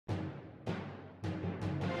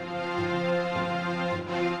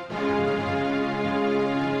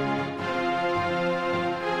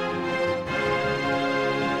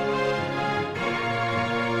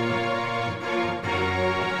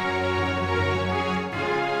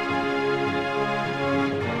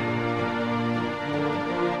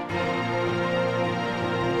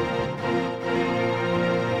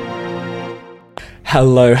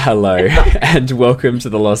Hello, and welcome to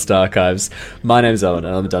the Lost Archives. My name's Owen,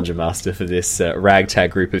 and I'm the Dungeon Master for this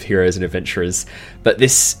ragtag group of heroes and adventurers. But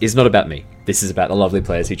this is not about me. This is about the lovely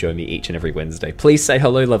players who join me each and every Wednesday. Please say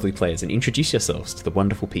hello, lovely players, and introduce yourselves to the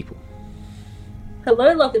wonderful people.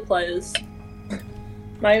 Hello, lovely players.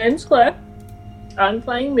 My name's Claire. I'm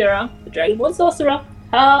playing Mira, the Dragonborn Sorcerer,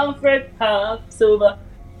 half red, half silver,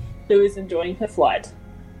 who is enjoying her flight.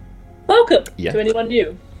 Welcome to anyone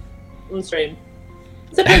new on the stream.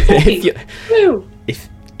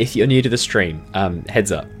 If you're new to the stream,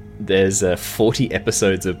 heads up, there's 40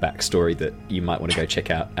 episodes of backstory that you might want to go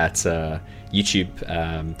check out at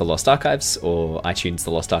YouTube, The Lost Archives, or iTunes,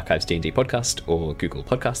 The Lost Archives D&D Podcast, or Google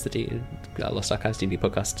Podcast, the Lost Archives D&D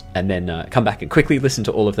Podcast, and then come back and quickly listen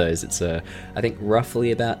to all of those. It's, I think,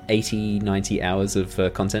 roughly about 80, 90 hours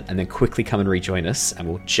of content, and then quickly come and rejoin us, and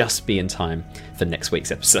we'll just be in time for next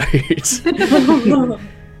week's episode.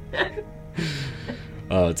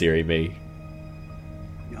 Oh, dearie me.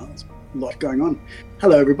 Yeah, there's a lot going on.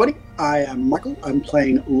 Hello, everybody. I am Michael. I'm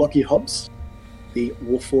playing Lockie Hobbs, the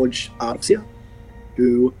Warforged Artificer,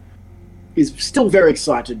 who is still very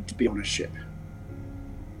excited to be on a ship.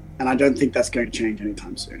 And I don't think that's going to change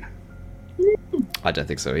anytime soon. I don't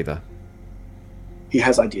think so either. He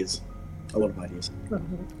has ideas. A lot of ideas.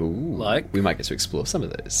 Ooh, we might get to explore some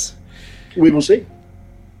of those. We will see.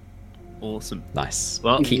 Awesome. Nice.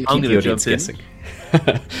 Well, keep I'm the going to audience jump guessing.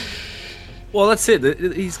 Well, that's it.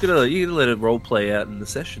 He's gonna let it role play out in the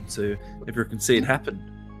session, so everyone can see it happen.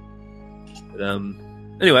 But,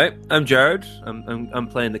 anyway, I'm Jared. I'm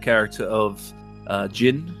playing the character of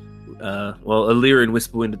Jin. Illyrian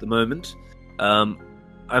Whisperwind at the moment.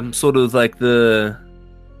 I'm sort of like I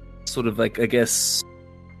guess,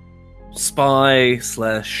 spy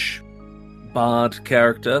 / bard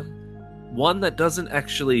character. One that doesn't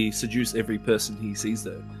actually seduce every person he sees,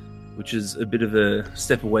 though, which is a bit of a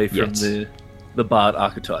step away from the bard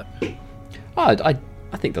archetype. Oh, I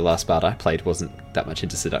think the last bard I played wasn't that much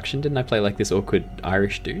into seduction. Didn't I play like this awkward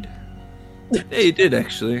Irish dude? Yeah, you did,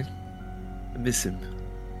 actually. I miss him.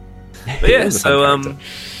 But yeah, so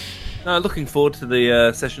looking forward to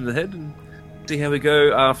the session ahead and see how we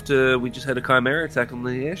go after we just had a chimera attack on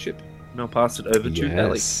the airship. And I'll pass it over to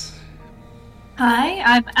Ellie. Hi,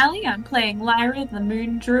 I'm Ali. I'm playing Lyra, the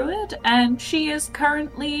Moon Druid, and she is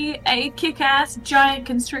currently a kick-ass giant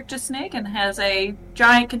constrictor snake and has a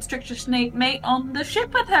giant constrictor snake mate on the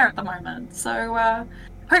ship with her at the moment. So,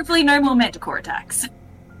 hopefully no more manticore attacks.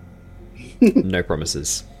 No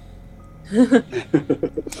promises. Are they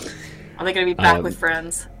going to be back with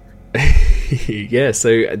friends? Yeah,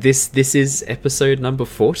 so this is episode number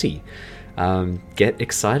 40. Get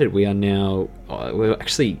excited. We are now... we're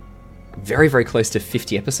actually... very, very close to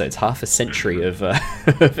 50 episodes, half a century of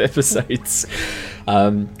episodes,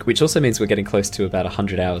 which also means we're getting close to about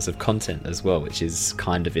 100 hours of content as well, which is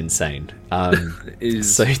kind of insane.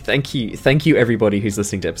 So thank you everybody who's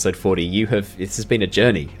listening to episode 40. This has been a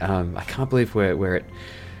journey. I can't believe we're at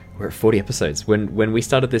 40 episodes. When we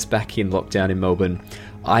started this back in lockdown in Melbourne,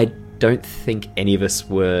 I don't think any of us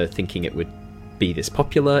were thinking it would be this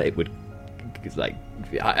popular. It would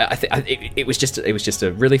it was just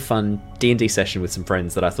a really fun D&D session with some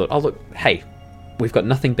friends that I thought, oh look, hey, we've got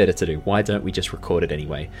nothing better to do. Why don't we just record it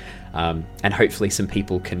anyway? And hopefully some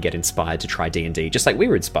people can get inspired to try D&D, just like we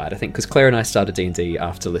were inspired, I think, because Claire and I started D&D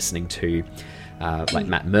after listening to like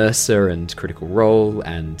Matt Mercer and Critical Role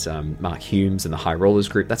and Mark Humes and the High Rollers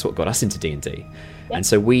group. That's what got us into D&D. Yep. And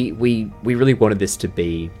so we really wanted this to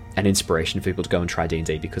be an inspiration for people to go and try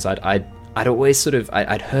D&D, because I'd always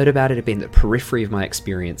I'd heard about it, had been the periphery of my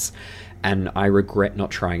experience, and I regret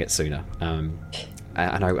not trying it sooner. And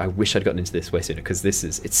I wish I'd gotten into this way sooner, because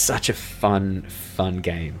it's such a fun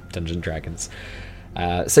game, Dungeons and Dragons.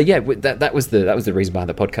 So yeah, that was the reason behind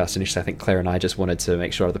the podcast initially. I think Claire and I just wanted to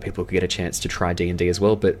make sure other people could get a chance to try D&D as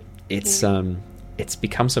well, but it's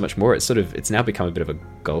become so much more. It's now become a bit of a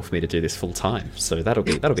goal for me to do this full time. So that'll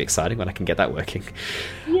be exciting when I can get that working.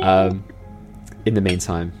 Yeah. In the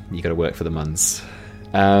meantime, you got to work for the Muns.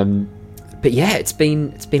 But yeah, it's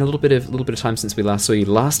been a little bit of time since we last saw you.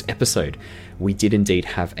 Last episode, we did indeed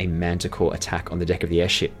have a manticore attack on the deck of the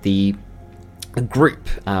airship. The group,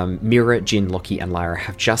 Mira, Jin, Lockie, and Lyra,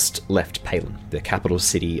 have just left Palin, the capital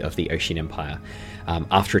city of the Ocean Empire,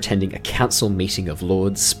 after attending a council meeting of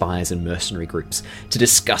lords, spies, and mercenary groups to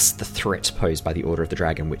discuss the threat posed by the Order of the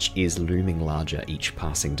Dragon, which is looming larger each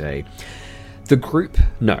passing day. The group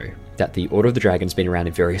know that the Order of the Dragon's been around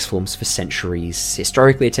in various forms for centuries,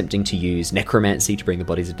 historically attempting to use necromancy to bring the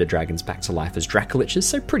bodies of the dragons back to life as Dracoliches,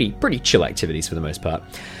 so pretty chill activities for the most part.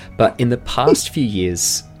 But in the past few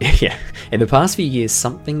years,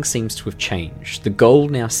 something seems to have changed. The goal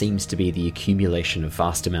now seems to be the accumulation of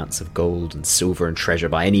vast amounts of gold and silver and treasure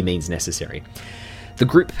by any means necessary. The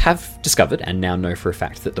group have discovered, and now know for a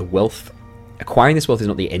fact, that acquiring this wealth is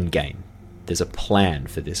not the end game. There's a plan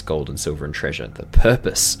for this gold and silver and treasure, the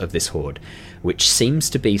purpose of this hoard, which seems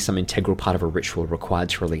to be some integral part of a ritual required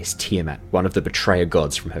to release Tiamat, one of the betrayer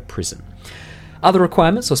gods, from her prison. Other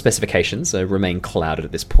requirements or specifications remain clouded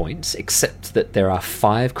at this point, except that there are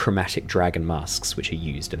 5 chromatic dragon masks which are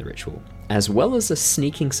used in the ritual, as well as a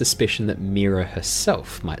sneaking suspicion that Mira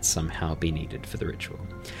herself might somehow be needed for the ritual.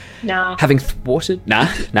 Nah. Having thwarted...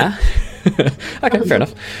 Nah? Okay, fair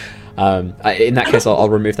enough. In that case, I'll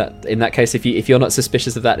remove that. In that case, if you're not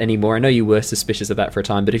suspicious of that anymore, I know you were suspicious of that for a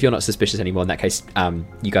time, but if you're not suspicious anymore, in that case,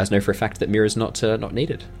 you guys know for a fact that Mira's not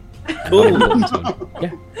needed. Cool.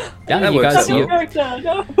 Yeah, you guys, No.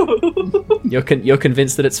 you're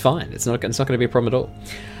convinced that it's fine. It's not going to be a problem at all.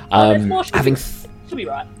 She'll be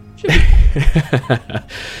right.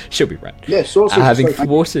 She'll be right. Yeah, sorcerers. Having so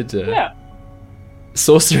thwarted. Yeah.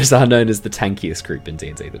 Sorcerers are known as the tankiest group in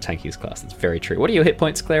D&D, the tankiest class. That's very true. What are your hit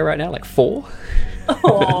points, Claire, right now? Like 4?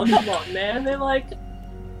 Oh, come on, man. They're like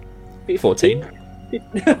 14?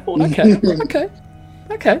 14.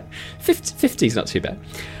 Okay. 50's not too bad.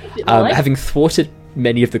 Having thwarted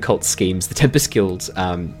many of the cult's schemes, the Tempest Guild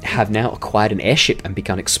have now acquired an airship and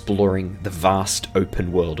begun exploring the vast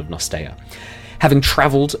open world of Nostea. Having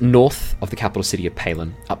travelled north of the capital city of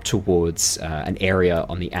Palin, up towards an area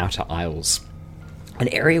on the Outer Isles, an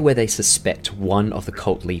area where they suspect one of the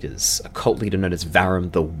cult leaders, a cult leader known as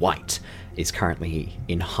Varum the White, is currently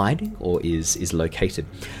in hiding or is located.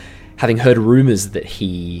 Having heard rumours that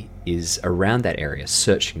he is around that area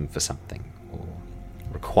searching for something or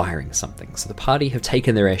requiring something. So the party have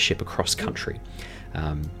taken their airship across country,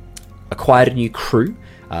 acquired a new crew.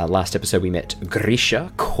 Last episode we met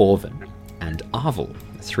Grisha, Corvin and Arvel,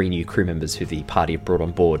 3 new crew members who the party have brought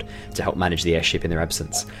on board to help manage the airship in their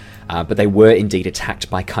absence. But they were indeed attacked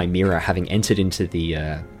by Chimera, having entered into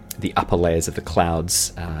the upper layers of the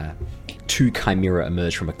clouds. 2 Chimera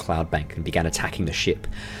emerged from a cloud bank and began attacking the ship.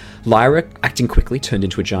 Lyra, acting quickly, turned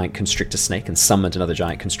into a giant constrictor snake and summoned another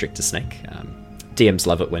giant constrictor snake. DMs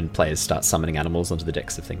love it when players start summoning animals onto the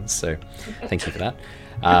decks of things, so thank you for that.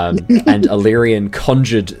 And Illyrian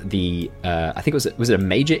conjured the... I think was it a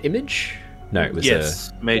major image? No, it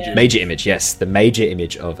was major image. Yes, the major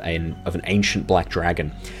image of an ancient black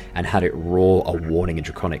dragon, and had it roar a warning in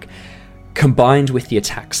Draconic. Combined with the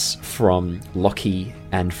attacks from Loki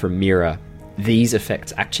and from Mira, these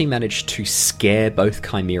effects actually managed to scare both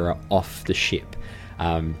Chimera off the ship.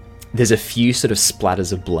 There's a few sort of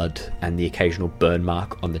splatters of blood and the occasional burn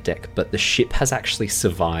mark on the deck, but the ship has actually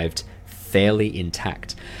survived fairly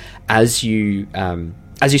intact. As you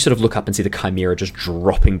sort of look up and see the Chimera just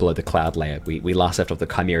dropping below the cloud layer, we last left off the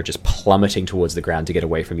Chimera just plummeting towards the ground to get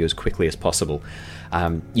away from you as quickly as possible.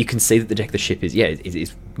 You can see that the deck of the ship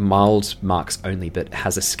is mild marks only, but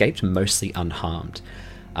has escaped mostly unharmed.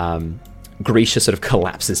 Grisha sort of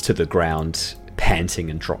collapses to the ground, panting,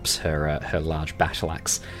 and drops her large battle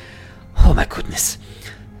axe. Oh my goodness,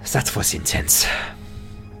 that was intense.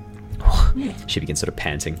 She begins sort of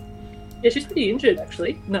panting. Yeah, she's pretty injured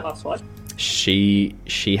actually in that last fight. She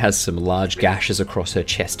has some large gashes across her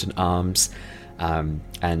chest and arms,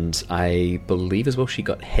 and I believe as well she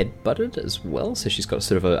got head-butted as well, so she's got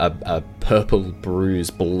sort of a purple bruise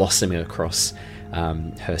blossoming across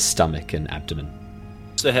her stomach and abdomen.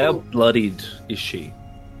 So how bloodied is she?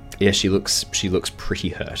 Yeah, she looks pretty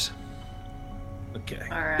hurt. Okay.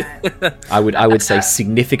 Alright. I would say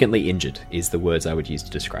significantly injured is the words I would use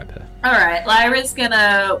to describe her. Alright, Lyra's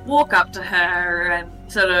gonna walk up to her and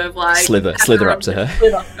sort of like... Slither up to her.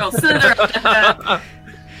 Slither up to her.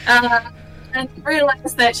 And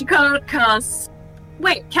realise that she can't cast...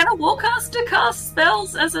 Wait, can a warcaster cast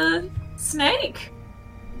spells as a snake?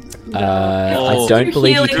 I don't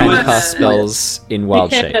believe you can cast spells in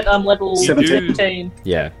wild shape. You can at level 17.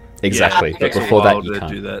 Yeah, exactly. Yeah, but before that, you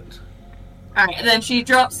can't. do that. Alright, then she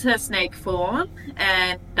drops her snake form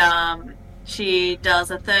and she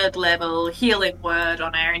does a 3rd level healing word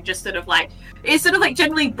on her and just sort of like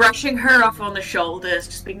gently brushing her off on the shoulders,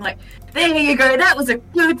 just being like, there you go, that was a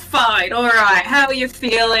good fight, alright, how are you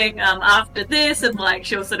feeling after this? And like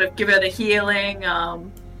she'll sort of give her the healing,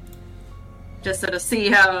 just sort of see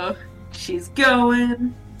how she's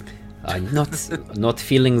going. I'm not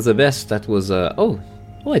feeling the best. That was I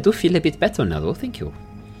do feel a bit better now though, thank you.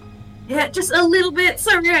 Yeah, just a little bit.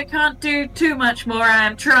 Sorry, I can't do too much more.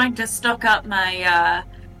 I'm trying to stock up my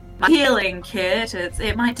my healing kit.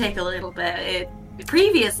 It might take a little bit.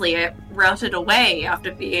 Previously it routed away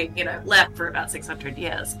after being, left for about 600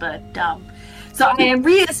 years. But so I am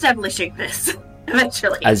re-establishing this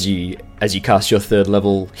eventually. As you cast your 3rd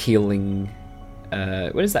level healing,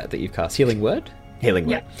 what is that you've cast? Healing word.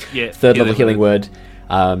 Yeah. 3rd level healing word.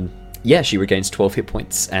 She regains 12 hit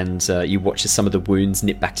points, and you watch as some of the wounds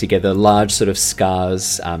knit back together. Large sort of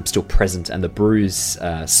scars still present, and the bruise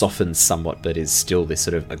softens somewhat, but is still this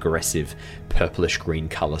sort of aggressive purplish green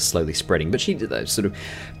colour slowly spreading. But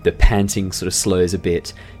the panting sort of slows a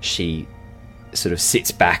bit. She sort of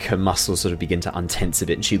sits back, her muscles sort of begin to untense a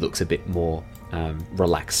bit, and she looks a bit more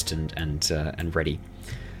relaxed and ready.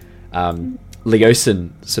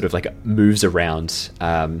 Leosin sort of like moves around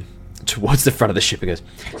towards the front of the ship and goes,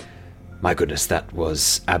 "My goodness, that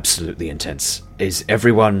was absolutely intense. Is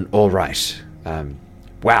everyone all right?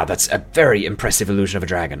 Wow, that's a very impressive illusion of a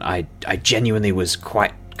dragon. I genuinely was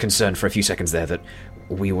quite concerned for a few seconds there that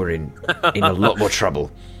we were in a lot more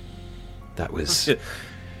trouble. That was..."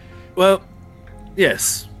 Well,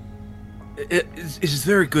 yes. It is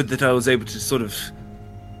very good that I was able to sort of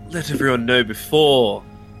let everyone know before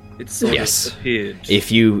it sort of appeared.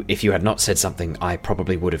 If you had not said something, I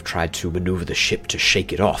probably would have tried to maneuver the ship to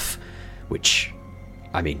shake it off, which,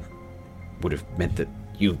 I mean, would have meant that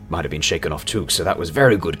you might have been shaken off too, so that was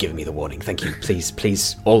very good giving me the warning. Thank you.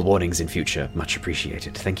 Please, all warnings in future. Much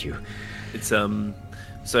appreciated. Thank you. It's, so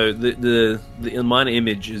the minor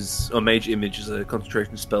image or mage image is a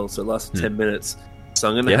concentration spell, so it lasts for 10 minutes. So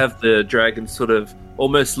I'm going to have the dragon sort of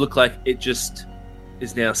almost look like it just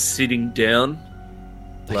is now sitting down,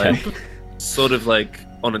 like, sort of like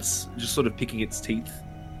on its, just sort of picking its teeth.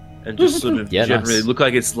 And just sort of generally look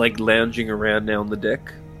like it's like lounging around now on the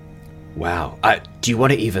deck. Wow. Do you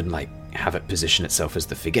want to even like have it position itself as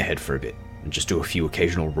the figurehead for a bit and just do a few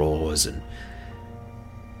occasional roars? And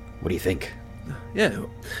what do you think? Yeah,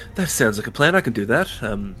 that sounds like a plan. I can do that.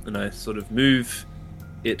 And I sort of move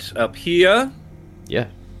it up here. Yeah.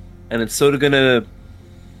 And it's sort of gonna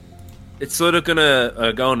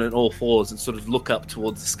go on all fours and sort of look up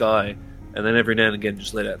towards the sky. And then every now and again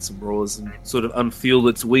just let out some roars and sort of unfeel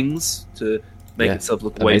its wings to make itself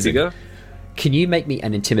look way bigger. Can you make me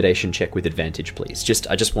an intimidation check with advantage, please?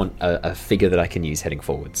 I just want a figure that I can use heading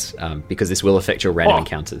forwards, because this will affect your random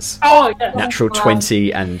encounters. Oh, yeah. Natural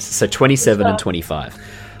 20, and so 27 and 25.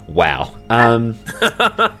 Wow. I'm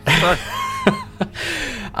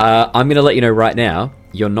going to let you know right now,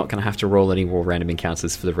 you're not going to have to roll any more random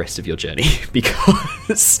encounters for the rest of your journey,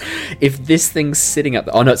 because if this thing's sitting up,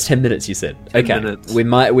 oh no, it's 10 minutes. You said 10 minutes. We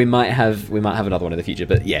might have another one in the future,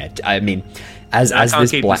 but yeah, I mean, as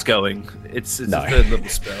this keep black this going, it's a 3rd level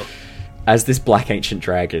spell. As this black ancient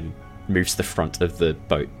dragon moves to the front of the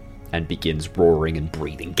boat and begins roaring and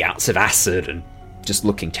breathing gouts of acid and just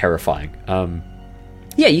looking terrifying.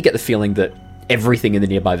 You get the feeling that everything in the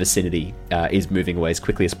nearby vicinity is moving away as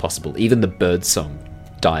quickly as possible. Even the bird song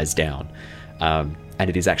dies down, and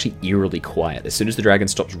it is actually eerily quiet. As soon as the dragon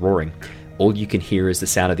stops roaring, all you can hear is the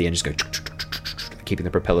sound of the engines going, keeping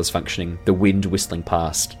the propellers functioning, the wind whistling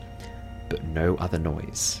past, but no other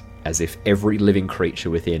noise, as if every living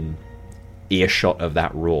creature within earshot of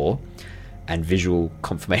that roar and visual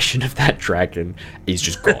confirmation of that dragon is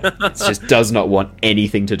just gone. It just does not want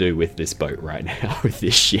anything to do with this boat right now, with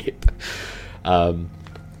this ship.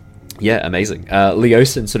 Amazing.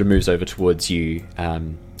 Leosin sort of moves over towards you,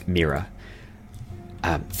 Mira.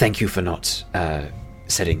 Thank you for not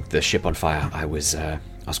setting the ship on fire. I was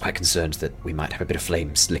quite concerned that we might have a bit of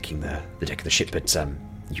flames licking the deck of the ship, but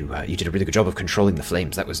you did a really good job of controlling the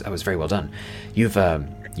flames. That was very well done. You've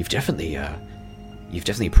definitely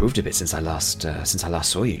improved a bit since I last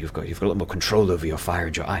saw you. You've got a lot more control over your fire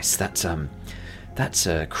and your ice. That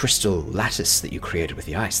crystal lattice that you created with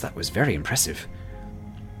the ice, that was very impressive.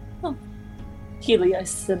 Oh,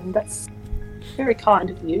 Helios, and that's very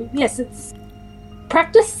kind of you. Yes, it's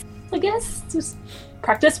practice, I guess. Just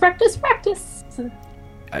practice.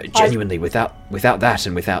 Genuinely, without that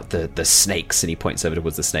and without the snakes, and he points over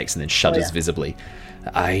towards the snakes and then shudders visibly,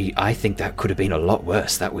 I think that could have been a lot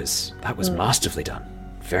worse. That was masterfully done.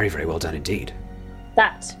 Very, very well done indeed.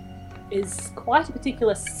 That is quite a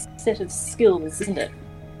particular set of skills, isn't it?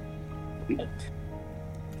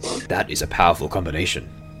 That is a powerful combination.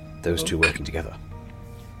 Those two working together.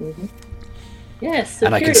 Mm-hmm. Yes,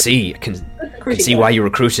 and I can see why you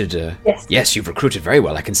recruited. Yes, you've recruited very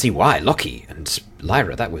well. I can see why. Lockie and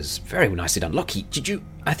Lyra, that was very nicely done. Lockie,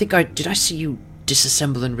 did I see you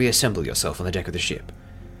disassemble and reassemble yourself on the deck of the ship?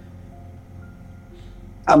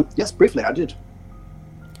 Yes, briefly, I did.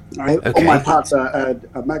 All my parts are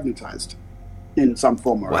magnetized in some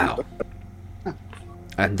form or Wow. other.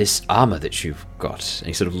 And this armor that you've got, and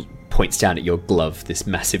he sort of points down at your glove, this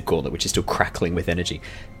massive gauntlet, which is still crackling with energy.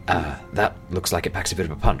 That looks like it packs a bit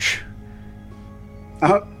of a punch.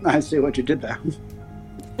 Oh, I see what you did there.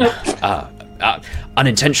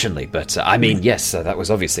 Unintentionally, but I mean, yes, that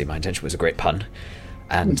was obviously my intention. Was a great pun.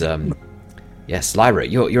 And yes, Lyra,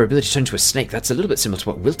 your ability to turn into a snake, that's a little bit similar to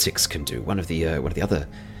what Wiltix can do, one of the other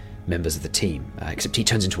members of the team, except he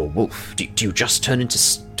turns into a wolf. Do you just turn into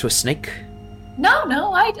a snake?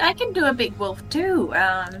 No, I can do a big wolf too.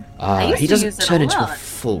 I used he to doesn't use it turn a into a lot.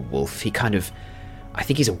 full wolf. He kind of, I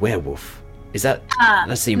think he's a werewolf. Is that?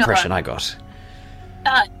 That's the impression I got.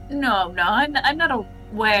 No, I'm not a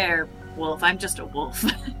werewolf. I'm just a wolf.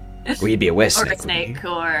 Well, you'd be a or weresnake, a snake, wouldn't you?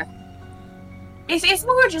 or it's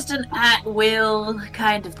more just an at-will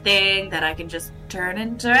kind of thing that I can just turn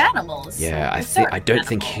into animals. Yeah, I don't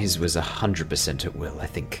think his was 100% at will. I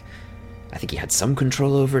think he had some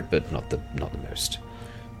control over it, but not the most.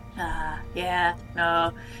 Yeah,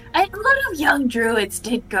 no. A lot of young druids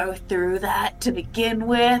did go through that to begin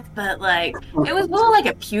with, but it was more like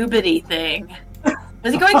a puberty thing.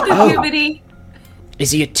 Was he going through puberty?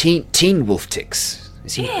 Is he a teen wolf ticks?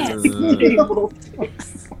 Is he? Yes.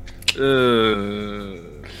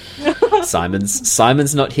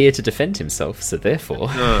 Simon's not here to defend himself, so therefore.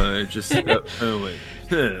 No, just wait.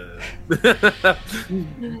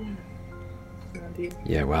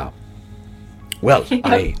 Yeah, wow. Well,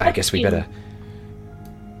 I guess we better.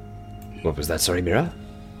 What was that? Sorry, Mira?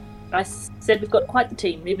 I said we've got quite the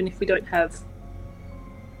team, even if we don't have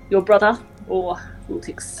your brother or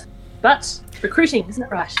Wiltix. But recruiting, isn't it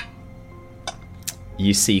right?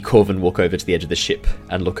 You see Corvin walk over to the edge of the ship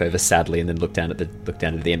and look over sadly, and then look down at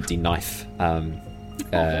the empty knife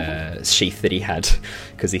sheath that he had,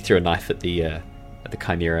 because he threw a knife at the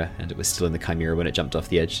chimera, and it was still in the chimera when it jumped off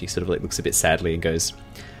the edge. He sort of looks a bit sadly and goes,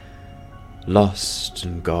 "Lost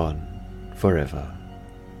and gone forever."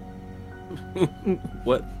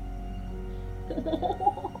 What?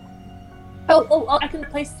 Oh, I can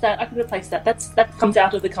replace that. That comes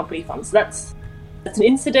out of the company funds. That's an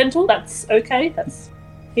incidental. That's okay.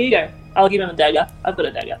 Here you go. I'll give him a dagger. I've got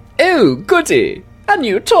a dagger. Oh, goody! A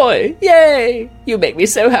new toy! Yay! You make me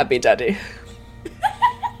so happy, Daddy.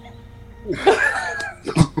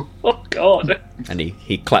 Oh God! And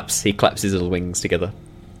he claps his little wings together.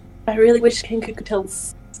 I really wish Kenku could tell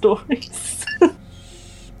stories.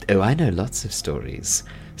 Oh, I know lots of stories.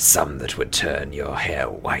 Some that would turn your hair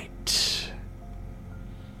white.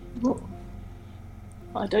 Oh.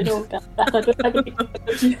 I don't know about that. I don't have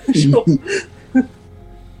any. Sure.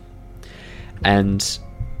 And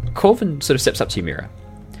Corvin sort of steps up to you, Mira.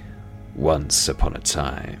 Once upon a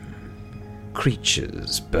time,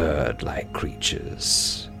 creatures, bird-like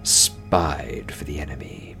creatures, spied for the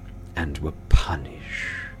enemy and were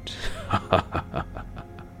punished.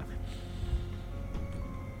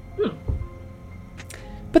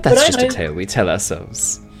 But that's But I just a know- tale we tell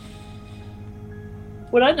ourselves.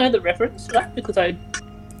 Would I know the reference to that? Because I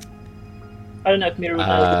don't know if Mira would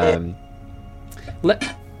know.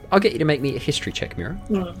 I'll get you to make me a history check, Mira.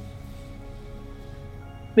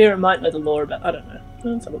 Mira might know the law about. I don't know.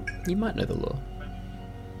 Let's have a look. You might know the law.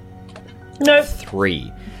 No.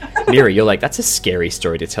 3. Mira, you're like, that's a scary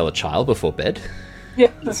story to tell a child before bed.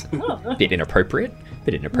 Yeah. Oh, Bit inappropriate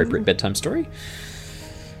bedtime story.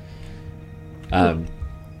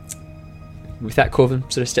 With that, Corvin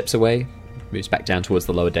sort of steps away, moves back down towards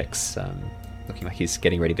the lower decks, looking like he's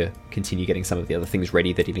getting ready to continue getting some of the other things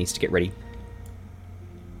ready that he needs to get ready.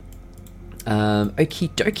 Okie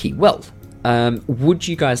dokie. Well, would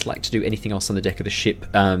you guys like to do anything else on the deck of the ship?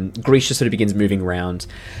 Grisha sort of begins moving around.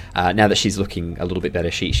 Now that she's looking a little bit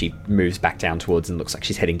better, she moves back down towards and looks like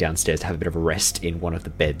she's heading downstairs to have a bit of a rest in one of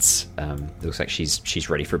the beds. It looks like she's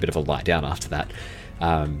ready for a bit of a lie down after that.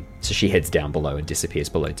 So she heads down below and disappears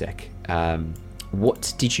below deck.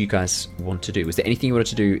 What did you guys want to do? Was there anything you wanted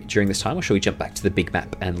to do during this time, or shall we jump back to the big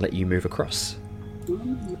map and let you move across?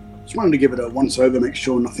 Just wanted to give it a once over, make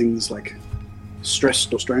sure nothing's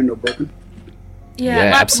stressed or strained or broken. Yeah, Yeah,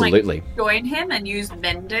 I'd absolutely. join him and use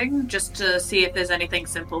mending just to see if there's anything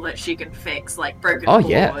simple that she can fix, like broken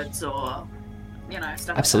yeah. boards or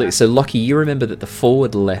stuff. Absolutely. Like So, Lockie, you remember that the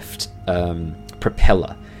forward left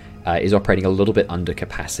propeller is operating a little bit under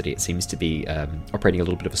capacity. It seems to be operating a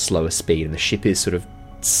little bit of a slower speed, and the ship is sort of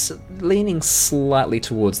leaning slightly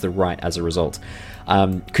towards the right as a result.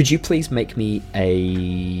 Could you please make me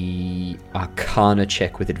a Arcana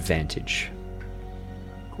check with advantage?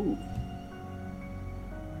 Cool.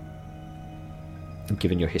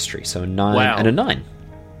 Given your history. So a 9 Wow. and a 9.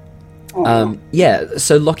 Yeah,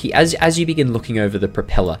 so Lockie, as you begin looking over the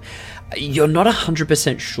propeller, you're not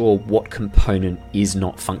 100% sure what component is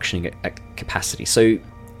not functioning at capacity. So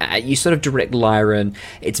you sort of direct Lyra, and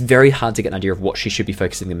it's very hard to get an idea of what she should be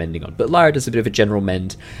focusing the mending on. But Lyra does a bit of a general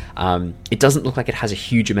mend. It doesn't look like it has a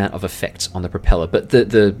huge amount of effect on the propeller, but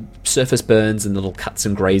the surface burns and the little cuts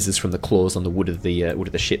and grazes from the claws on the wood of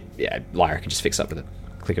the ship, yeah, Lyra can just fix up with a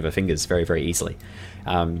click of her fingers very, very easily.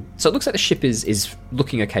 So it looks like the ship is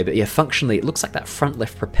looking okay, but yeah, functionally it looks like that front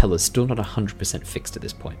left propeller is still not 100% fixed at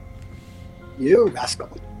this point. You rascal.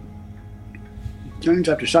 Going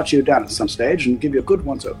to have to shut you down at some stage and give you a good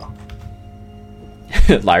once-over.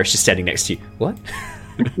 Lyra's just standing next to you. What?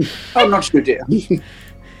 Oh, not you, dear.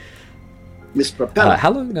 Miss Propeller.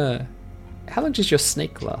 How long does your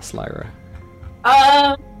snake last, Lyra?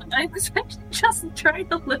 I was actually just trying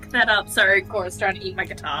to look that up. Sorry, Cora's trying to eat my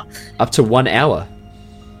guitar. Up to 1 hour.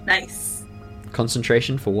 Nice.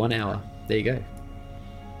 Concentration for 1 hour. There you go.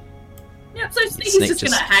 Yeah, so he's just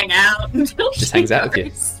gonna hang out until just she hangs out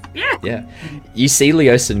with you. Yeah. You see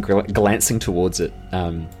Leosin glancing towards it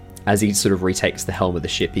as he sort of retakes the helm of the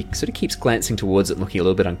ship. He sort of keeps glancing towards it, looking a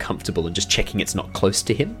little bit uncomfortable and just checking it's not close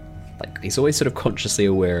to him. Like, he's always sort of consciously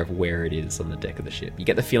aware of where it is on the deck of the ship. You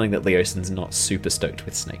get the feeling that Leosin's not super stoked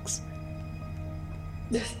with snakes.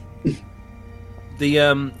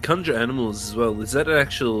 The conjure animals as well, is that an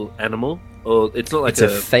actual animal? Or it's not like it's a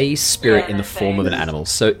fey spirit in the form of an animal.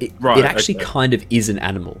 So it actually kind of is an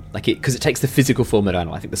animal. Like, because it takes the physical form of an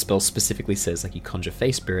animal. I think the spell specifically says, like, you conjure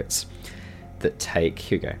fey spirits that take...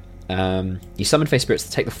 Here we go. You summon fey spirits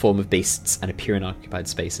that take the form of beasts and appear in occupied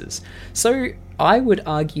spaces. So I would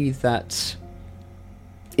argue that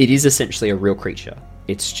it is essentially a real creature.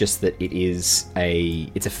 It's just that it's a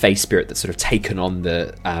fey spirit that's sort of taken on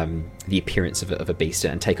the appearance of a beast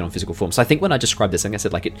and taken on physical form. So I think when I described this, I think I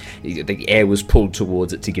said like the air was pulled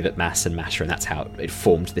towards it to give it mass and matter, and that's how it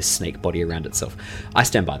formed this snake body around itself. I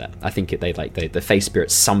stand by that. I think the fey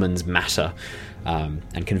spirit summons matter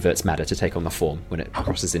and converts matter to take on the form when it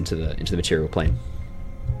crosses into the material plane.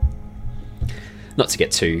 Not to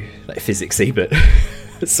get too physicsy, but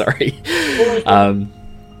sorry.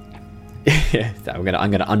 Yeah, I'm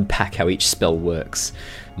gonna unpack how each spell works,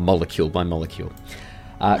 molecule by molecule.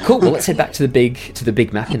 Cool. Well, let's head back to the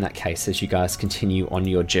big map in that case as you guys continue on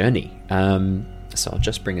your journey. So I'll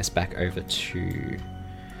just bring us back over to.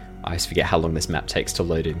 I always forget how long this map takes to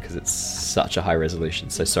load in because it's such a high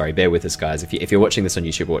resolution. So sorry, bear with us, guys. If you're watching this on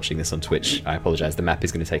YouTube or watching this on Twitch, I apologize. The map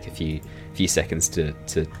is going to take a few seconds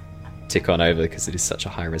to tick on over because it is such a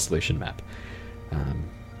high resolution map.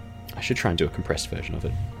 I should try and do a compressed version of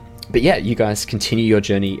it. But yeah, you guys continue your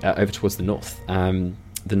journey over towards the north,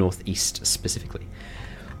 the northeast specifically.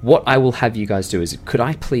 What I will have you guys do is, could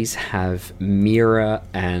I please have Mira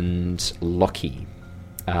and Lockie?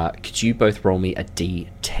 Could you both roll me a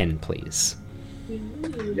D10, please?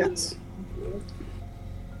 Yes.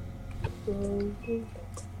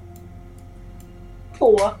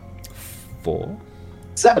 4. 4.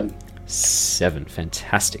 7.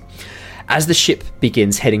 Fantastic. As the ship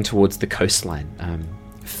begins heading towards the coastline,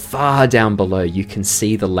 far down below you can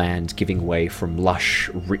see the land giving way from lush,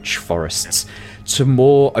 rich forests to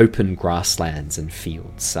more open grasslands and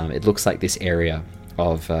fields. It looks like this area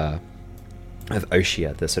of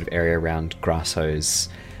Oshia, the sort of area around Grasshose,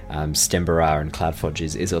 Stembara and Cloudfodge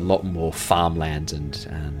is a lot more farmland and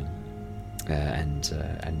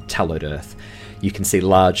tallowed earth. You can see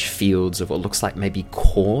large fields of what looks like maybe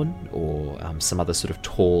corn or some other sort of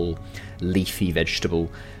tall, leafy vegetable.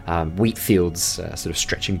 Wheat fields sort of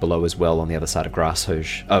stretching below as well on the other side of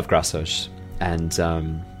Grasshose, and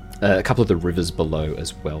a couple of the rivers below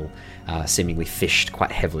as well, seemingly fished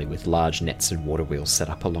quite heavily with large nets and water wheels set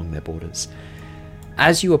up along their borders.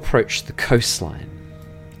 As you approach the coastline,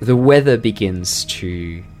 the weather begins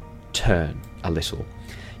to turn a little.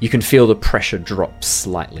 You can feel the pressure drop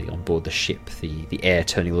slightly on board the ship, the air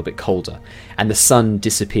turning a little bit colder, and the sun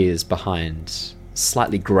disappears behind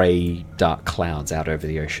slightly grey, dark clouds out over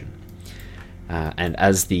the ocean. And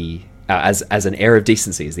as an air of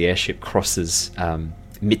decency, as the airship crosses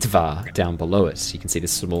Mitvar down below it, you can see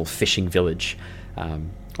this small fishing village on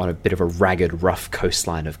a bit of a ragged, rough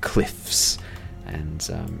coastline of cliffs and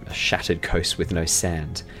a shattered coast with no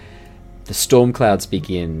sand. The storm clouds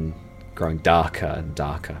begin growing darker and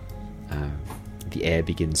darker. The air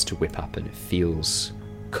begins to whip up and it feels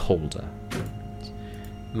colder,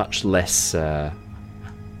 much less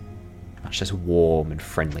warm and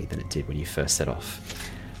friendly than it did when you first set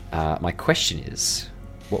off. My question is,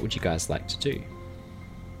 what would you guys like to do?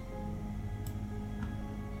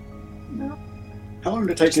 How long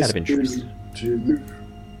did it take Just us out of interest. to move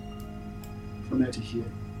from there to here?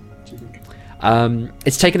 do you think?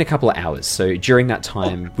 It's taken a couple of hours. So during that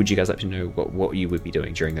time, would you guys like to know what you would be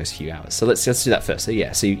doing during those few hours? So let's do that first. So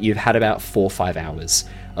yeah, so you've had about 4 or 5 hours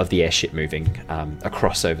of the airship moving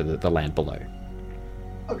across over the land below.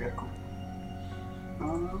 Okay, cool.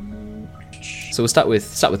 So we'll start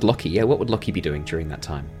with Lockie. Yeah, what would Lockie be doing during that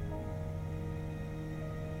time?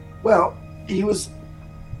 Well, he was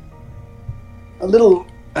a little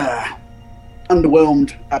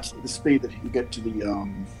underwhelmed at the speed that he could get to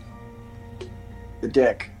the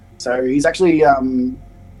deck. So he's actually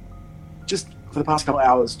just for the past couple of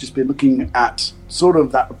hours just been looking at sort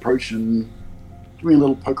of that approach and doing a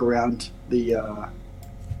little poke around the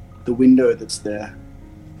window that's there.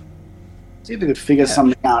 See if we could figure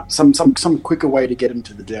something out, some quicker way to get him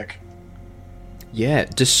to the deck. Yeah,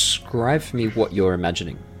 describe for me what you're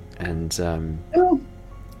imagining. And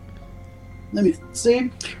let me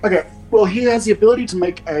see. Okay, well, he has the ability to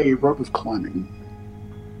make a rope of climbing.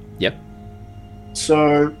 Yep.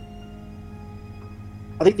 So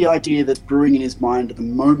I think the idea that's brewing in his mind at the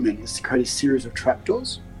moment is to create a series of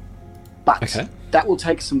trapdoors, but that will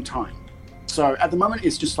take some time. So at the moment,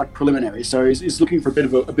 it's just like preliminary. So he's looking for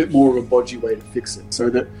a bit more of a bodgy way to fix it, so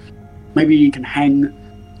that maybe you can hang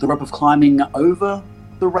the rope of climbing over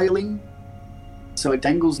the railing, so it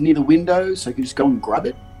dangles near the window, so you can just go and grab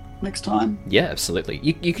it next time. Yeah, absolutely.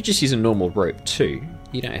 You could just use a normal rope too.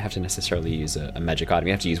 You don't have to necessarily use a magic item.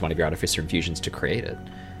 You have to use one of your artificer infusions to create it.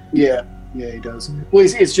 Yeah, he does. Well,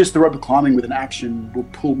 it's just the rope of climbing with an action will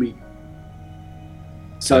pull me.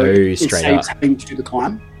 So it saves having to do the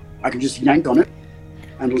climb. I can just yank on it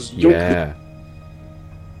and just Yeah,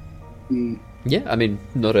 I mean,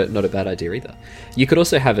 not a bad idea either. You could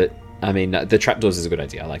also have it. I mean, the trapdoors is a good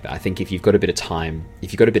idea. I like that. I think if you've got a bit of time,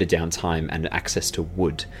 if you've got a bit of downtime and access to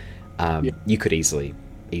wood, you could easily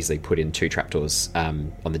put in 2 trapdoors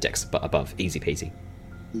on the decks above. Easy peasy.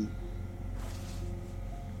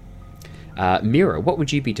 Mira, what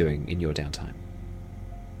would you be doing in your downtime?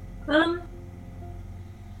 I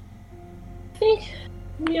think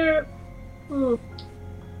Mira... What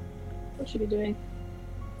should she be doing?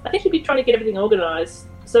 I think she'd be trying to get everything organised.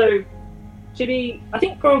 So, she'd be... I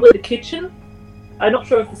think probably the kitchen. I'm not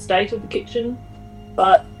sure of the state of the kitchen,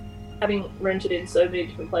 but having rented in so many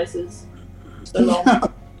different places so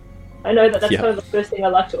long, I know that's kind of the first thing I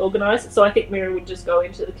like to organise. So I think Mira would just go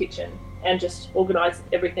into the kitchen and just organise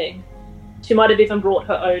everything. She might have even brought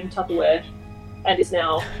her own Tupperware and is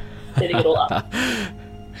now setting it all up.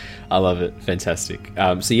 I love it. Fantastic.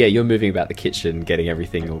 So yeah, you're moving about the kitchen, getting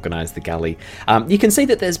everything organised, the galley. You can see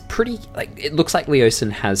that there's it looks like Leosin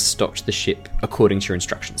has stocked the ship according to your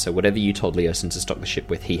instructions. So whatever you told Leosin to stock the ship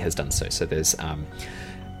with, he has done so. So there's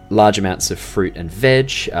large amounts of fruit and veg.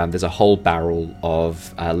 There's a whole barrel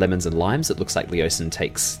of lemons and limes. It looks like Leosin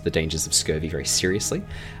takes the dangers of scurvy very seriously.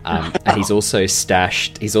 And he's also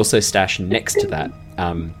stashed next to that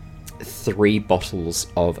 3 bottles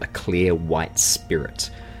of a clear white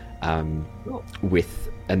spirit. With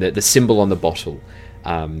the symbol on the bottle,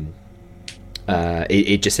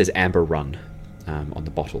 it just says Amber Run on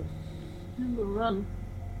the bottle. Amber Run,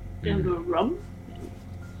 Amber Rum.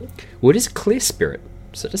 Well, it is Clear Spirit,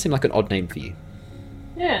 so it does seem like an odd name for you.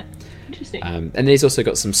 Yeah, interesting. And then he's also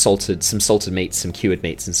got some salted meats, some cured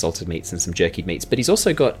meats, and salted meats, and some jerkied meats. But he's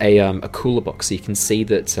also got a cooler box, so you can see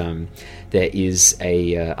that there is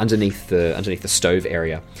a underneath the stove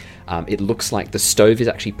area. It looks like the stove is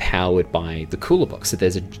actually powered by the cooler box. So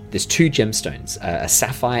there's 2 gemstones, a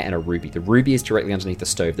sapphire and a ruby. The ruby is directly underneath the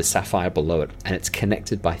stove, the sapphire below it, and it's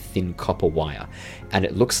connected by thin copper wire. And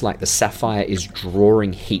it looks like the sapphire is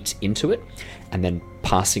drawing heat into it and then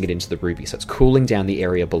passing it into the ruby. So it's cooling down the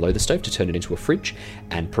area below the stove to turn it into a fridge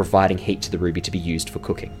and providing heat to the ruby to be used for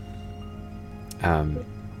cooking.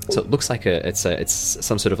 So it looks like it's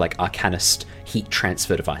some sort of like arcanist heat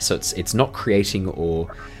transfer device. So it's not creating or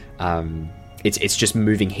it's just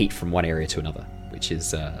moving heat from one area to another, which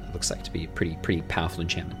is looks like to be a pretty powerful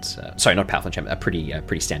enchantment. Sorry, not powerful enchantment, a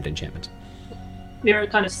pretty standard enchantment. Mira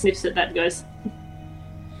kind of sniffs at that and goes,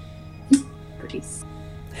 pretty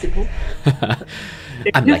simple.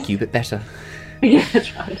 I'm like you, but better. Yeah,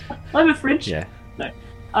 that's right. I'm a fridge. Yeah. No.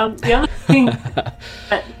 The other thing,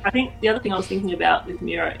 I think the other thing I was thinking about with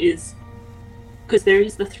Mira is because there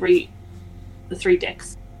is the three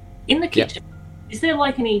decks in the kitchen. Yep. Is there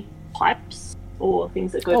like any pipes or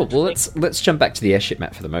things that go? Oh well, let's jump back to the airship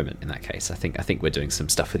map for the moment. In that case, I think we're doing some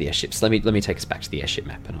stuff for the airships. Let me take us back to the airship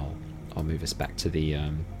map, and I'll move us back to the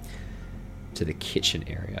kitchen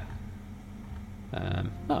area.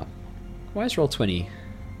 Why is Roll20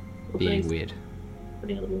 being weird?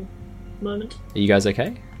 Putting a little moment. Are you guys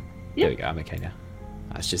okay? Yeah. There we go. I'm okay now.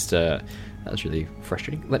 It's just That was really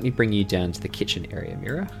frustrating. Let me bring you down to the kitchen area,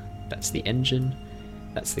 Mira. That's the engine.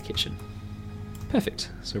 That's the kitchen. Perfect.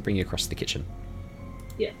 So we'll bring you across to the kitchen.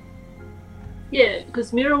 Yeah,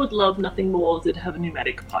 because Mira would love nothing more than to have a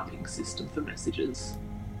pneumatic piping system for messages.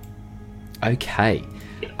 Okay.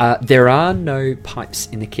 There are no pipes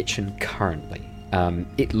in the kitchen currently.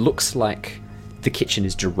 It looks like the kitchen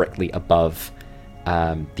is directly above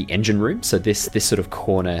the engine room. So this sort of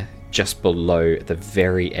corner just below the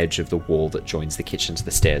very edge of the wall that joins the kitchen to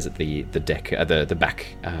the stairs at the deck, the back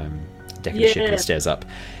deck of the ship and the stairs up.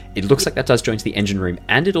 It looks like that does join to the engine room,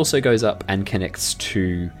 and it also goes up and connects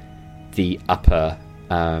to the upper,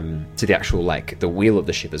 to the actual, like, the wheel of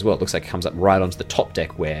the ship as well. It looks like it comes up right onto the top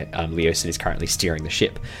deck where Leosin is currently steering the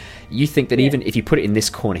ship. You think that even if you put it in this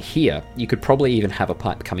corner here, you could probably even have a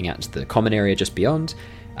pipe coming out into the common area just beyond.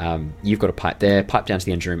 You've got a pipe there, pipe down to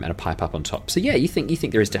the engine room, and a pipe up on top. So yeah, you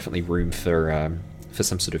think there is definitely room for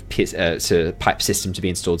some sort of pipe system to be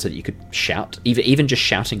installed so that you could shout. Even just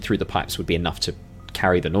shouting through the pipes would be enough to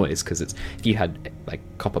carry the noise, because if you had like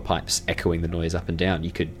copper pipes echoing the noise up and down,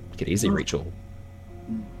 you could easily reach all.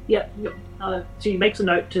 Yeah. She makes a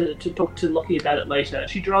note to talk to Lockie about it later.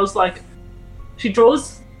 She does a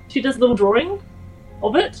little drawing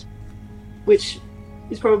of it, which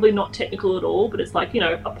is probably not technical at all, but it's like,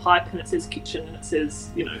 a pipe and it says kitchen and it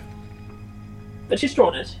says, but she's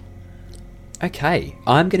drawn it. Okay,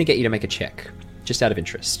 I'm going to get you to make a check, just out of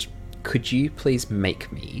interest. Could you please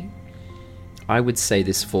make me, I would say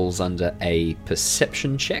this falls under a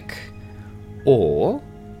perception check or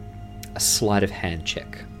a sleight of hand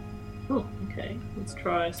check. Oh, okay. Let's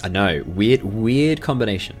try. I know, weird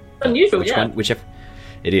combination. Unusual,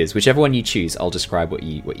 Whichever one you choose, I'll describe what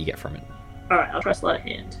you get from it. Alright, I'll try sleight of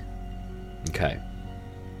hand. Okay.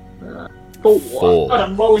 4. God,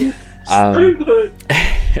 I'm rolling so good.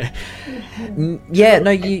 Yeah,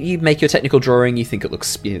 no, you make your technical drawing, you think it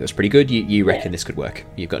looks pretty good, you reckon this could work.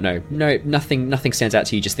 You've got nothing stands out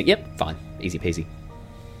to you, you just think, yep, fine, easy peasy.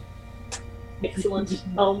 Excellent.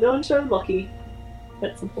 I'll go and show Lockie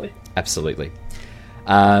at some point. Absolutely.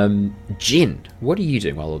 Jin, what are you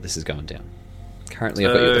doing while all this is going down? Currently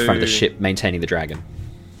I've got you at the front of the ship maintaining the dragon.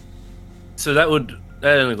 So that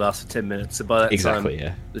only lasts for 10 minutes, so by that time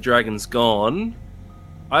the dragon's gone.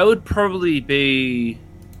 I would probably be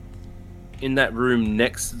in that room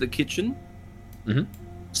next to the kitchen. Mm-hmm.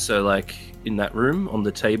 So, like, in that room on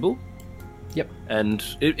the table. Yep. And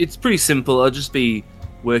it's pretty simple. I'll just be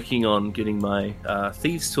working on getting my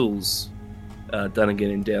thieves' tools done again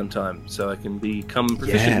in downtime, so I can become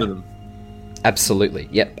proficient with them. Absolutely.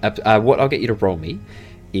 Yep. What I'll get you to roll me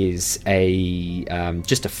is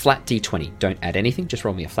just a flat d20. Don't add anything. Just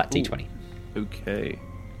roll me a flat d20. Okay.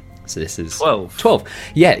 So this is 12.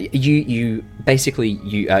 Yeah, you basically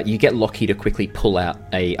you get Lockie to quickly pull out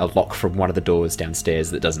a lock from one of the doors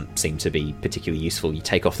downstairs that doesn't seem to be particularly useful. You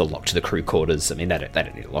take off the lock to the crew quarters. I mean, they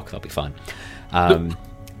don't need a lock; they'll be fine.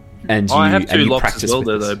 And I have two locks practice as well,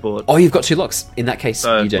 though. That I bought. Oh, you've got 2 locks. In that case,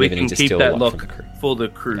 you don't even need to steal that a lock lock from the crew. for the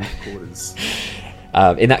crew quarters.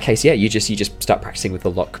 In that case, you just start practicing with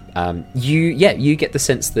the lock. You get the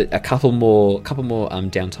sense that a couple more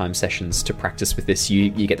downtime sessions to practice with this.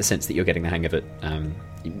 You get the sense that you're getting the hang of it.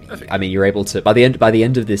 I mean, you're able to by the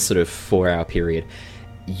end of this sort of 4-hour period,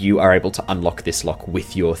 you are able to unlock this lock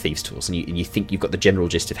with your thieves' tools, and you think you've got the general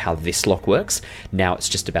gist of how this lock works. Now it's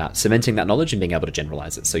just about cementing that knowledge and being able to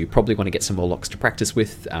generalize it. So you probably want to get some more locks to practice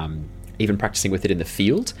with. Even practicing with it in the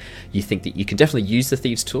field, you think that you can definitely use the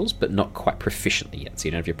thieves' tools, but not quite proficiently yet, so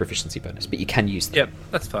you don't have your proficiency bonus, but you can use them. Yep,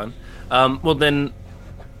 that's fine. Well then,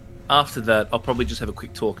 after that, I'll probably just have a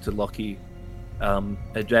quick talk to Lockie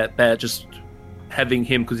about just having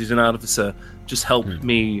him, because he's an artificer, just help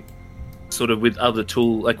me sort of with other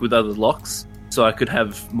with other locks, so I could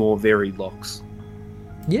have more varied locks.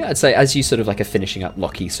 Yeah, I'd say as you sort of are finishing up,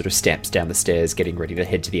 Lockie sort of stamps down the stairs, getting ready to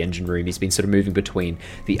head to the engine room. He's been sort of moving between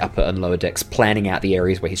the upper and lower decks, planning out the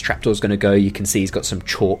areas where his trapdoor's going to go. You can see he's got some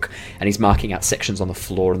chalk, and he's marking out sections on the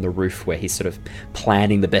floor and the roof where he's sort of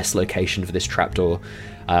planning the best location for this trapdoor.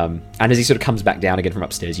 And as he sort of comes back down again from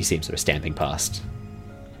upstairs, you see him sort of stamping past.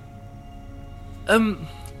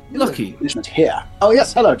 Lockie. Here. Oh,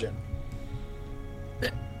 yes. Hello, Jim.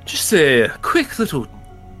 Just a quick little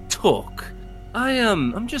talk.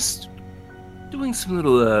 I'm just doing some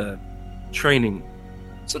little training,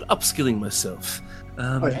 sort of upskilling myself.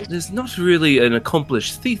 There's not really an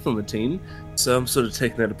accomplished thief on the team, so I'm sort of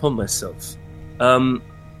taking that upon myself. The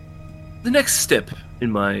next step in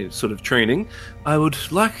my sort of training, I would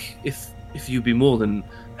like, if you'd be more than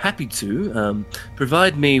happy to,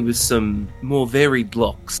 provide me with some more varied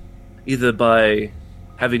locks, either by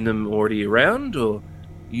having them already around or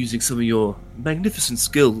using some of your magnificent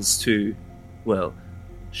skills to, well,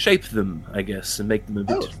 shape them, I guess, and make them a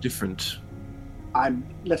bit different.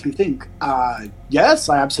 Let me think. Yes,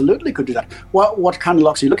 I absolutely could do that. What kind of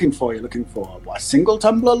locks are you looking for? You're looking for single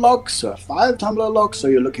tumbler locks, or 5 tumbler locks,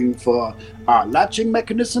 or you're looking for latching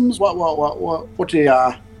mechanisms? What do you?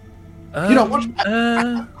 You know what?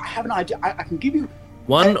 I have an idea. I can give you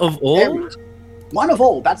one of all. One of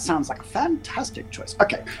all. That sounds like a fantastic choice.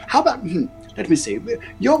 Okay, how about? Let me see.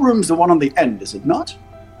 Your room's the one on the end, is it not?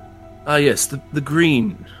 Yes, the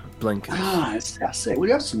green blanket. I see. Well,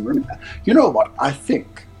 you have some room in there. You know what? I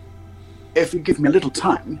think if you give me a little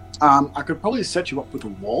time, I could probably set you up with a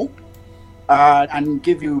wall and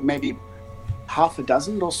give you maybe half a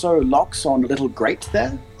dozen or so locks on a little grate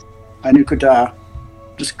there, and you could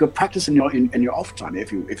just go practice in your off time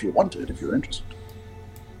if you wanted, if you're interested.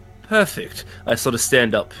 Perfect. I sort of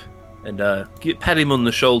stand up and pat him on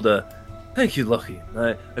the shoulder. Thank you, Lucky.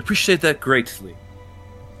 I appreciate that greatly.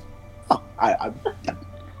 Oh, I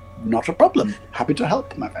not a problem. Happy to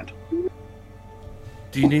help, my friend.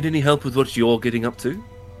 Do you need any help with what you're getting up to?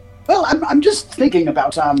 Well, I'm just thinking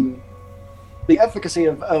about the efficacy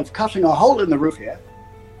of cutting a hole in the roof here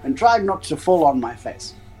and trying not to fall on my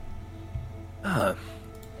face.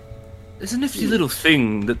 There's a nifty little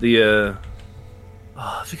thing that the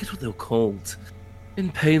I forget what they were called. In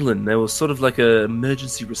Palin, there was sort of like a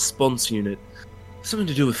emergency response unit. Something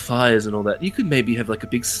to do with fires and all that. You could maybe have like a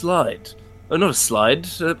big slide. Oh, not a slide,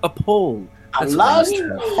 a pole. A large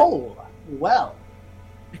pole? Well...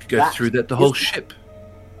 You could go through the whole ship.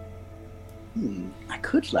 I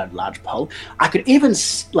could load a large pole. I could even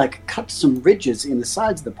cut some ridges in the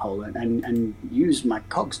sides of the pole and use my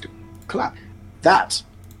cogs to climb. That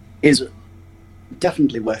is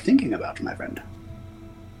definitely worth thinking about, my friend.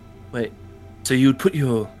 Wait, so you would put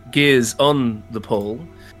your gears on the pole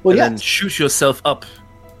then shoot yourself up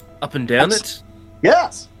and down it?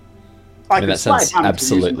 Yes. That sounds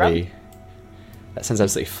absolutely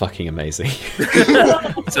fucking amazing.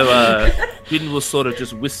 So Jin will sort of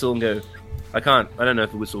just whistle and go, I don't know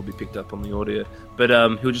if the whistle will be picked up on the audio, but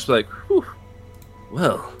he'll just be like, whew,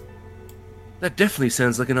 well, that definitely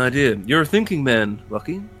sounds like an idea. You're a thinking man,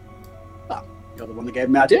 Lucky. Oh, you're the one that gave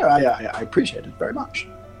me the idea. I appreciate it very much.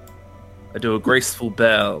 I do a graceful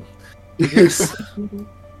bow. Yes,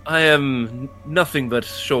 I am nothing but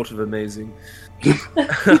short of amazing.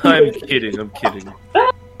 I'm kidding.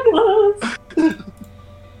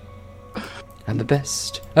 I'm the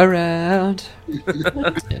best around.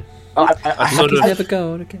 Yeah. I never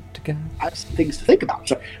go to get to go. I have some things to think about.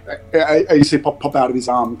 So, you see, pop out of his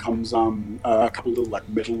arm comes a couple of little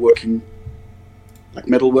metalworking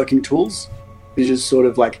tools. He's just sort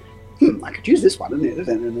of like, I could use this one,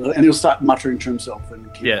 and he'll start muttering to himself.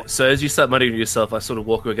 So as you start muttering to yourself, I sort of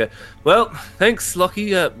walk away and go, well, thanks,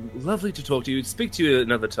 Lockie. Lovely to talk to you. Speak to you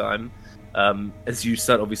another time. As you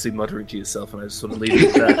start obviously muttering to yourself, and I just sort of leave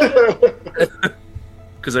it at that.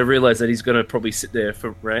 Because I realise that he's going to probably sit there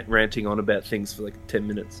for ranting on about things for like 10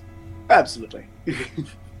 minutes. Absolutely.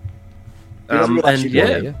 I'll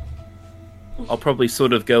probably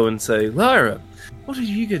sort of go and say, Lyra, what are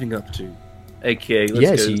you getting up to? AKA,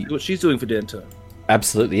 let's go see what she's doing for downtime.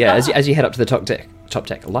 Absolutely, yeah. As you head up to the top deck,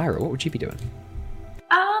 Lyra, what would you be doing?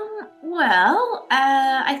 Well,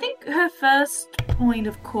 I think her first point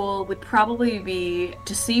of call would probably be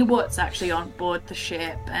to see what's actually on board the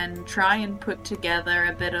ship and try and put together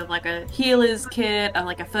a bit of like a healer's kit or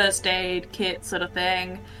like a first aid kit sort of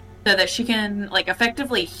thing, so that she can like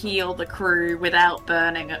effectively heal the crew without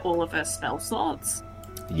burning all of her spell slots.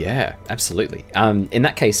 Yeah, absolutely. In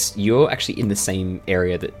that case, you're actually in the same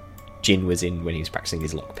area that Jin was in when he was practicing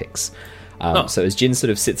his lockpicks. So as Jin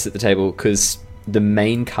sort of sits at the table, because the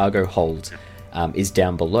main cargo hold is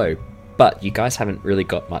down below, but you guys haven't really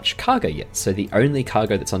got much cargo yet. So the only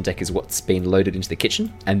cargo that's on deck is what's been loaded into the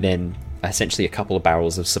kitchen, and then essentially a couple of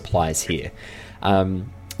barrels of supplies here.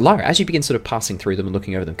 Lyra, as you begin sort of passing through them and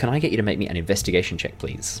looking over them, can I get you to make me an investigation check,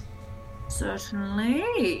 please?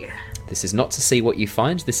 Certainly. This is not to see what you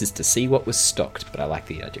find, this is to see what was stocked, but I like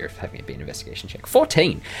the idea of having it be an investigation check.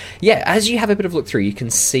 14! Yeah, as you have a bit of a look through, you can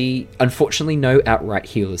see, unfortunately, no outright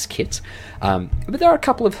healer's kit, but there are a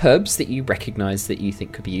couple of herbs that you recognise that you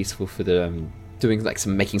think could be useful for the doing like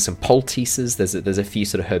making some poultices. There's a few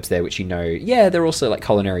sort of herbs there which they're also like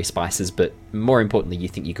culinary spices, but more importantly, you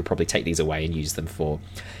think you could probably take these away and use them for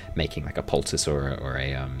making like a poultice or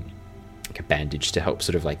a bandage to help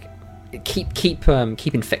sort of like keep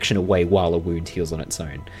infection away while a wound heals on its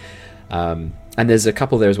own. And there's a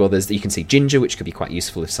couple there as well. You can see ginger, which could be quite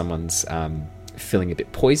useful if someone's feeling a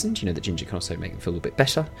bit poisoned. You know that ginger can also make them feel a little bit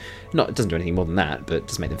better. It doesn't do anything more than that, but it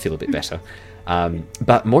does make them feel a bit better.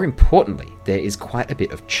 But more importantly, there is quite a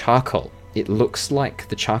bit of charcoal. It looks like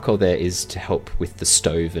the charcoal there is to help with the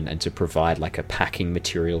stove and to provide like a packing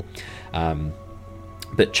material.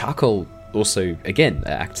 But charcoal also, again,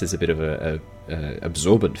 acts as a bit of a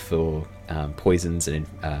absorbent for poisons and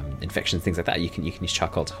infections, things like that. You can use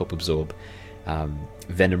charcoal to help absorb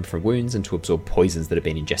venom from wounds and to absorb poisons that have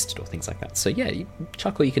been ingested or things like that. So yeah,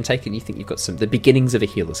 charcoal you can take and you think you've got the beginnings of a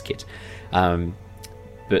healer's kit,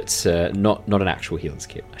 but not an actual healer's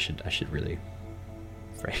kit. I should really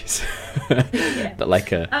phrase, but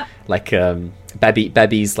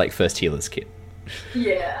Babby's like first healer's kit.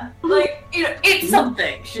 Yeah, like it's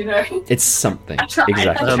something, It's something.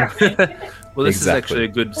 Exactly. Well, this is actually a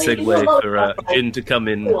good segue for Jin to come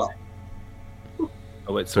in. Oh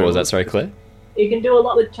wait, sorry. What was that? Sorry, Claire? You can do a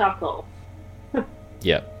lot with charcoal.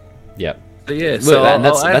 Yeah. So yeah,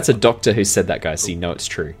 that's a doctor who said that, guys, so you know it's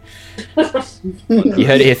true. You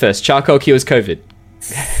heard it here first. Charcoal cures COVID.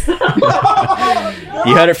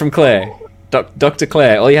 You heard it from Claire. Dr.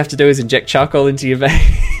 Claire, all you have to do is inject charcoal into your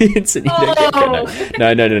veins and you don't get COVID.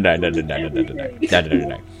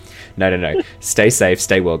 No. Stay safe,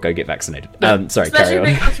 stay well, go get vaccinated. Sorry, carry on. Especially if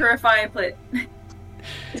it goes through a fireplace.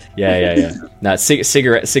 Yeah. No,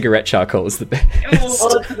 cigarette charcoal is the best.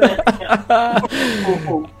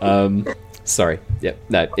 Sorry. Yeah.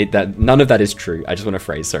 No. None of that is true. I just want to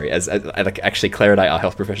phrase. Sorry. As actually, Claire and I are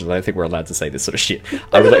health professionals. I don't think we're allowed to say this sort of shit.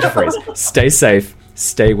 I would like to phrase: stay safe,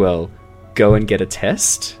 stay well, go and get a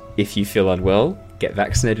test if you feel unwell. Get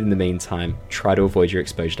vaccinated in the meantime. Try to avoid your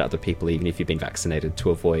exposure to other people, even if you've been vaccinated.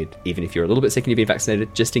 Even if you're a little bit sick and you've been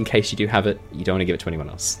vaccinated, just in case you do have it, you don't want to give it to anyone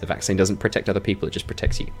else. The vaccine doesn't protect other people; it just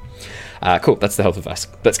protects you. Cool. That's the health advice.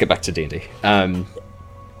 Let's get back to D&D.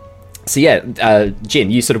 So yeah, Jin,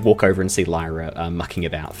 you sort of walk over and see Lyra mucking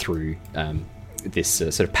about through this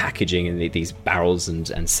sort of packaging and these barrels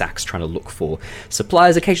and sacks, trying to look for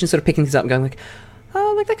supplies. Occasionally, sort of picking things up and going like,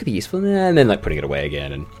 "Oh, like that could be useful," and then like putting it away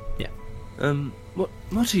again. And yeah. What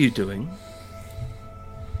are you doing?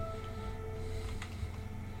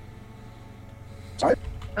 Sorry?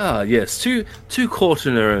 Ah, yes, too caught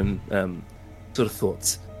in her own sort of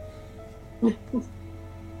thoughts.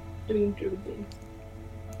 Doing druiding.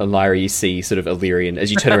 Lyra, you see sort of Illyrian, as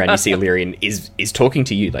you turn around, you see Illyrian is talking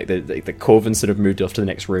to you. Like the Corvin sort of moved off to the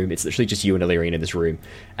next room. It's literally just you and Illyrian in this room.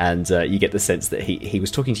 And you get the sense that he was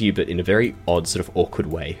talking to you, but in a very odd, sort of awkward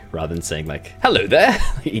way, rather than saying like, hello there.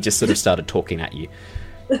 He just sort of started talking at you.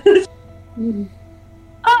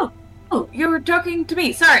 Oh, you were talking to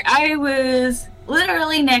me. Sorry, I was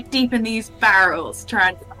literally neck deep in these barrels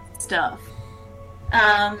trying to find stuff.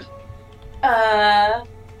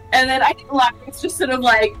 And then I think Lyra's just sort of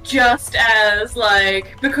just as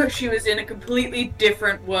because she was in a completely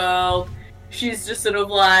different world, she's just sort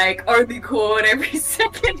of only caught every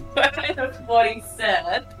second word of what he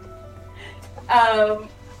said. But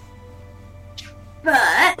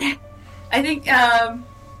I think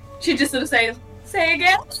she just sort of say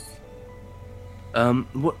again.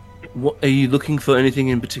 What are you looking for? Anything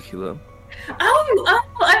in particular? Oh,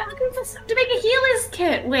 I'm looking for something to make a healer's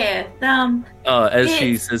kit with. As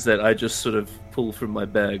she says that, I just sort of pull from my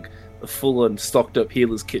bag a full-on stocked-up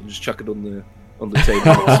healer's kit and just chuck it on the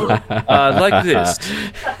table. Like this.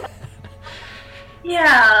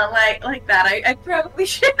 Yeah, like that. I probably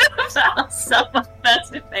should have asked someone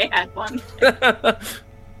first if they had one.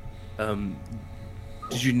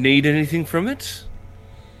 Did you need anything from it?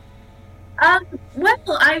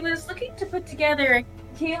 Well, I was looking to put together a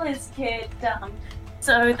healer's kit,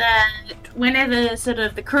 so that whenever sort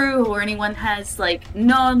of the crew or anyone has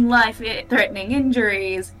non-life-threatening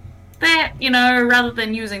injuries, that rather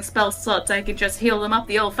than using spell slots, I could just heal them up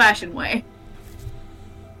the old-fashioned way.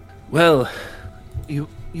 Well, you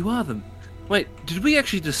are the. Wait, did we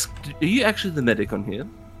actually are you actually the medic on here?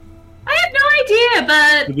 I have no idea,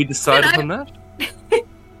 but did we decide upon that?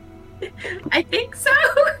 I think so.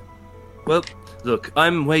 Well, look,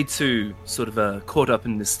 I'm way too sort of caught up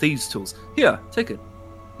in this thieves' tools. Here, take it.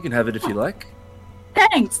 You can have it if you like.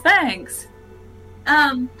 Thanks. Then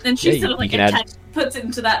she sort of puts it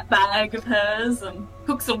into that bag of hers and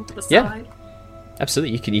hooks them to the side.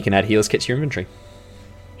 Absolutely, you can add healer's kit to your inventory.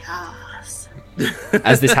 Yes.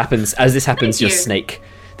 As this happens,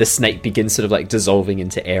 the snake begins sort of dissolving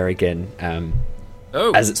into air again.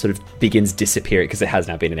 As it sort of begins disappearing, because it has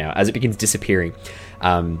now been an hour. As it begins disappearing,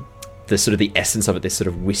 the sort of the essence of it, this sort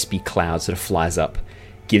of wispy cloud, sort of flies up,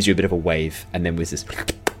 gives you a bit of a wave, and then with this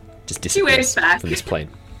just disappears from this plane.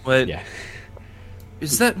 Wait, yeah.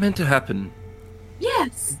 Is that meant to happen?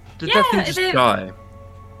 Yes. Did that thing just die?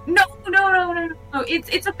 No.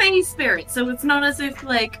 It's a phase spirit, so it's not as if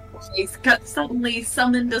like he's got suddenly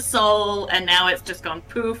summoned a soul and now it's just gone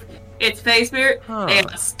poof. It's phase spirit. Huh. They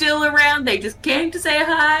are still around. They just came to say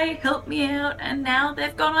hi, help me out, and now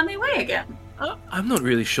they've gone on their way again. I'm not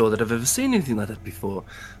really sure that I've ever seen anything like that before.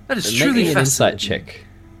 That is Make truly me an insight fascinating. check.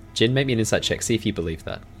 Jin, make me an insight check. See if you believe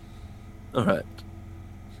that. All right.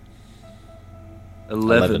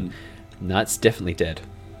 11. No, it's definitely dead.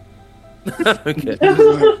 Okay.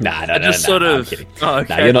 Nah, I just sort I'm of. kidding. Oh,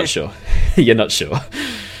 okay. Nah, you're not sure. You're not sure.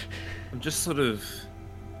 I'm just sort of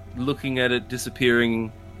looking at it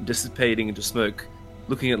disappearing, dissipating into smoke,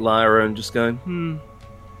 looking at Lyra and just going,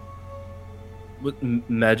 What,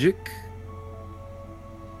 magic?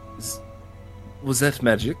 Was that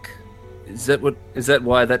magic? Is that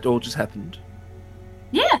why that all just happened?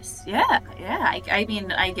 Yes, yeah. I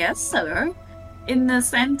mean, I guess so. In the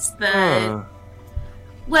sense that, Huh.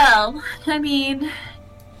 well, I mean,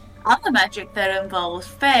 other magic that involves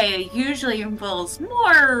Fae usually involves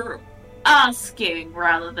more asking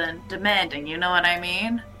rather than demanding, you know what I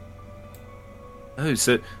mean? Oh,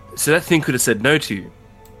 so that thing could have said no to you.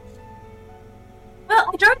 Well,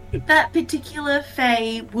 I don't think that particular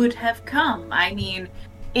Fae would have come. I mean,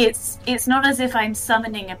 it's not as if I'm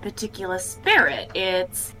summoning a particular spirit.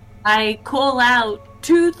 It's I call out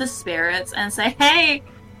to the spirits and say, "Hey,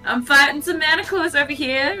 I'm fighting some manticores over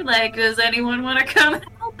here. Like, does anyone want to come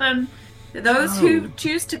help?" And those who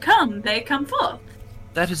choose to come, they come forth.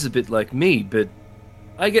 That is a bit like me, but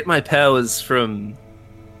I get my powers from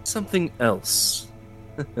something else.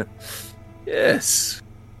 Yes.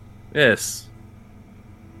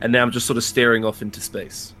 And now I'm just sort of staring off into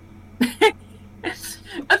space.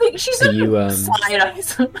 I think she's Are you, side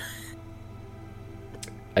eyes him.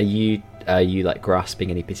 Are you like grasping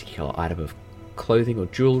any particular item of clothing or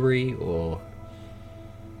jewelry or?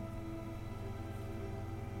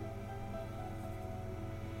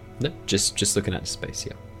 No, just looking at space.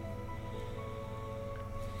 Yeah.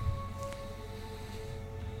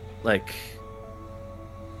 Like,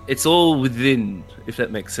 it's all within, if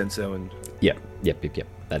that makes sense, Owen, Yep.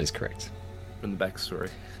 That is correct. from the backstory.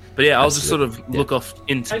 But yeah, I'll just sort of Absolutely, yeah. look off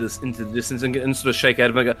into the distance and sort of shake out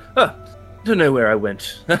of it and go, I don't know where I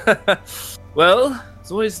went. Well,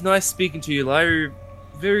 it's always nice speaking to you, Lyra.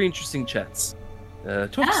 Very interesting chats.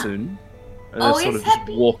 Talk Yeah. soon. And Always sort of happy.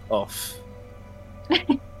 just walk off.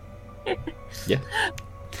 Yeah.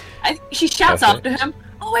 She shouts Perfect. after him.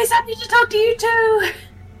 Always happy to talk to you too.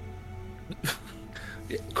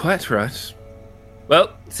 Yeah, quite right.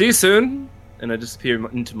 Well, see you soon. And I disappear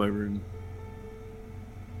into my room.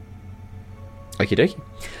 Okie dokie.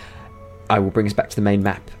 I will bring us back to the main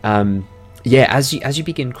map. Yeah, as you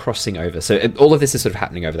begin crossing over, so all of this is sort of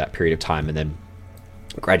happening over that period of time, and then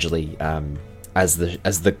gradually, as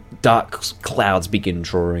the dark clouds begin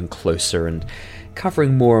drawing closer and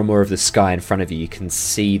covering more and more of the sky in front of you, you can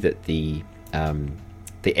see that the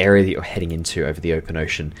area that you're heading into over the open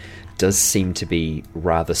ocean does seem to be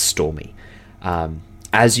rather stormy.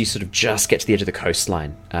 As you sort of just get to the edge of the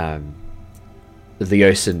coastline, the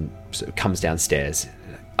ocean sort of comes downstairs.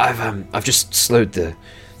 I've just slowed the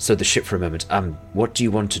ship for a moment. What do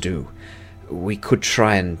you want to do? We could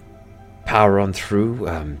try and power on through.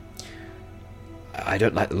 I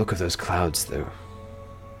don't like the look of those clouds, though.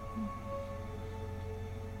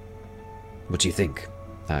 What do you think?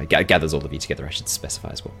 Gathers all of you together, I should specify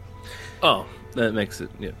as well. Oh, that makes it,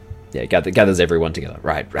 yeah. Yeah, gathers everyone together.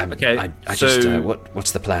 Right. Okay, I so- just.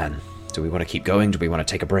 What's the plan? Do we want to keep going? Do we want to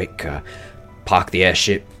take a break? Park the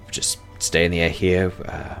airship? Just stay in the air here?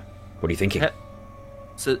 What are you thinking?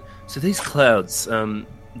 So these clouds,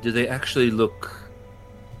 do they actually look...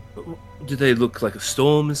 Do they look like a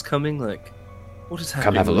storm is coming? Like, what is happening?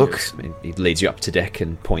 Come have a with look. this? He leads you up to deck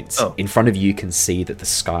and points. Oh. In front of you can see that the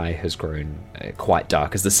sky has grown quite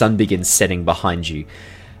dark. As the sun begins setting behind you,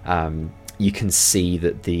 you can see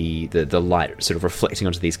that the light sort of reflecting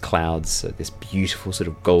onto these clouds, this beautiful sort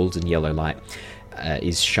of golden yellow light,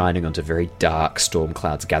 is shining onto very dark storm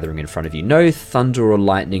clouds gathering in front of you. No thunder or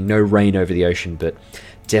lightning, no rain over the ocean, but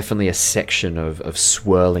definitely a section of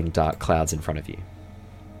swirling dark clouds in front of you.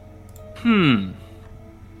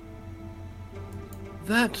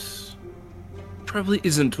 That probably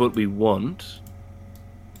isn't what we want.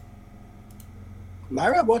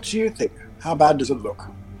 Lyra, what do you think? How bad does it look?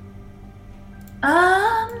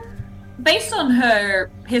 Based on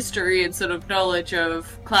her history and sort of knowledge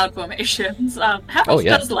of cloud formations, how much Oh,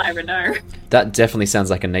 yeah. does Lyra know? That definitely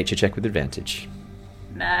sounds like a nature check with advantage.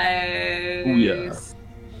 Nice. Ooh, yeah.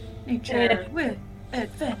 Nature with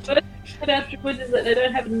advantage. about druids is that they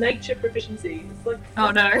don't have nature proficiency. It's like,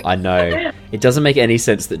 Oh no. I know. It doesn't make any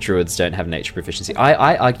sense that druids don't have nature proficiency.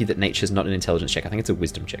 I argue that nature's not an intelligence check. I think it's a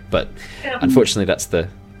wisdom check. But Yeah. unfortunately, that's the...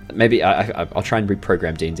 Maybe I'll try and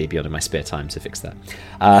reprogram D&D Beyond in my spare time to fix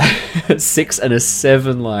that. 6 and a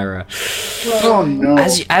 7, Lyra. Oh no.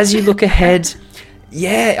 As you look ahead,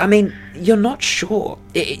 yeah, I mean, you're not sure.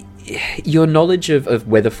 Your knowledge of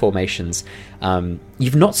weather formations,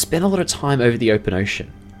 you've not spent a lot of time over the open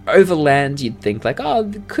ocean. Over land, you'd think like, oh,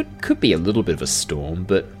 there could be a little bit of a storm,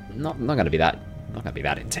 but not going to be that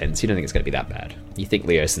intense. You don't think it's going to be that bad. You think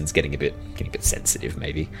Leosin's getting a bit sensitive,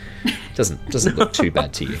 maybe. Doesn't look too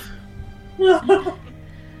bad to you.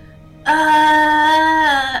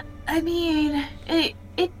 I mean,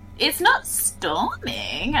 it's not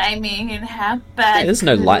storming. I mean, how bad? Yeah, there's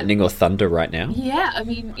no lightning or thunder right now. Yeah, I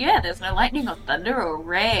mean, yeah, there's no lightning or thunder or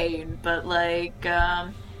rain, but like,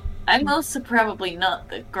 I'm also probably not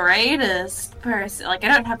the greatest person. Like, I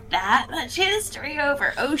don't have that much history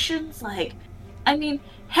over oceans. Like, I mean,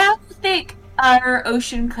 how thick are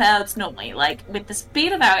ocean clouds normally? Like, with the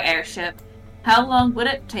speed of our airship, how long would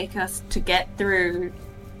it take us to get through,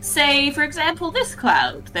 say, for example, this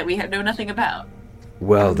cloud that we know nothing about?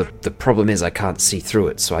 Well, the problem is I can't see through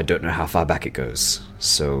it, so I don't know how far back it goes.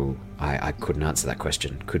 So I couldn't answer that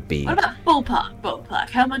question. Could be... What about ballpark?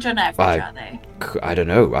 How much on average are they? I don't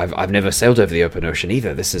know. I've never sailed over the open ocean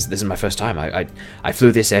either. This is my first time. I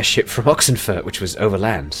flew this airship from Oxenfurt, which was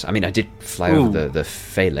overland. I mean, I did fly over the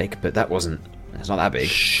Fey Lake, but it's not that big.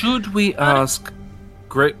 Should we ask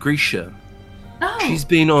Grisha? Oh, She's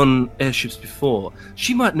been on airships before.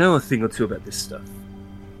 She might know a thing or two about this stuff.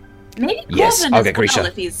 maybe Yes, Corbin I'll as get well, Grisha.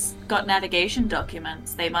 if he's got navigation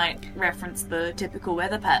documents. They might reference the typical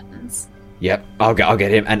weather patterns. Yep, I'll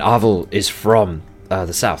get him. And Arvel is from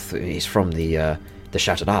the south. He's from the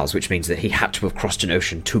Shattered Isles, which means that he had to have crossed an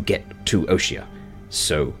ocean to get to Oshia.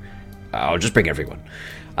 So I'll just bring everyone.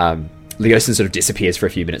 Leosin sort of disappears for a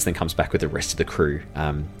few minutes, then comes back with the rest of the crew.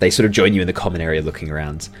 They sort of join you in the common area looking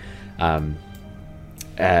around.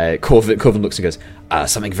 Corvin looks and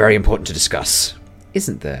goes, something very important to discuss.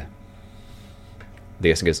 Isn't there?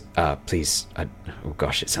 Leosin goes, please. Oh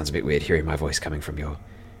gosh, it sounds a bit weird hearing my voice coming from your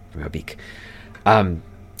beak.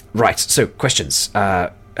 Right, so questions.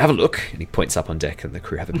 Have a look. And he points up on deck, and the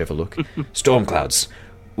crew have a bit of a look. Storm clouds.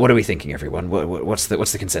 What are we thinking, everyone? What's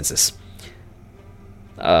the consensus?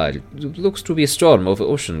 It looks to be a storm over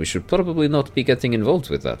ocean. We should probably not be getting involved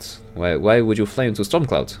with that. Why would you fly into a storm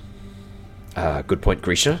cloud? Good point,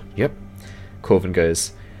 Grisha. Yep. Corvin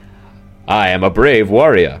goes, I am a brave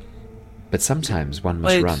warrior, but sometimes one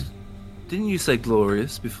must run. Didn't you say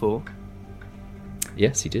glorious before?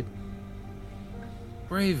 Yes, he did.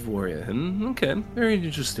 Brave warrior. Okay, very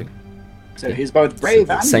interesting. So he's both brave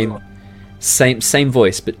and Same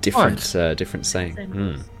voice, but different Right. different saying.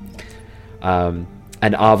 Same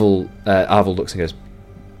And Arvel looks and goes,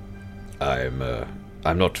 I'm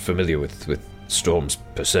not familiar with storms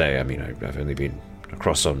per se. I mean, I've only been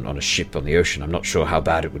across on a ship on the ocean. I'm not sure how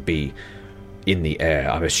bad it would be in the air.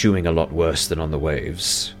 I'm assuming a lot worse than on the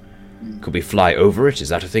waves. Could we fly over it? Is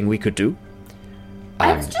that a thing we could do?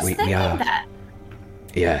 I was just thinking we are, that.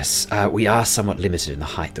 Yes, we are somewhat limited in the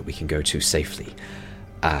height that we can go to safely.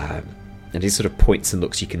 And he sort of points and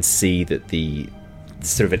looks. You can see that the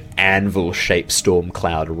sort of an anvil-shaped storm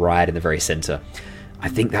cloud right in the very center. I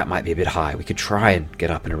think that might be a bit high. We could try and get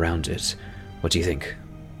up and around it. What do you think?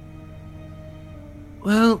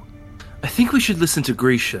 Well, I think we should listen to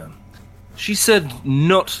Grisha. She said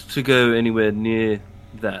not to go anywhere near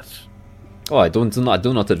that. Oh, I do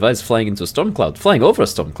not advise flying into a storm cloud. Flying over a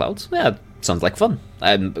storm cloud? Yeah, sounds like fun.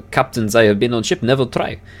 Captains I have been on ship never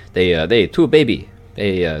try. They too baby.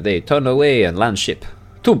 They turn away and land ship.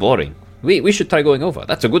 Too boring. We should try going over.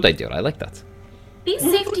 That's a good idea. I like that. These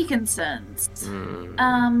safety concerns,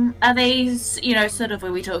 are they, sort of,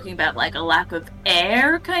 are we talking about like a lack of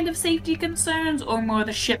air kind of safety concerns, or more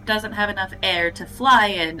the ship doesn't have enough air to fly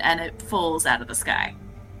in and it falls out of the sky?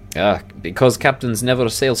 Because captains never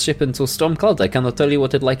sail ship into storm cloud, I cannot tell you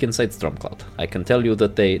what it's like inside storm cloud. I can tell you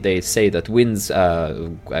that they say that winds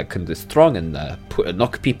can be strong and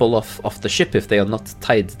knock people off the ship if they are not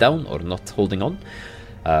tied down or not holding on.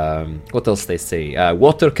 What else they say?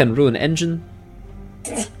 Water can ruin engine.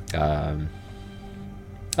 That's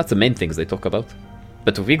the main things they talk about.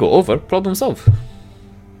 But if we go over, problem solved.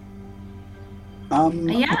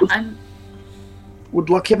 Would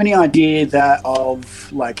Locke have any idea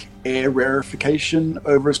of like air rarefication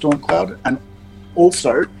over a storm cloud? And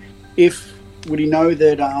also, would he know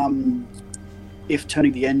that if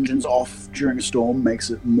turning the engines off during a storm makes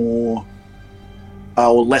it more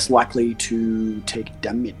or less likely to take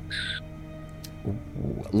damage?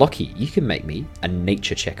 Lockie, you can make me a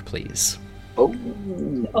nature check, please. Oh,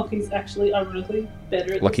 Lockie's actually ironically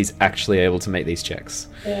better at Lockie's actually able to make these checks.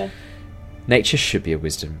 Yeah. Nature should be a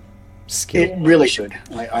wisdom skill. it really should.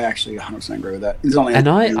 I actually 100% agree with that. It's only And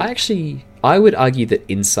I would argue that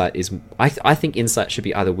insight is. I think insight should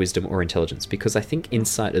be either wisdom or intelligence, because I think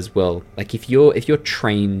insight as well. Like if you're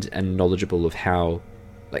trained and knowledgeable of how,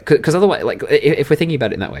 like, because otherwise, like if we're thinking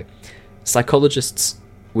about it in that way, psychologists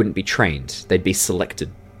wouldn't be trained; they'd be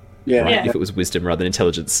selected. yeah, Right? Yeah. If it was wisdom rather than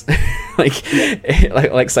intelligence, like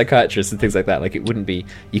psychiatrists and things like that, like it wouldn't be.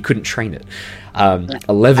 You couldn't train it.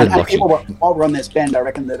 11, And Lockie. while we're on this bend, I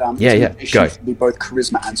reckon that Yeah, intimidation go. should be both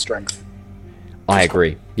charisma and strength. I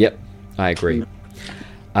agree. Yep, I agree.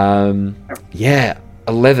 Yeah,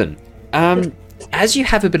 11. As you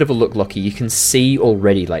have a bit of a look, Lockie, you can see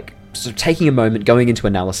already, like, sort of taking a moment, going into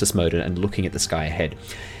analysis mode and looking at the sky ahead.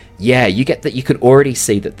 Yeah, you get that. You can already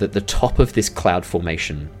see that the top of this cloud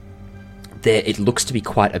formation, there, it looks to be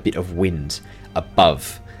quite a bit of wind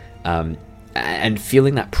above. And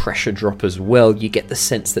feeling that pressure drop as well, you get the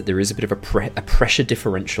sense that there is a bit of a pressure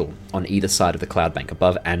differential on either side of the cloud bank,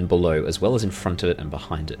 above and below, as well as in front of it and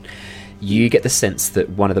behind it. You get the sense that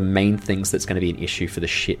one of the main things that's going to be an issue for the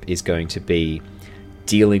ship is going to be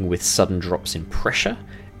dealing with sudden drops in pressure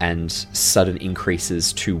and sudden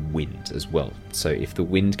increases to wind as well. So if the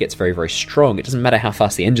wind gets very, very strong, it doesn't matter how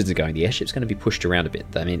fast the engines are going, the airship's going to be pushed around a bit.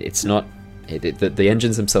 I mean, it's not... The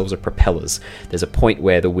engines themselves are propellers. There's a point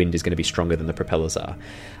where the wind is going to be stronger than the propellers are.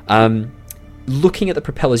 Looking at the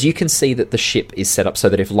propellers, you can see that the ship is set up so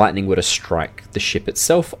that if lightning were to strike the ship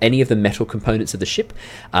itself, any of the metal components of the ship,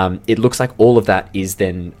 it looks like all of that is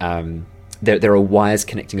then... There are wires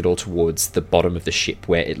connecting it all towards the bottom of the ship,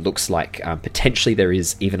 where it looks like potentially there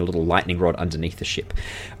is even a little lightning rod underneath the ship.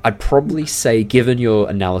 I'd probably say, given your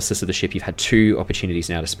analysis of the ship, you've had 2 opportunities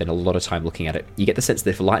now to spend a lot of time looking at it. You get the sense that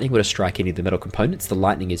if lightning were to strike any of the metal components, the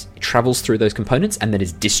lightning travels through those components and then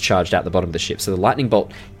is discharged out the bottom of the ship. So the lightning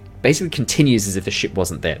bolt basically continues as if the ship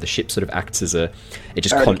wasn't there. The ship sort of acts as it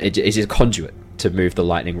is a conduit to move the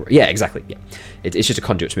lightning. Yeah, exactly. Yeah, it's just a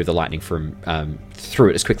conduit to move the lightning from through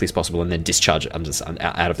it as quickly as possible and then discharge it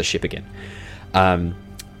out of the ship again.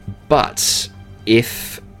 But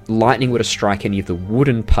if lightning were to strike any of the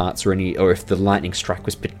wooden parts, or if the lightning strike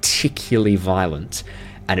was particularly violent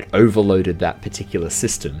and it overloaded that particular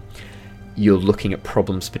system, you're looking at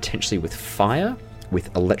problems potentially with fire,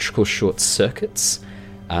 with electrical short circuits.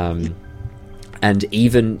 And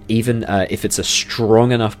even if it's a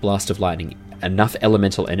strong enough blast of lightning, enough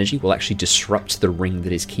elemental energy will actually disrupt the ring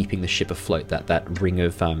that is keeping the ship afloat, that ring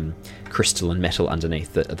of crystal and metal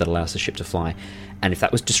underneath that allows the ship to fly. And if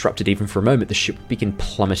that was disrupted even for a moment, the ship would begin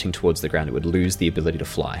plummeting towards the ground. It would lose the ability to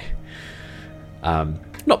fly.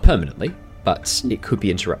 Not permanently, but it could be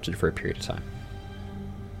interrupted for a period of time.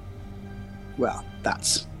 Well,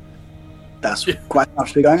 that's quite enough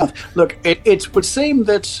to be going on. Look, it would seem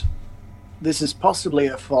that this is possibly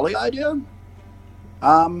a folly idea.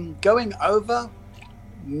 Going over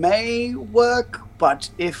may work, but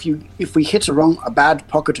if we hit a bad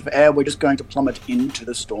pocket of air, we're just going to plummet into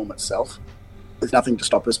the storm itself. There's nothing to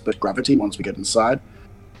stop us but gravity once we get inside.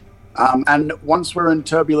 And once we're in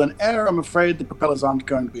turbulent air, I'm afraid the propellers aren't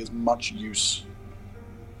going to be as much use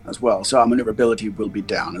as well. So our maneuverability will be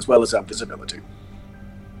down, as well as our visibility.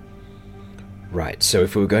 Right, so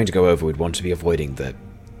if we were going to go over, we'd want to be avoiding that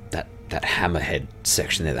hammerhead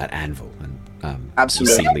section there, that anvil. And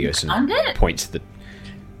Absolutely. you see Under Leosin it? point to the...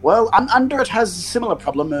 Well, under it has a similar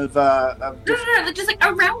problem of... No, just like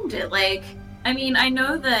around it. Like, I mean, I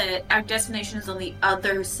know that our destination is on the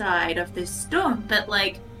other side of this storm, but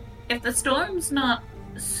like, if the storm's not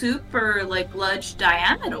super like large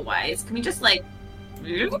diameter-wise, can we just like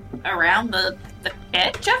around the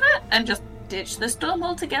edge of it and just ditch the storm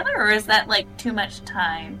altogether, or is that like too much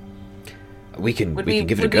time? We can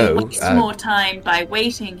give it a would go. we waste more time by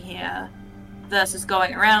waiting here versus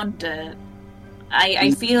going around it?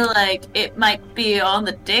 I feel like it might be on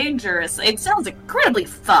the dangerous. It sounds incredibly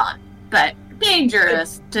fun, but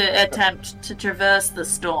dangerous to attempt to traverse the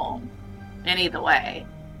storm in either way.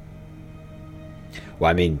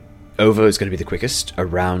 Well, I mean, over is going to be the quickest,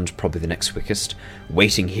 around probably the next quickest,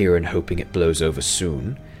 waiting here and hoping it blows over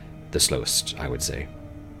soon, the slowest, I would say.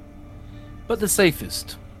 But the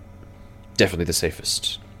safest. Definitely the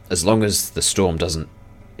safest. As long as the storm doesn't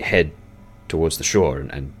head towards the shore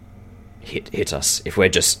and hit us. If we're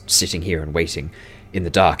just sitting here and waiting in the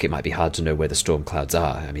dark, it might be hard to know where the storm clouds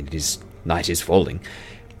are. I mean, night is falling.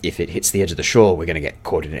 If it hits the edge of the shore, we're going to get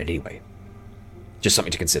caught in it anyway. Just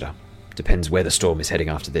something to consider. Depends where the storm is heading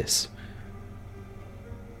after this.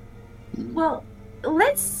 Well,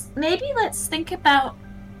 let's think about.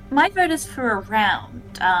 My vote is for a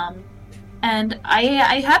round. And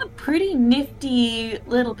I have a pretty nifty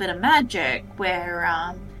little bit of magic where,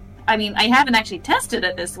 I mean, I haven't actually tested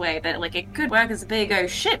it this way, but, like, it could work as a big oh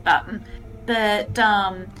shit button. But,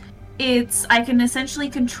 I can essentially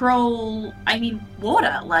control,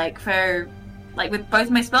 water, with both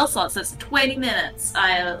my spell slots. It's 20 minutes.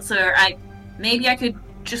 Maybe I could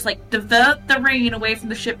just, divert the rain away from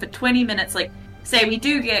the ship for 20 minutes. Like, say we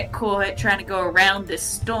do get caught trying to go around this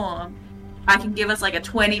storm. I can give us, a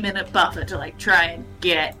 20-minute buffer to, try and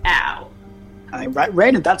get out.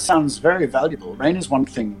 Rain, that sounds very valuable. Rain is one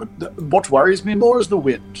thing, but what worries me more is the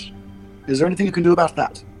wind. Is there anything you can do about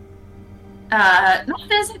that? Not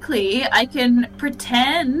physically. I can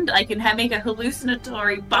pretend I can make a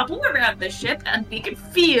hallucinatory bubble around the ship, and we can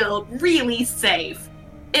feel really safe.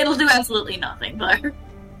 It'll do absolutely nothing, though. I've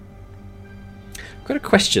got a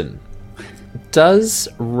question. Does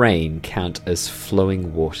rain count as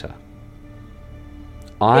flowing water?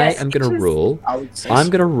 Yes, I'm going to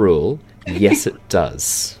rule. Yes, it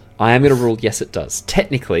does. I am going to rule yes, it does.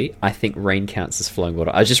 Technically, I think rain counts as flowing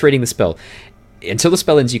water. I was just reading the spell. Until the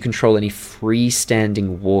spell ends, you control any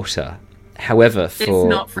freestanding water. However,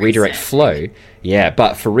 for redirect flow,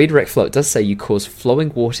 it does say you cause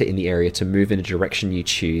flowing water in the area to move in a direction you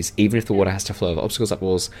choose, even if the water has to flow over obstacles, up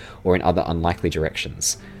walls, or in other unlikely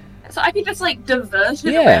directions. So I could just divert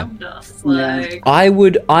it around us.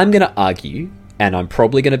 I'm going to argue. And I'm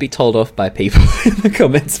probably going to be told off by people in the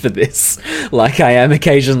comments for this, like I am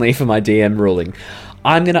occasionally for my DM ruling.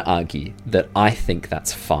 I'm going to argue that I think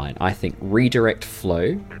that's fine. I think redirect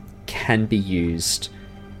flow can be used,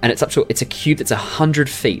 and it's a cube that's 100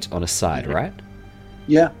 feet on a side, right?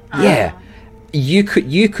 Yeah. Yeah. You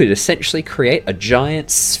could essentially create a giant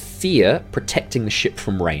sphere protecting the ship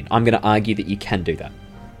from rain. I'm going to argue that you can do that.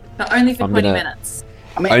 But only for 20 minutes.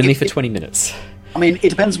 Only for 20 minutes. It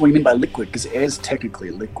depends what you mean by liquid, because air is technically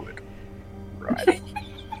a liquid, right?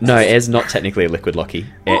 No, air's not technically a liquid, Lockie.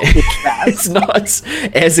 It's not.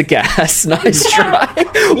 Air's a gas. Nice try.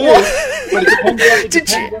 But it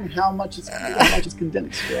depends on how much is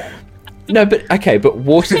condensed, right? No, but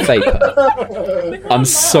water vapor. I'm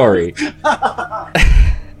sorry.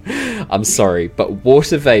 I'm sorry, but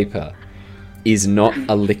water vapor is not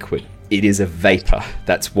a liquid. It is a vapor.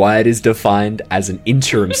 That's why it is defined as an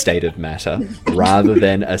interim state of matter rather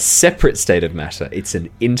than a separate state of matter. It's an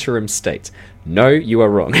interim state. No, you are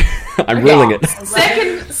wrong. I'm ruling it.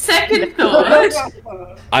 Second thought.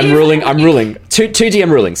 I'm ruling. Two DM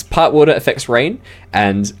rulings. Part water affects rain,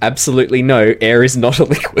 and absolutely no, air is not a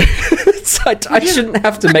liquid. So I shouldn't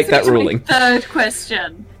have to make that ruling. Third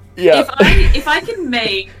question. Yeah. If I can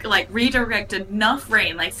make redirect enough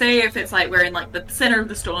rain, say if it's we're in the center of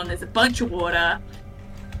the storm, there's a bunch of water,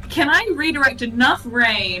 can I redirect enough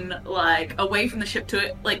rain away from the ship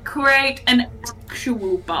to create an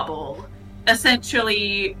actual bubble,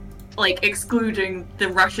 essentially excluding the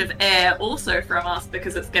rush of air also from us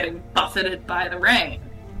because it's getting buffeted by the rain,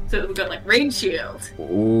 so that we've got rain shield.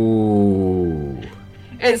 Ooh.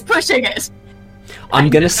 It's pushing it. I'm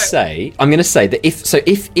gonna say that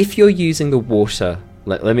if you're using the water,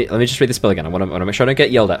 let me just read the spell again. I want to make sure I don't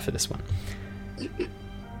get yelled at for this one.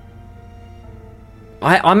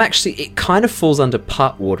 I'm actually, it kind of falls under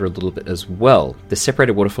part water a little bit as well. The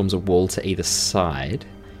separated water forms a wall to either side.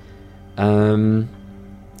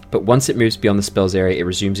 But once it moves beyond the spell's area, it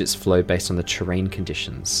resumes its flow based on the terrain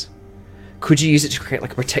conditions. Could you use it to create a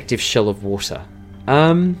protective shell of water?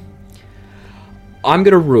 I'm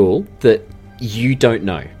gonna rule that you don't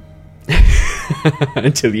know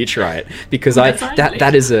until you try it, because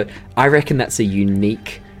I reckon that's a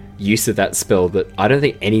unique use of that spell that I don't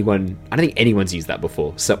think anyone's used that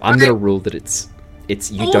before. So I'm going to rule that it's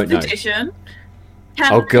you don't know. Edition.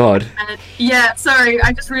 Oh god. Sorry,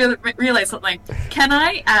 I just realized something. Can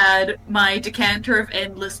I add my decanter of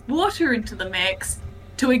endless water into the mix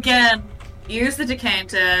to again use the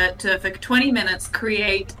decanter to, for 20 minutes,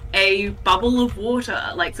 create a bubble of water,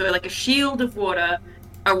 a shield of water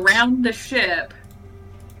around the ship,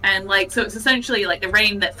 and so it's essentially the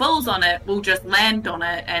rain that falls on it will just land on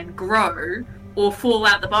it and grow, or fall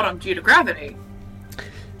out the bottom due to gravity.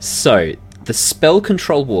 So, the spell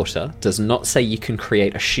control water does not say you can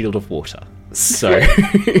create a shield of water. So,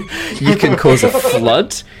 you can cause a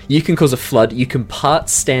flood. You can part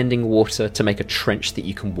standing water to make a trench that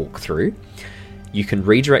you can walk through. You can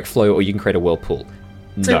redirect flow, or you can create a whirlpool.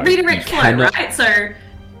 So redirect flow, right? So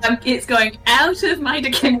it's going out of my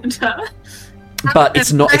decanter, but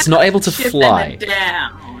it's not able to fly.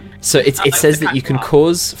 Down. So it says that you can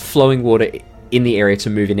cause flowing water in the area to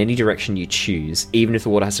move in any direction you choose, even if the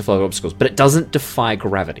water has to flow over obstacles. But it doesn't defy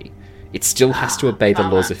gravity. It still has to obey the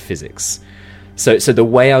laws of physics. So the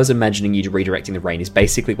way I was imagining you redirecting the rain is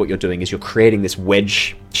basically what you're doing is you're creating this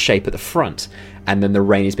wedge shape at the front, and then the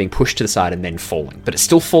rain is being pushed to the side and then falling. But it's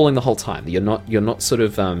still falling the whole time. You're not sort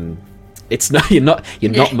of you're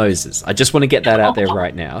not Moses. I just want to get that out there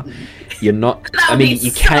right now. You're not. I mean,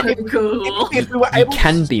 you can. So cool. If we were able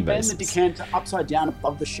can to be spin Moses. the decanter upside down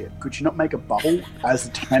above the ship, could you not make a bubble as the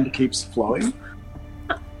decanter keeps flowing?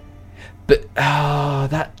 But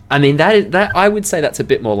that I would say that's a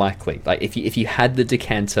bit more likely. Like if you had the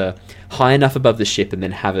decanter high enough above the ship and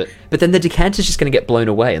then have it, but then the decanter's just going to get blown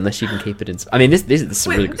away unless you can keep it in. I mean, this is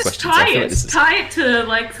some really good questions. I feel like this is... Tie it to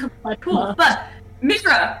like cool. But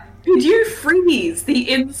Mira, could you freeze the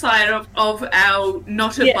inside of our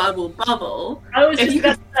not a bubble? I was If just you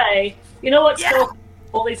about to say, you know what's solved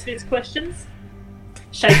all these fixed questions?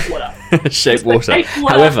 Shape water. Shape water. Shape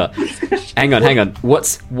water. However, hang on.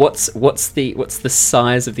 What's the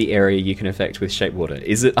size of the area you can affect with shape water?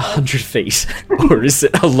 Is it 100 feet, or is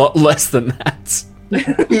it a lot less than that?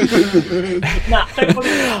 Nah, shape water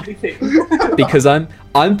is 100 feet. Because I'm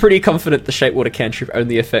pretty confident the shape water cantrip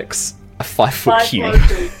only affects a 5-foot cube.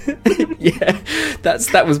 Yeah,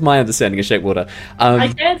 that was my understanding of shape water. I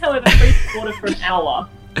can, however, freeze water for an hour,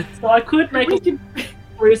 so I could make a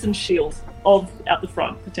frozen shield out the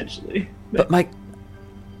front potentially. But my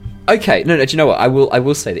okay, no. Do you know what? I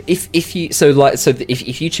will say that if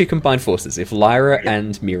you two combine forces, if Lyra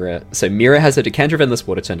and Mira, so Mira has a decanter of endless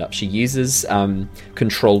water turned up. She uses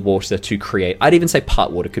control water to create. I'd even say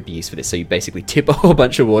part water could be used for this. So you basically tip a whole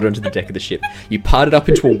bunch of water onto the deck of the ship. You part it up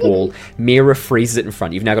into a wall. Mira freezes it in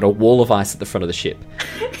front. You've now got a wall of ice at the front of the ship.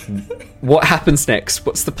 What happens next?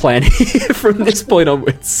 What's the plan here from this point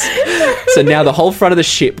onwards? So now the whole front of the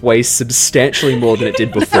ship weighs substantially more than it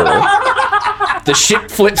did before. The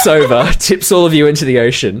ship flips over, tips all of you into the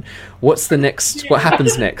ocean. What's the next? What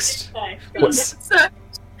happens next? What's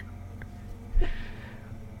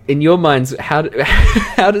in your minds? How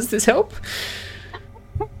does this help?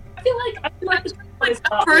 I feel like this like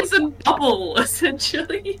a frozen bubble,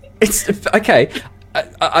 essentially. It's okay.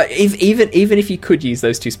 Even if you could use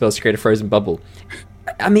those two spells to create a frozen bubble,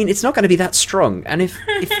 I mean, it's not going to be that strong. And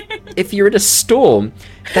if you're in a storm,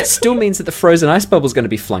 that still means that the frozen ice bubble is going to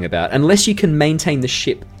be flung about. Unless you can maintain the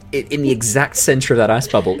ship in the exact center of that ice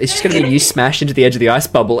bubble, it's just going to be you smash into the edge of the ice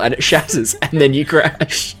bubble and it shatters, and then you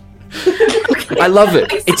crash. I love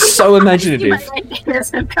it. It's so imaginative.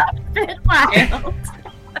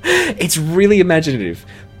 It's really imaginative.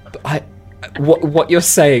 But what you're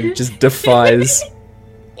saying just defies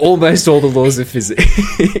almost all the laws of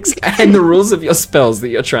physics and the rules of your spells that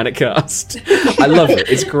you're trying to cast. I love it.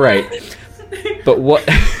 It's great. But what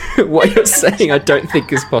you're saying I don't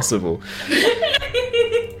think is possible.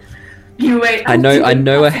 You wait. I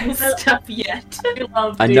know stuff yet.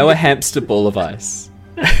 I know a hamster ball of ice.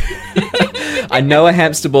 I know a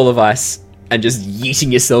hamster ball of ice, and just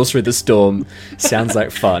yeeting yourselves through the storm sounds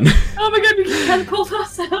like fun. Oh my god, we can catapult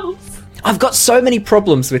ourselves. I've got so many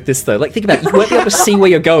problems with this, though. Like, think about it. You won't be able to see where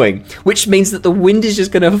you're going, which means that the wind is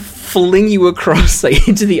just going to fling you across, like,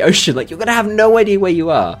 into the ocean. Like, you're going to have no idea where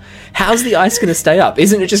you are. How's the ice going to stay up?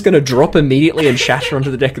 Isn't it just going to drop immediately and shatter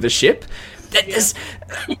onto the deck of the ship?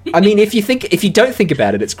 I mean, if you don't think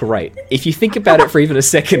about it, it's great. If you think about it for even a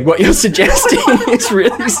second, what you're suggesting is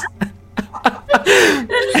really...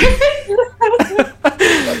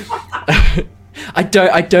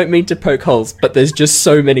 I don't mean to poke holes, but there's just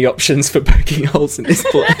so many options for poking holes in this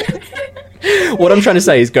play. What I'm trying to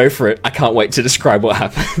say is go for it. I can't wait to describe what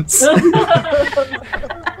happens.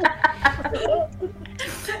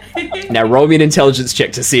 Now roll me an intelligence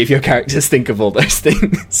check to see if your characters think of all those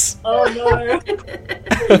things. Oh no.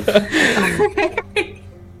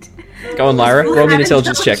 Go on, Lyra. Roll me an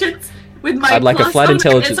intelligence check. With my I'd like a flat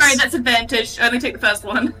intelligence. Sorry, that's advantage. I only take the first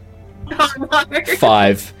one. Oh, no.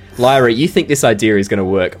 5. Lyra, you think this idea is going to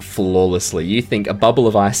work flawlessly. You think a bubble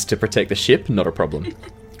of ice to protect the ship? Not a problem.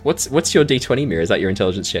 What's your D20, Mira? Is that your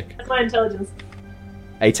intelligence check? That's my intelligence.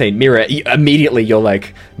 18. Mira, immediately you're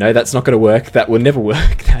like, no, that's not going to work. That will never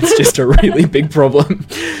work. That's just a really big problem.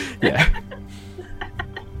 Yeah.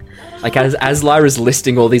 Like, as Lyra's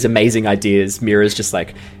listing all these amazing ideas, Mira's just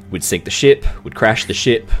like, would sink the ship, would crash the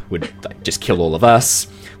ship, would like, just kill all of us,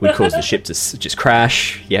 would cause the ship to just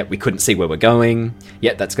crash. Yeah, we couldn't see where we're going.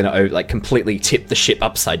 Yeah, that's going to like completely tip the ship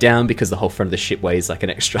upside down because the whole front of the ship weighs like an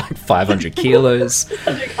extra 500 kilos.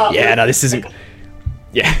 Yeah, no, this isn't...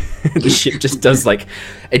 Yeah, the ship just does like...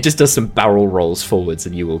 It just does some barrel rolls forwards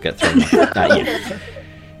and you will get thrown. Yeah.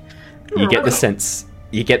 You get the sense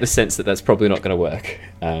that that's probably not going to work.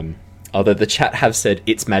 Although the chat have said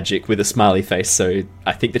it's magic with a smiley face, so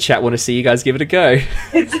I think the chat want to see you guys give it a go.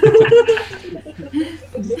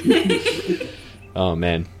 Oh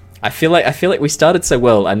man. I feel like we started so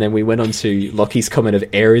well, and then we went on to Lockie's comment of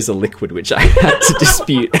air is a liquid, which I had to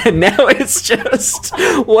dispute, and now it's just,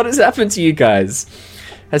 what has happened to you guys?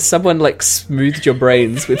 Has someone like smoothed your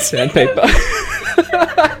brains with sandpaper?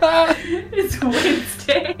 It's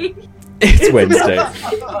Wednesday. It's Wednesday.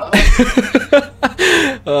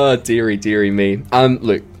 Oh, dearie me.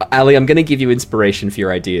 Look, Ali, I'm going to give you inspiration for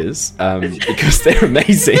your ideas, because they're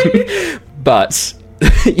amazing, but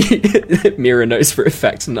Mira knows for a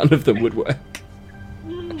fact none of them would work.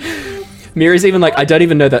 Mira's even like, I don't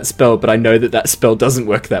even know that spell, but I know that spell doesn't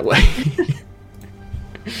work that way.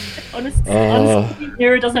 Honestly,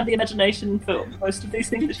 Mira doesn't have the imagination for most of these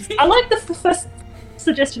things. I like the first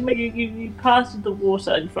suggestion where you casted the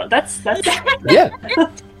water in front. That's Yeah.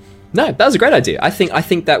 No, that was a great idea. I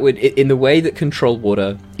think that would, in the way that control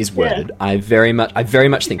water is worded, yeah. I very much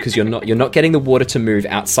think, because you're not getting the water to move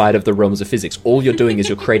outside of the realms of physics. All you're doing is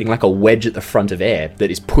you're creating like a wedge at the front of air that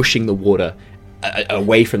is pushing the water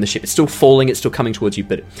away from the ship. It's still falling, it's still coming towards you,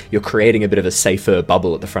 but you're creating a bit of a safer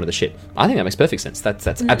bubble at the front of the ship. I think that makes perfect sense. That's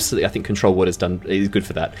absolutely, I think control water is good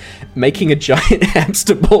for that. Making a giant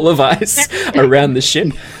hamster ball of ice around the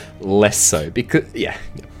ship, less so, because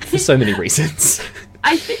for so many reasons.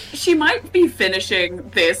 I think she might be finishing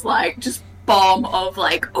this, like, just bomb of,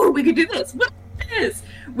 like, oh, we could do this, what is this?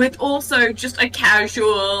 With also just a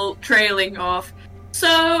casual trailing off. So,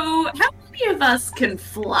 how many of us can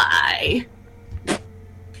fly?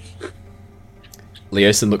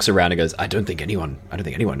 Leosin looks around and goes, I don't think anyone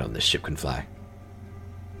on this ship can fly.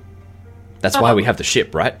 That's why we have the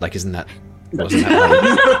ship, right? Like, isn't that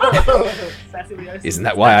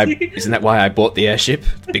why I bought the airship?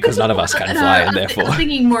 Because none of us can fly, and therefore I'm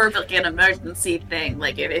thinking more of like an emergency thing.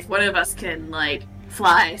 Like if one of us can like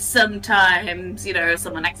fly, sometimes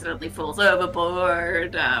someone accidentally falls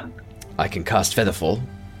overboard. I can cast Featherfall.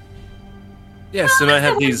 Yes, and I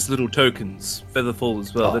have these little tokens, Featherfall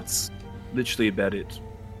as well. That's literally about it.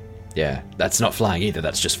 Yeah, that's not flying either.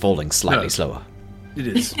 That's just falling slightly slower. It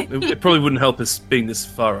is. It probably wouldn't help us being this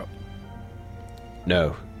far up.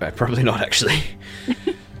 No, probably not, actually.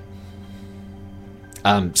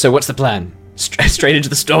 So what's the plan? Straight into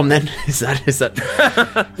the storm, then? Is that?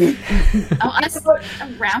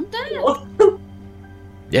 Around it?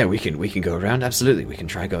 Yeah, we can go around. Absolutely, we can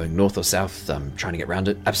try going north or south. Trying to get around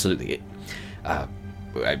it. Absolutely.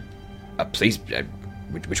 Please.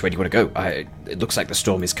 Which way do you want to go? It looks like the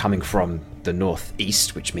storm is coming from the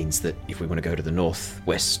northeast, which means that if we want to go to the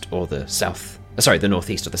northwest or the south, the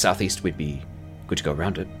northeast or the southeast, we'd be good to go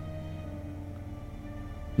around it.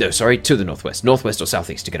 No, sorry, to the northwest or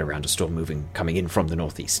southeast to get around a storm coming in from the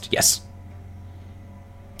northeast. Yes.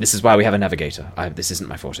 This is why we have a navigator. This isn't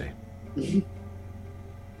my forte.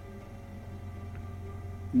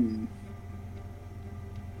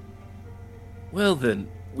 Well then,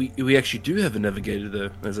 we actually do have a navigator though,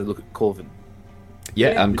 as I look at Corvin.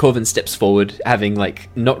 Yeah, Corvin steps forward, having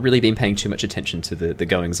not really been paying too much attention to the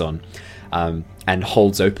goings on, and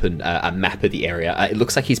holds open a map of the area. It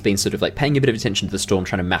looks like he's been sort of paying a bit of attention to the storm,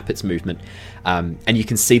 trying to map its movement, and you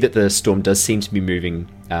can see that the storm does seem to be moving.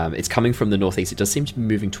 It's coming from the northeast. It does seem to be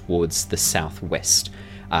moving towards the southwest.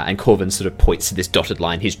 And Corvin sort of points to this dotted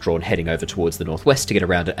line he's drawn heading over towards the northwest to get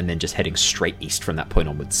around it, and then just heading straight east from that point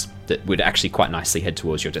onwards. That would actually quite nicely head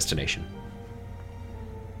towards your destination.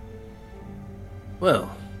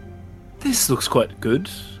 Well, this looks quite good.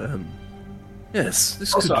 Yes,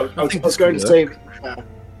 this also, could, I was going to say,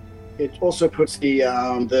 it also puts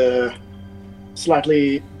the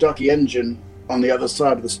slightly ducky engine on the other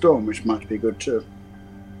side of the storm, which might be good too.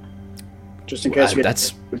 Just in case we get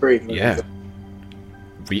to breathe. Yeah.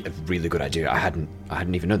 Really good idea. I hadn't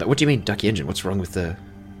even known that. What do you mean, ducky engine? What's wrong with the?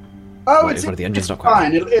 It's one of the engines not quite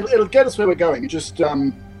fine. Right? It'll get us where we're going. It just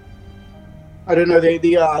I don't know.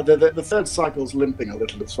 The third cycle's limping a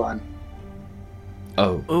little. It's fine.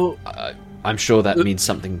 I'm sure that means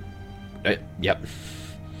something. Yep.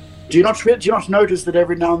 Do you not notice that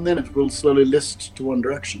every now and then it will slowly list to one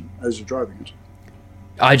direction as you're driving it?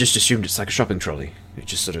 I just assumed it's like a shopping trolley. It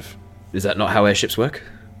just sort of. Is that not how airships work?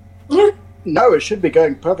 No, it should be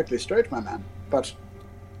going perfectly straight, my man. But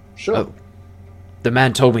sure. Oh. The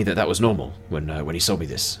man told me that was normal when he sold me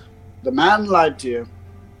this. The man lied to you.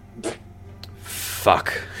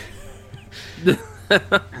 Fuck. It's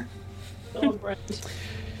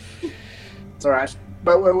all right.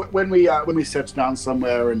 But when we set down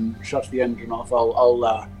somewhere and shut the engine off,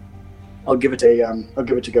 I'll give it a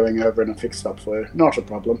going over and a fix it up for you. Not a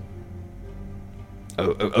problem. Oh,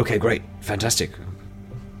 okay, great, fantastic.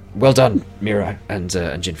 well done, Mira and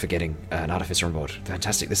Jin, for getting an artificer on board.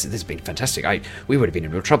 Fantastic. This has been fantastic. We would have been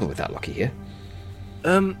in real trouble without Lockie here.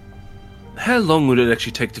 How long would it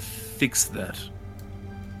actually take to fix that?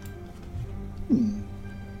 A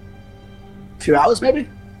few hours, maybe?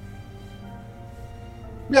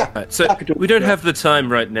 Yeah. Right, so I could do it. we don't Yeah. have the time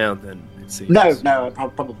right now, then, it seems. No,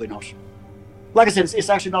 probably not. Like I said, it's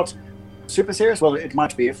actually not super serious. Well, it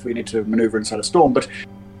might be if we need to maneuver inside a storm, but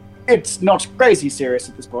it's not crazy serious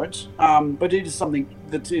at this point. But it is something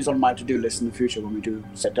that is on my to-do list in the future when we do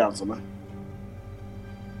set down somewhere.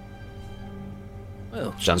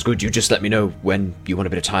 Well, Sounds good. You just let me know when you want a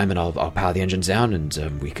bit of time, and I'll power the engines down,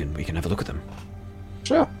 and we can have a look at them.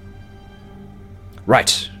 Sure.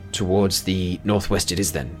 Right, towards the northwest it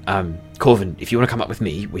is then. Corvin, if you want to come up with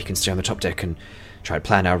me, we can stay on the top deck and try to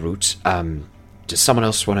plan our route. Does someone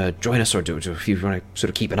else want to join us, or do if you want to sort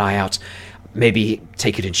of keep an eye out? Maybe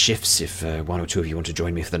take it in shifts if one or two of you want to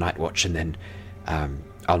join me for the night watch, and then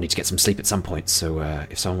I'll need to get some sleep at some point, so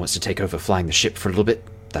if someone wants to take over flying the ship for a little bit,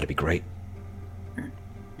 that'd be great.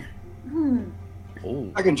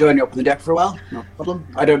 I can join you up on the deck for a while. No problem.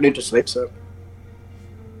 I don't need to sleep, so...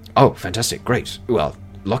 Oh, fantastic. Great. Well,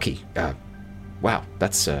 Lockie, wow,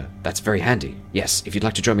 that's very handy. Yes, if you'd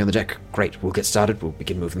like to join me on the deck, great. We'll get started. We'll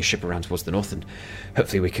begin moving the ship around towards the north, and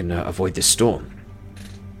hopefully we can avoid this storm.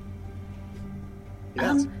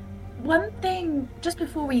 Yes. One thing, just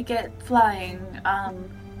before we get flying,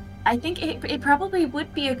 I think it probably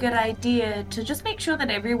would be a good idea to just make sure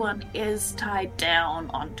that everyone is tied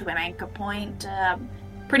down onto an anchor point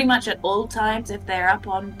pretty much at all times if they're up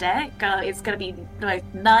on deck. It's going to be both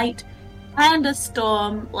night and a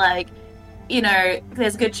storm. Like, you know,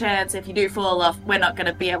 there's a good chance if you do fall off, we're not going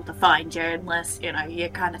to be able to find you unless, you know, you're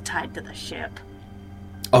kind of tied to the ship.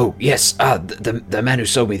 Oh, yes, the man who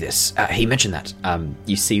sold me this, he mentioned that.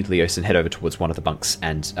 You see Leosin head over towards one of the bunks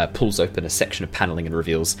and pulls open a section of paneling and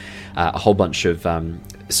reveals a whole bunch of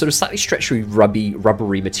sort of slightly stretchy,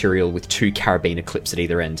 rubbery material with two carabiner clips at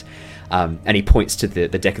either end. And he points to the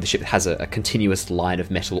deck of the ship that has a continuous line of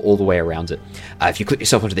metal all the way around it. If you clip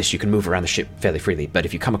yourself onto this, you can move around the ship fairly freely, but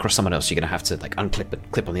if you come across someone else, you're going to have to like unclip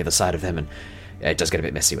and clip on the other side of them, and it does get a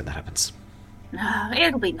bit messy when that happens.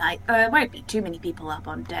 It'll be night. There won't be too many people up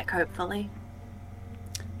on deck, hopefully.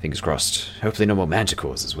 Fingers crossed. Hopefully no more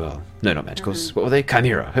manticores as well. No, not manticores. What were they?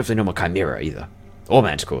 Chimera. Hopefully no more chimera either. Or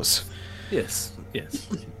manticores. yes.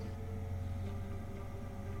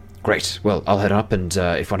 Great. Well, I'll head up, and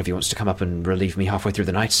if one of you wants to come up and relieve me halfway through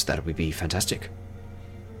the night, that would be fantastic.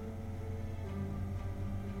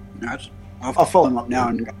 Right. I'll follow him up now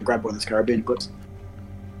and grab one of those carabiner clips.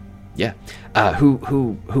 Yeah.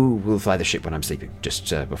 Who will fly the ship when I'm sleeping? Just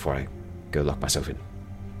before I go lock myself in.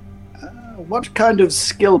 What kind of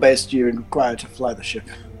skill base do you require to fly the ship?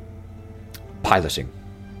 Piloting.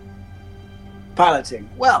 Piloting.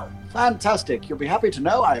 Well, fantastic. You'll be happy to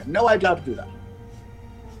know I have no idea how to do that.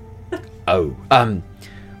 Oh,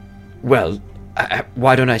 well,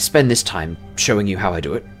 why don't I spend this time showing you how I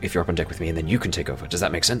do it, if you're up on deck with me, and then you can take over. Does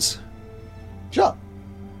that make sense? Sure.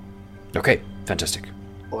 Okay, fantastic.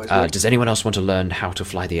 Does anyone else want to learn how to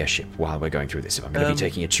fly the airship while we're going through this? If I'm going to be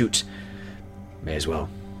taking a toot, may as well.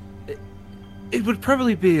 It would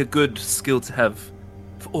probably be a good skill to have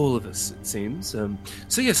for all of us, it seems.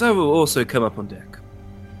 So yes, I will also come up on deck.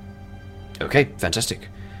 Okay, fantastic.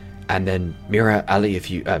 And then Lyra, if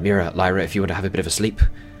you want to have a bit of a sleep,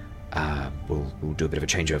 we'll do a bit of a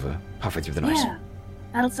changeover halfway through the night. Yeah,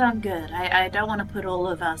 that'll sound good. I don't want to put all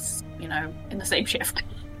of us, you know, in the same shift.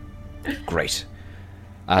 Great.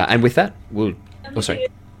 And with that, we'll... Oh, sorry.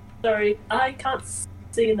 Sorry, I can't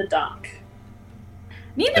see in the dark.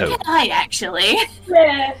 Neither can I, actually.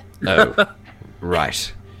 Yeah. Oh,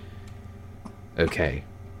 right. Okay.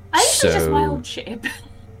 I usually just my old ship.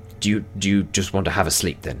 Do you just want to have a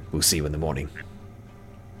sleep then? We'll see you in the morning.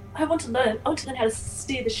 I want to learn how to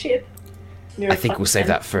steer the ship. I think we'll save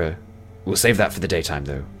that for the daytime,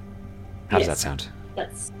 though. How does that sound?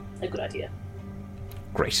 That's a good idea.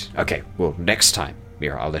 Great. Okay. Well, next time,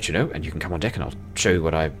 Mira, I'll let you know, and you can come on deck, and I'll show you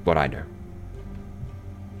what I know.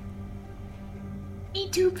 Me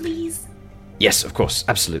too, please. Yes, of course,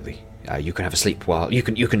 absolutely. You can have a sleep while you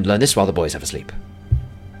can learn this while the boys have a sleep.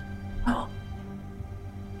 Oh.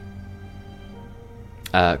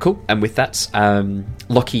 Cool. And with that,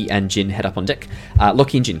 Lockie and Jin head up on deck.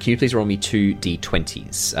 Lockie and Jin, can you please roll me 2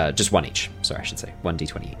 d20s? Just one each. Sorry, I should say 1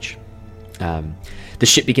 d20 each. The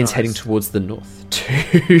ship begins heading towards the north.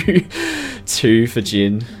 2 for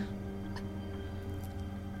Jin.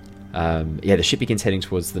 The ship begins heading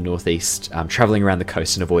towards the northeast, traveling around the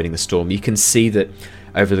coast and avoiding the storm. You can see that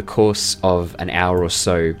over the course of an hour or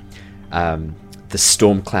so, the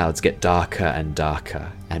storm clouds get darker and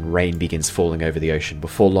darker, and rain begins falling over the ocean.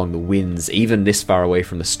 Before long, the winds, even this far away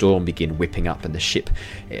from the storm, begin whipping up, and the ship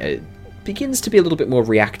begins to be a little bit more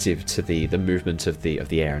reactive to the movement of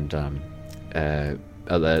the air, and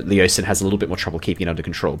Leosin has a little bit more trouble keeping it under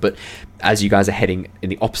control. But as you guys are heading in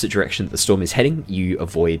the opposite direction that the storm is heading, you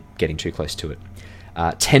avoid getting too close to it.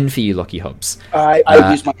 10 for you, Lockie Hobbs.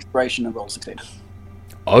 I use my inspiration and roll 16.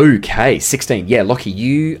 Okay, 16. Yeah, Lockie,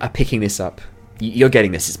 you are picking this up. You're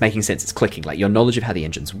getting this. It's making sense. It's clicking. Like, your knowledge of how the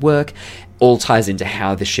engines work all ties into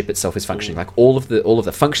how the ship itself is functioning. Like, all of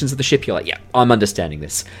the functions of the ship, you're like, yeah, I'm understanding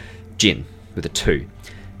this. Jin, with a 2.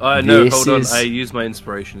 No, hold on. I use my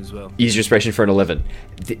inspiration as well. Use your inspiration for an 11.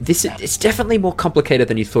 It's definitely more complicated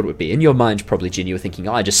than you thought it would be. In your mind, probably, Jin, you were thinking,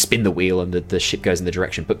 I just spin the wheel and the ship goes in the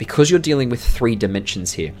direction. But because you're dealing with 3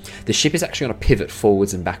 dimensions here, the ship is actually on a pivot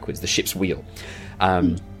forwards and backwards, the ship's wheel.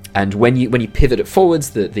 And when you pivot it forwards,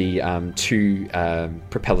 the 2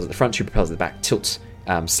 propellers at the front, 2 propellers at the back tilt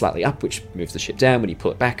slightly up, which moves the ship down. When you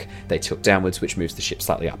pull it back, they tilt downwards, which moves the ship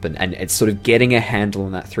slightly up. And it's sort of getting a handle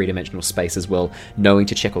on that 3-dimensional space as well, knowing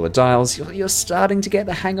to check all the dials. You're starting to get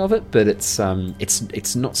the hang of it, but it's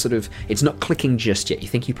not clicking just yet. You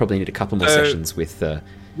think you probably need a couple more sessions with.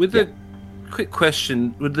 With a quick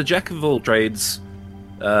question, would the Jack of all trades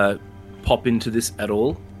pop into this at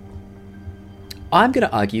all? I'm going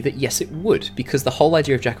to argue that yes, it would, because the whole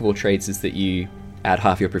idea of Jack of all trades is that you add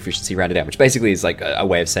half your proficiency rounded out, which basically is like a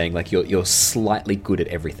way of saying like you're slightly good at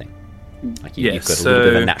everything. Like you've got a little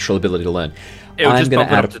bit of a natural ability to learn. It would just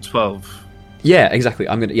bump up to 12. Yeah, exactly.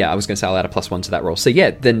 I was going to say I'll add a +1 to that roll. So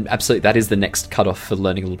yeah, then absolutely that is the next cutoff for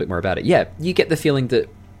learning a little bit more about it. Yeah, you get the feeling that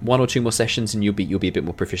 1 or 2 more sessions and you'll be a bit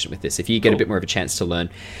more proficient with this. If you get a bit more of a chance to learn,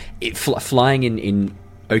 flying in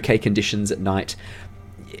okay conditions at night,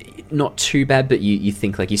 not too bad, but you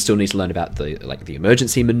think like you still need to learn about the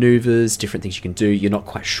emergency maneuvers, different things you can do. You're not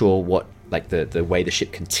quite sure what like the way the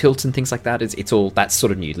ship can tilt and things like that. It's all that's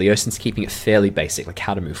sort of new. Leosin's keeping it fairly basic, like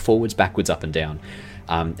how to move forwards, backwards, up and down,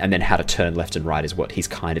 and then how to turn left and right is what he's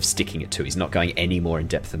kind of sticking it to. He's not going any more in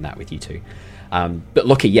depth than that with you two. But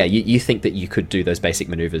Lockie, yeah, you think that you could do those basic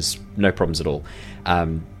maneuvers, no problems at all.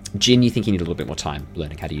 Jin, you think you need a little bit more time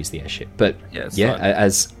learning how to use the airship, but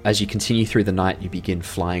as you continue through the night, you begin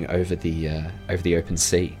flying over the open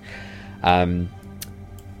sea.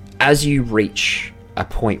 As you reach a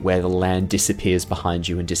point where the land disappears behind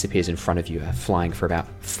you and disappears in front of you, flying for about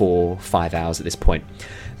 4-5 hours at this point,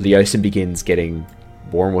 Leosin begins getting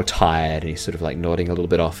more and more tired, and he's sort of like nodding a little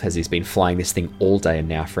bit off as he's been flying this thing all day and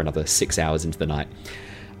now for another 6 hours into the night.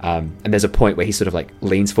 And there's a point where he sort of like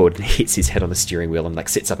leans forward and hits his head on the steering wheel and like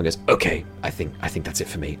sits up and goes, "Okay, I think that's it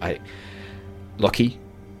for me. Lockie,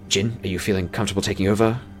 Jin, are you feeling comfortable taking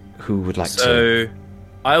over? Who would like to?" So,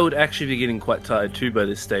 I would actually be getting quite tired too by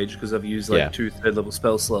this stage because I've used 2 third-level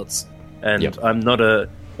spell slots, and I'm not a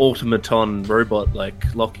automaton robot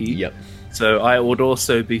like Lockie. Yep. So I would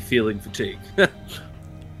also be feeling fatigue.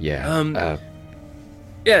 Yeah.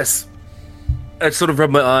 Yes. I sort of rub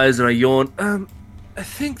my eyes and I yawn. I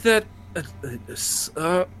think that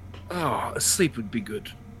a sleep would be good.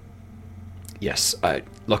 Yes.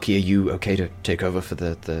 Lockie, are you okay to take over for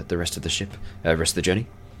the rest of the ship, rest of the journey?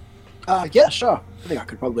 Yeah, sure. I think I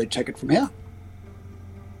could probably take it from here.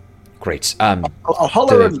 Great. I'll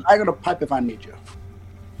holler and bang on a pipe if I need you.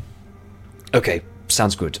 Okay,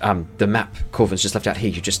 sounds good. The map Corvin's just left out here.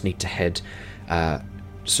 You just need to head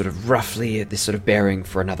sort of roughly at this sort of bearing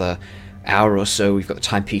for another hour or so. We've got the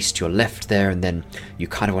timepiece to your left there, and then you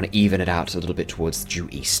kind of want to even it out a little bit towards due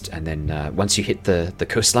east. And then once you hit the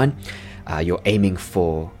coastline, you're aiming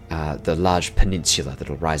for the large peninsula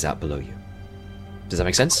that'll rise out below you. Does that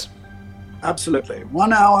make sense? Absolutely.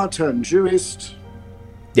 1 hour, turn due east.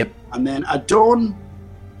 Yep. And then at dawn,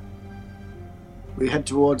 we head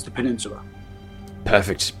towards the peninsula.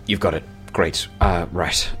 Perfect. You've got it. Great.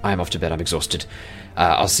 Right. I'm off to bed. I'm exhausted.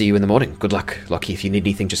 I'll see you in the morning. Good luck, Lockie. If you need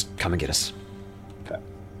anything, just come and get us. Okay.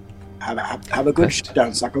 Have a good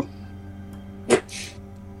shutdown, Suckle.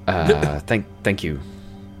 Thank you.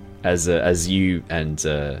 As you and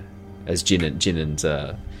as Jin and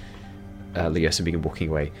Leosin begin walking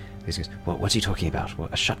away, he goes, "What's he talking about?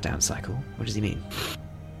 What, a shutdown cycle? What does he mean?"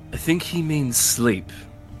 I think he means sleep.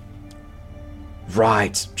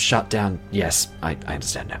 Right, shutdown. Yes, I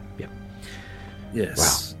understand now. Yep.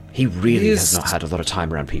 Yes. Wow. He really has not had a lot of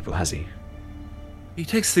time around people, has he? He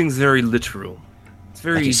takes things very literal. It's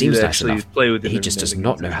very easy seems to nice actually enough. play with him. He just does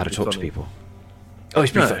not know how to talk to people. Oh,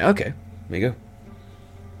 he's pretty funny. Okay, there you go.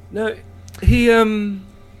 No, he,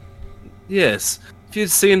 yes. If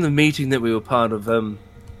you'd seen the meeting that we were part of,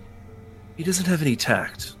 he doesn't have any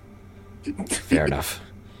tact. Fair enough.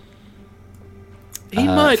 He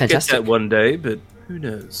might fantastic. get that one day, but who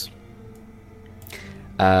knows?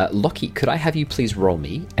 Lockie, could I have you please roll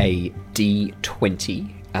me a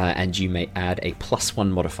d20, and you may add a +1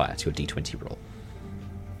 modifier to your d20 roll.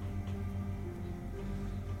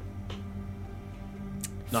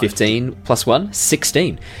 Nice. 15 plus 1,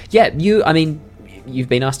 16. Yeah, you've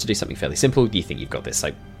been asked to do something fairly simple. You think you've got this,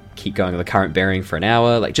 like, keep going on the current bearing for an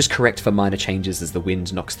hour, like, just correct for minor changes as the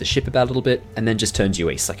wind knocks the ship about a little bit, and then just turn due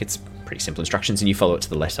east. Like, it's pretty simple instructions, and you follow it to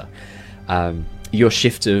the letter. Your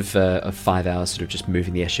shift of 5 hours sort of just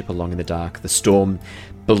moving the airship along in the dark, the storm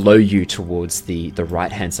below you towards the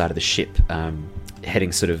right-hand side of the ship,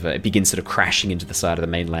 heading sort of, it begins sort of crashing into the side of the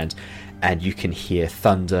mainland, and you can hear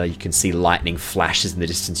thunder, you can see lightning flashes in the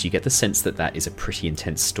distance. You get the sense that that is a pretty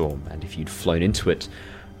intense storm, and if you'd flown into it,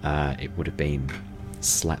 it would have been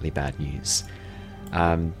slightly bad news.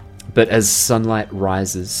 But as sunlight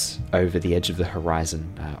rises over the edge of the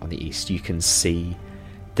horizon on the east, you can see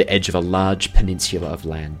the edge of a large peninsula of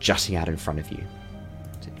land jutting out in front of you.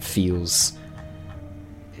 It feels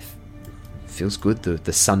good.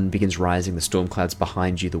 The sun begins rising, the storm clouds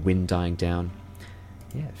behind you, the wind dying down.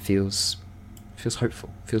 Yeah, it feels hopeful.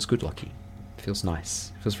 Feels good, Lockie. Feels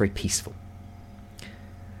nice. Feels very peaceful.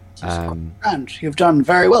 And you've done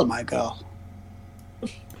very well, my girl.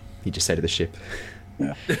 You just say to the ship.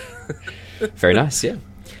 Yeah. Very nice, yeah.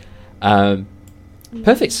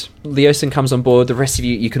 Perfect. Leosin comes on board. The rest of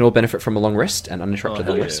you can all benefit from a long rest, an uninterrupted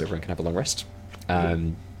long rest, so everyone can have a long rest.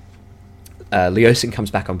 Leosin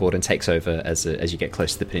comes back on board and takes over as you get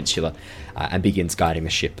close to the peninsula, and begins guiding the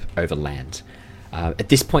ship over land. At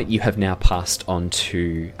this point, you have now passed on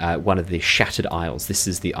to one of the shattered isles. This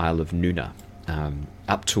is the Isle of Nuna,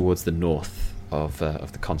 up towards the north of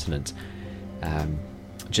the continent,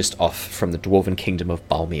 just off from the dwarven kingdom of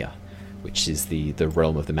Balmia, which is the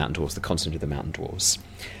realm of the mountain dwarves, the continent of the mountain dwarves.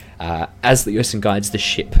 As Leosin guides the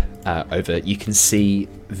ship over, you can see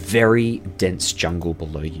very dense jungle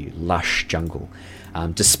below you, lush jungle.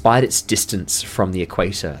 Despite its distance from the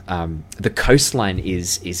equator, the coastline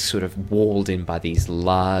is sort of walled in by these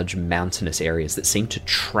large mountainous areas that seem to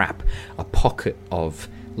trap a pocket of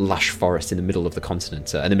lush forest in the middle of the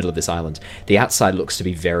continent, in the middle of this island. The outside looks to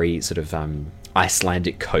be very sort of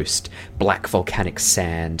Icelandic coast, black volcanic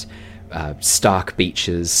sand, stark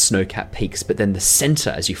beaches, snow-capped peaks, but then the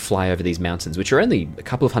center, as you fly over these mountains, which are only a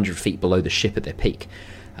couple of hundred feet below the ship at their peak,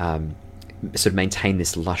 sort of maintain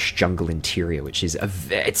this lush jungle interior, which is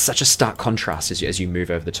it's such a stark contrast as you move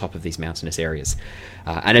over the top of these mountainous areas.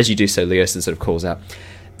 And as you do so, Leosin sort of calls out,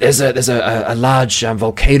 "There's a large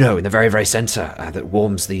volcano in the very, very center that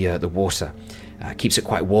warms the water, keeps it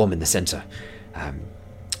quite warm in the center.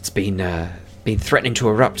 It's been threatening to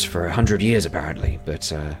erupt for 100 years apparently,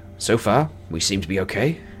 but so far we seem to be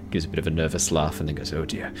okay." Gives a bit of a nervous laugh and then goes, "Oh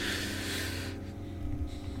dear."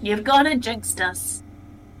 You've gone and jinxed us.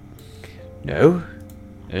 No,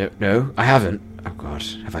 I haven't. Oh god,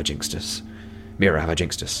 have I jinxed us? Mira, have I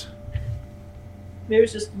jinxed us?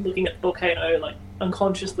 Mira's just looking at the volcano, like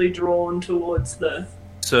unconsciously drawn towards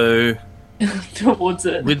So towards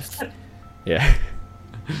it. with Yeah.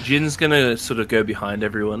 Jin's gonna sort of go behind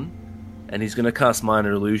everyone, and he's gonna cast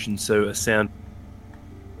minor illusion, so a sound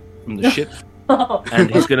from the ship, and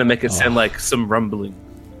he's gonna make it sound like some rumbling.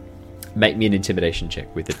 Make me an intimidation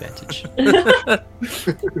check with advantage.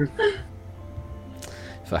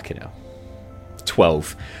 Fucking hell.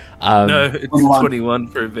 12. No, it's 21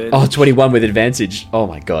 for advantage. Oh, 21 with advantage. Oh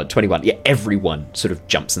my god, 21. Yeah, everyone sort of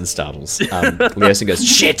jumps and startles. Leosin goes,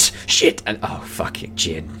 shit, and oh, fucking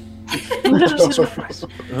Jin. Jesus Christ.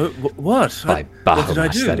 What? By What did I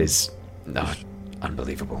Bahamut, do? that is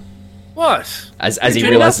unbelievable. What? As he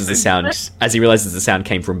realizes the sound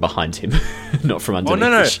came from behind him, not from underneath. Oh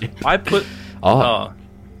no! The ship. I put.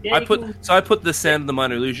 Yeah, I put the sound of the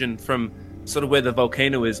minor illusion from sort of where the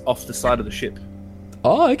volcano is off the side of the ship.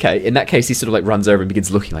 Oh, okay. In that case, he sort of like runs over and begins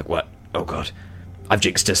looking like, what? Oh god, I've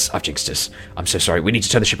jinxed us. I'm so sorry. We need to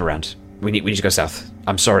turn the ship around. We need to go south.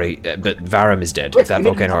 I'm sorry, but Varam is dead. If that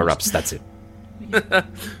volcano erupts, that's it.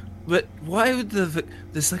 But why would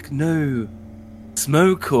there's like no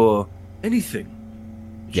smoke or anything?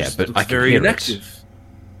 It Yeah, just but looks I can very hear it. inactive.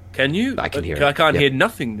 Can you? I can hear it, I can't yeah. hear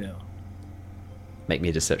nothing now. Make me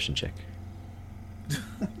a deception check.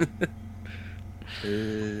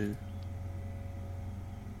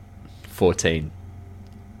 14.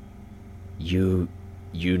 You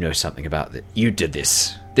know something about it. You did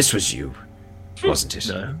this. This was you, wasn't it?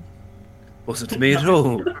 No, wasn't me at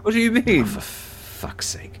all. What do you mean? Oh, for fuck's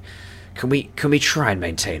sake. Can we try and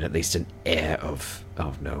maintain at least an air of...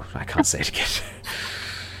 Oh no, I can't say it again.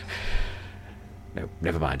 No,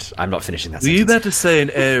 never mind. I'm not finishing that Were you sentence. about to say an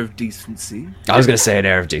air of decency? I was going to say an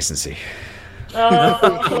air of decency.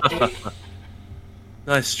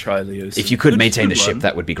 Nice try, Leos. If you could Good- maintain the good ship, one.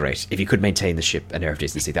 that would be great. If you could maintain the ship, an air of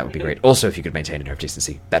decency, that would be great. Also, if you could maintain an air of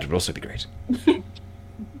decency, that would also be great.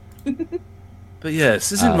 But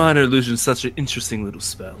yes, isn't minor illusion such an interesting little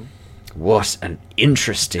spell? What an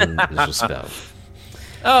interesting little spell.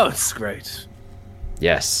 Oh, it's great.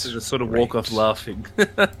 Yes. To just sort of great. walk off laughing.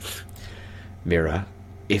 Mira,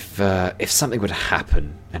 if something were to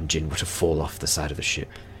happen and Jin were to fall off the side of the ship,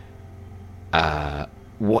 how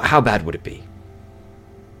bad would it be?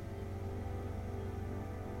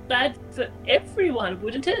 Bad for everyone,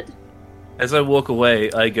 wouldn't it? As I walk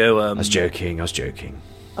away, I go. I was joking.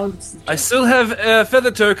 I still have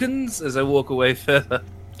feather tokens. As I walk away further.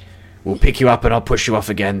 We'll pick you up and I'll push you off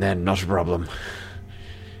again then, not a problem.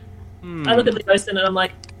 I look at the ghost and I'm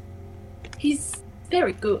like, he's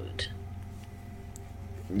very good.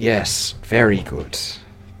 Yes, very good.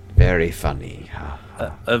 Very funny.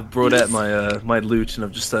 I've brought out my lute and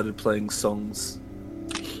I've just started playing songs.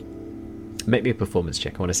 Make me a performance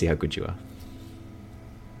check. I want to see how good you are.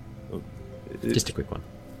 Just a quick one.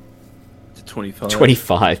 25.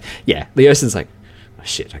 25. Yeah, Leosin's like, oh,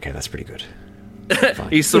 shit, okay, that's pretty good. Fine.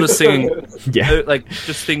 He's sort of singing, Yeah. like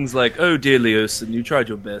just things like, "Oh dear, Leosin, you tried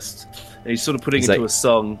your best," and he's sort of putting He's into like- a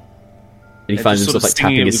song. And he And finds just sort himself of like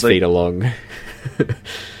tapping singing his with, feet along.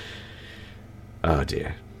 Oh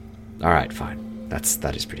dear. Alright, fine.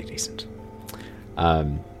 That is pretty decent.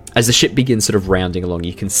 As the ship begins sort of rounding along,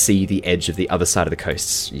 you can see the edge of the other side of the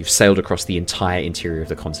coasts. You've sailed across the entire interior of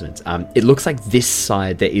the continent. It looks like this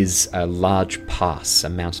side there is a large pass, a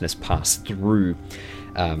mountainous pass through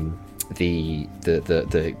the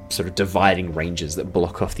sort of dividing ranges that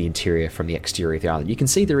block off the interior from the exterior of the island. You can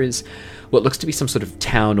see there is what looks to be some sort of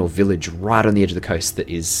town or village right on the edge of the coast that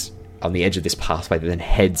is on the edge of this pathway that then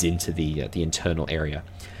heads into the internal area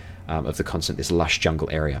of the continent, this lush jungle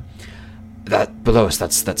area. That below us,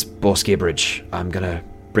 that's Borskia Bridge. I'm gonna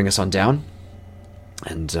bring us on down,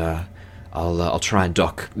 and I'll try and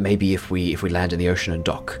dock. Maybe if we land in the ocean and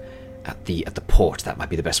dock at the port, that might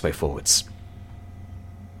be the best way forwards.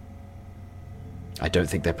 I don't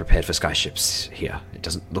think they're prepared for skyships here. It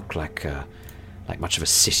doesn't look like much of a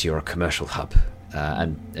city or a commercial hub.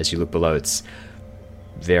 And as you look below, it's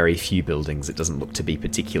very few buildings. It doesn't look to be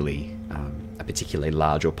particularly a particularly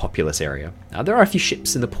large or populous area. There are a few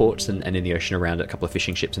ships in the port and in the ocean around it, a couple of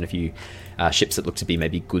fishing ships and a few ships that look to be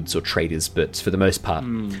maybe goods or traders, but for the most part,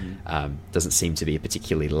 doesn't seem to be a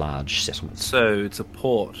particularly large settlement. So it's a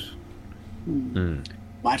port.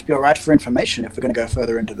 Might be alright for information if we're going to go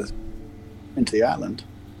further into the island.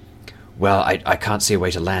 Well, I can't see a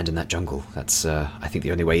way to land in that jungle. That's I think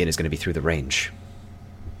the only way in is going to be through the range.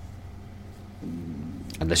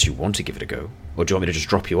 Unless you want to give it a go. Or do you want me to just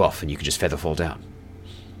drop you off and you can just feather fall down?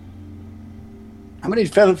 How many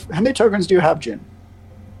tokens do you have, Jin?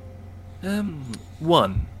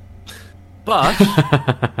 1. But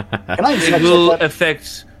Can I it will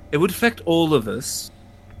affect. It would affect all of us.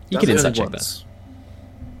 You can Only insight check once.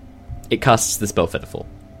 that. It casts the spell Featherfall.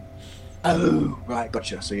 Oh, right,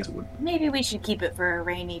 gotcha. So yes, it would. Maybe we should keep it for a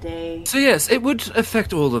rainy day. So yes, it would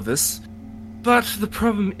affect all of us. But the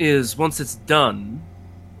problem is, once it's done,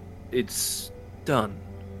 it's done.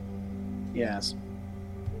 Yes.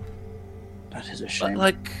 That is a But, shame.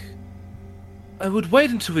 like, I would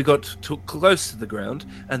wait until we got too close to the ground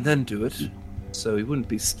and then do it, so we wouldn't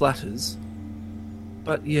be splatters.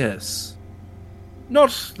 But yes,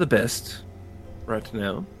 not the best right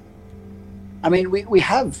now. I mean, we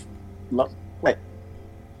have. Wait.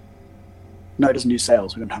 No, it doesn't do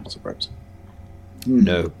sails. We don't have lots of ropes.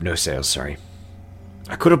 No sails, sorry.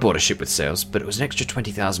 I could have bought a ship with sails, but it was an extra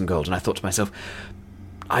 20,000 gold, and I thought to myself,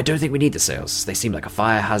 I don't think we need the sails. They seem like a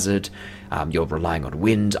fire hazard. You're relying on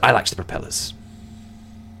wind. I liked the propellers.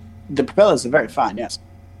 The propellers are very fine, yes.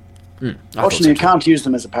 I thought Fortunately, so you too. can't use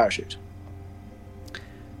them as a parachute.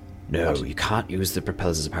 No, you can't use the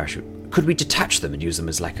propellers as a parachute. Could we detach them and use them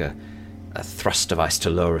as like a thrust device to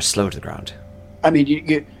lower us slow to the ground? I mean,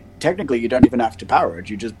 you technically you don't even have to power it.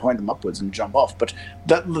 You just point them upwards and jump off. But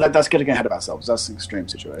that's getting ahead of ourselves. That's an extreme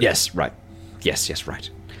situation. Yes, right. Yes, right.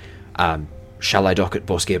 Shall I dock at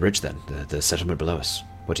Borskia Bridge then, the settlement below us?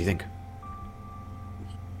 What do you think?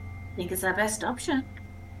 I think it's our best option.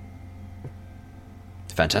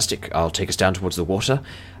 Fantastic. I'll take us down towards the water.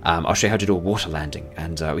 I'll show you how to do a water landing,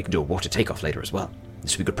 and we can do a water takeoff later as well.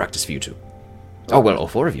 This will be good practice for you two. Oh, well, all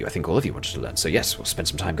 4 of you. I think all of you wanted to learn. So yes, we'll spend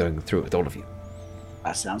some time going through it with all of you.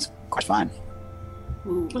 That sounds quite fine.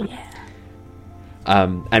 Ooh, yeah.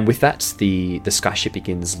 And with that, the skyship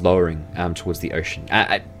begins lowering towards the ocean.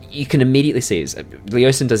 You can immediately see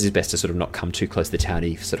Leosin does his best to sort of not come too close to the town.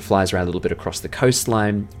 He sort of flies around a little bit across the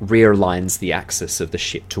coastline, rear lines the axis of the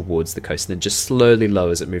ship towards the coast, and then just slowly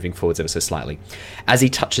lowers it, moving forwards ever so slightly. As he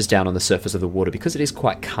touches down on the surface of the water, because it is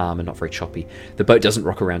quite calm and not very choppy, the boat doesn't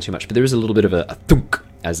rock around too much, but there is a little bit of a thunk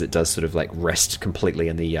as it does sort of like rest completely,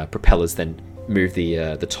 and the propellers then move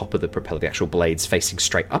the top of the propeller, the actual blades, facing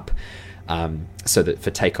straight up, so that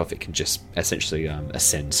for takeoff it can just essentially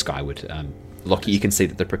ascend skyward. Lockie, you can see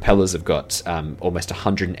that the propellers have got almost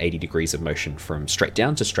 180 degrees of motion from straight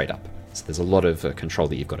down to straight up. So there's a lot of control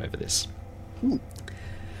that you've got over this.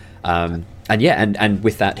 And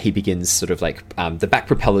with that, he begins sort of like the back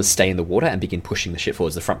propellers stay in the water and begin pushing the ship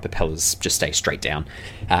forwards. The front propellers just stay straight down,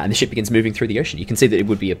 and the ship begins moving through the ocean. You can see that it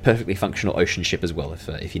would be a perfectly functional ocean ship as well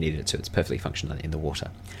if you needed it to. It's perfectly functional in the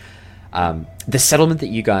water. The settlement that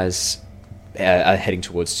you guys are heading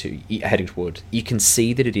toward, you can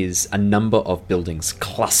see that it is a number of buildings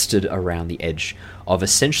clustered around the edge of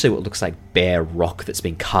essentially what looks like bare rock that's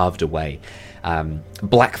been carved away.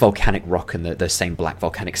 Black volcanic rock and those same black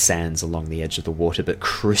volcanic sands along the edge of the water, but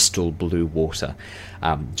crystal blue water,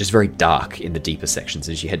 just very dark in the deeper sections.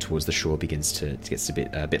 As you head towards the shore, gets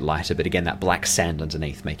a bit lighter, but again that black sand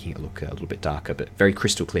underneath making it look a little bit darker, but very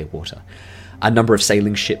crystal clear water. A number of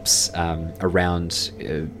sailing ships around.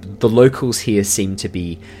 The locals here seem to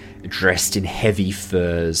be dressed in heavy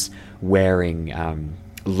furs, wearing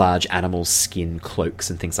large animal skin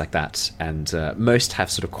cloaks and things like that, and most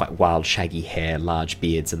have sort of quite wild shaggy hair, large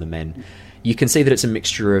beards in the men. You can see that it's a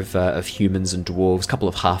mixture of humans and dwarves, a couple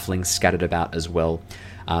of halflings scattered about as well,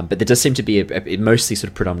 but there does seem to be a mostly sort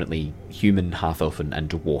of predominantly human, half-elf and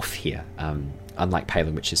dwarf here. Unlike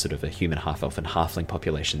Palin, which is sort of a human, half-elf and halfling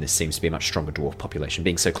population, this seems to be a much stronger dwarf population,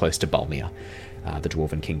 being so close to Balmir, the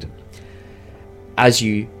dwarven kingdom. As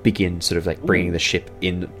you begin sort of like bringing the ship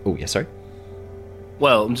in... Oh, yeah, sorry?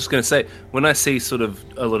 Well, I'm just going to say, when I see sort of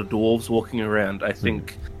a lot of dwarves walking around, I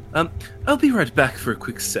think, I'll be right back for a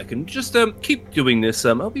quick second. Just keep doing this.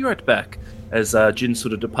 I'll be right back. As Jin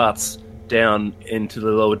sort of departs down into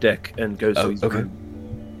the lower deck and goes to his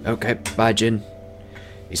room. Okay, bye, Jin.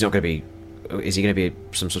 He's not going to be... Is he going to be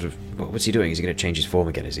some sort of... What's he doing? Is he going to change his form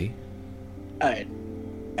again, is he? I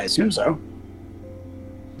assume so.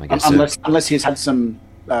 I guess unless he's had some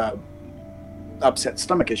upset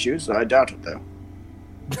stomach issues. I doubt it, though.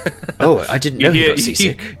 Oh, I didn't know he got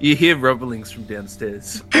seasick. You hear rumblings from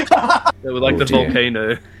downstairs. They were like the dear.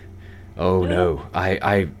 volcano. Oh, no.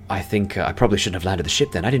 I think I probably shouldn't have landed the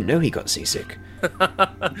ship then. I didn't know he got seasick.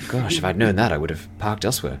 Gosh, if I'd known that, I would have parked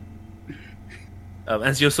elsewhere.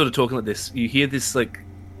 As you're sort of talking like this, you hear this like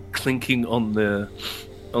clinking on the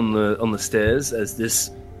stairs as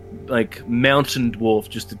this like mountain dwarf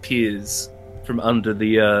just appears from under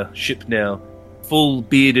the ship now, full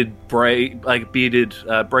bearded braided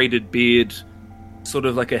beard, sort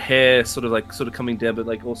of like a hair, sort of coming down, but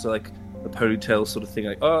like also like a ponytail sort of thing,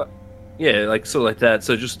 like like sort of like that.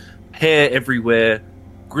 So just hair everywhere,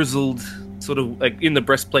 grizzled, sort of like in the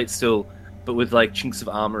breastplate still, but with like chinks of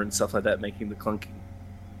armor and stuff like that, making the clunking.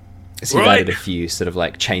 So you've added a few sort of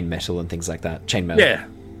like chain metal and things like that. Chain metal. Yeah,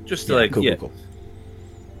 just to cool.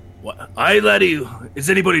 What? Aye, laddie, is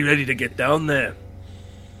anybody ready to get down there?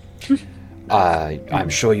 I'm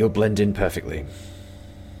sure you'll blend in perfectly.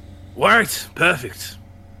 Right, perfect.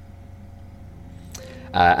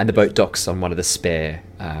 And the boat docks on one of the spare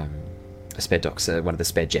docks, one of the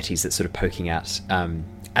spare jetties that's sort of poking out.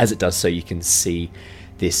 As it does so, you can see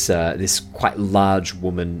this quite large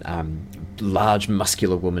woman, large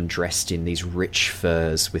muscular woman dressed in these rich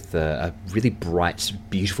furs with a really bright,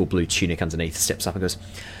 beautiful blue tunic underneath, steps up and goes,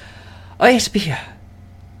 "I have to be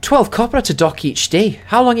 12 copper to dock each day.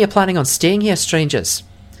 How long are you planning on staying here, strangers?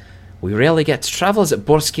 We rarely get travellers at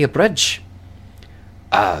Borskir Bridge."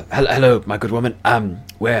 Hello, my good woman.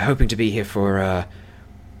 We're hoping to be here for,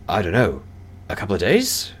 I don't know, a couple of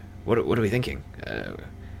days? What are we thinking?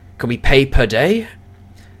 Can we pay per day?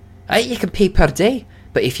 You can pay per day,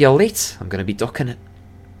 but if you're late, I'm going to be docking it.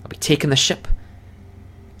 I'll be taking the ship.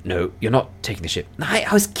 No, you're not taking the ship. No, I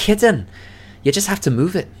was kidding. You just have to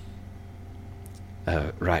move it.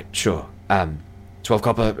 Right, sure. 12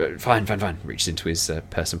 copper, fine. Reaches into his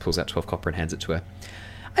purse and pulls out 12 copper and hands it to her.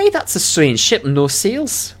 Hey, that's a strange ship and no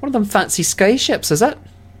sails. One of them fancy sky ships, is it?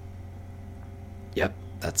 Yep,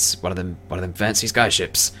 that's one of them fancy sky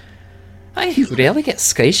ships. You rarely get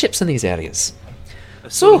sky ships in these areas. I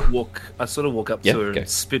sort of walk up to her and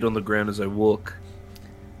spit on the ground as I walk.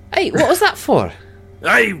 Hey, what was that for?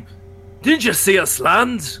 Hey, didn't you see us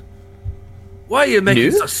land? Why are you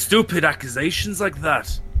making such stupid accusations like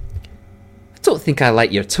that? Don't think I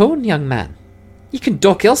like your tone, young man. You can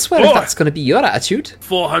dock elsewhere if that's going to be your attitude.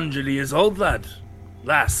 400 years old, lad.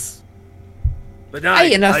 Lass. But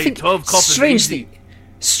Aye, and I think 12 coppers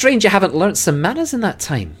strange you haven't learnt some manners in that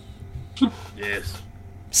time. Yes.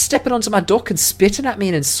 Stepping onto my dock and spitting at me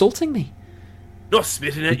and insulting me. Not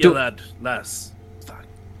spitting at you, lad. Lass. Fuck,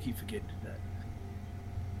 I keep forgetting that.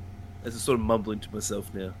 As I sort of mumbling to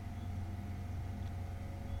myself now.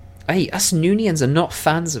 Aye, us Noonians are not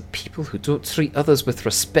fans of people who don't treat others with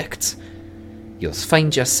respect. You'll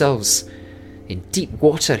find yourselves in deep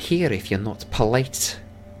water here if you're not polite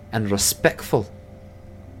and respectful.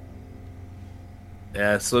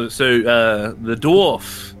 Yeah, so the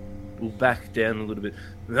dwarf will back down a little bit.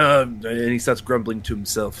 And he starts grumbling to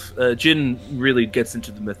himself. Jin really gets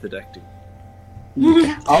into the method acting.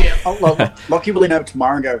 Lockie will lean over to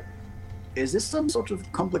Mara and go, is this some sort of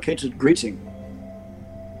complicated greeting?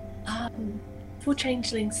 For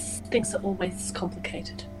changelings, things are always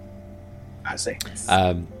complicated. I see.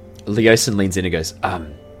 Leosin leans in and goes,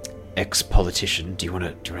 ex-politician, do you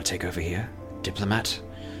want to take over here? Diplomat?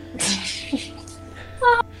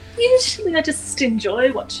 Usually I just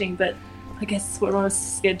enjoy watching, but I guess we're on a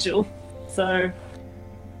schedule, so...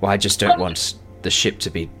 Well, I just don't want the ship to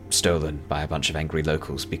be stolen by a bunch of angry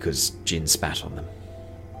locals because Jin spat on them.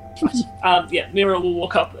 Mira will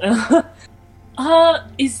walk up.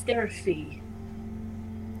 Is there a fee?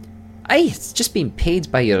 Aye, it's just being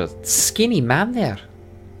paid by your skinny man there.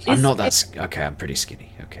 Okay, I'm pretty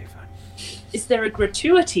skinny. Okay, fine. Is there a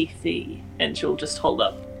gratuity fee? And she'll just hold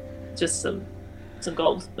up just some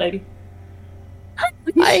gold, maybe.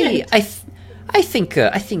 I think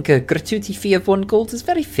a gratuity fee of 1 gold is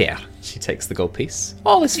very fair. She takes the gold piece.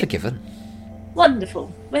 All is forgiven. Wonderful.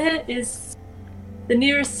 Where is the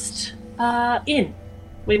nearest inn?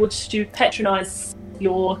 We wish to patronise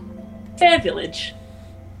your fair village.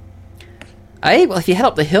 Aye, well, if you head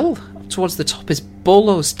up the hill, up towards the top is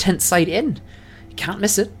Bolo's Tentside Inn. You can't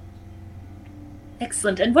miss it.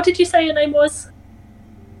 Excellent. And what did you say your name was?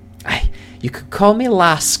 Aye, you could call me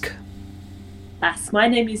Lask. Lask, my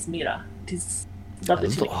name is Mira. It is lovely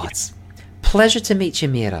to meet you. It's pleasure to meet you,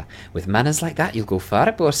 Mira. With manners like that, you'll go far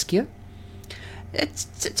at Borskia.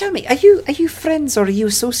 Tell me, are you friends or are you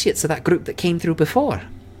associates of that group that came through before?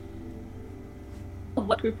 Oh,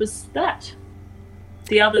 what group was that?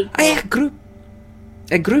 The other.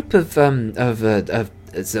 A group of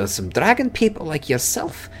some dragon people like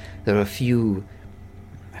yourself. There are a few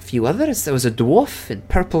others. There was a dwarf in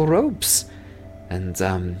purple robes, and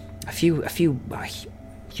a few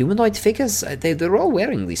humanoid figures. They're all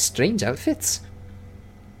wearing these strange outfits.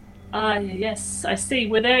 Yes, I see.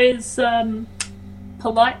 Were those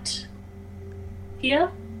polite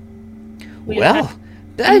here? Well,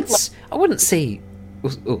 that's. I wouldn't say.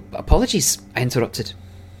 Oh, apologies, I interrupted.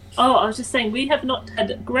 Oh, I was just saying, we have not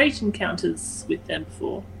had great encounters with them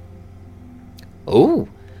before. Oh,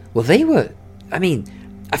 well, they were. I mean,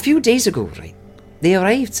 a few days ago, right? They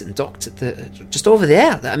arrived and docked at just over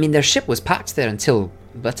there. I mean, their ship was packed there until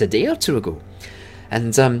but a day or two ago,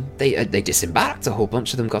 and they disembarked. A whole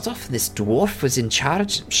bunch of them got off, and this dwarf was in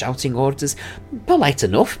charge, shouting orders. Polite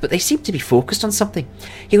enough, but they seemed to be focused on something.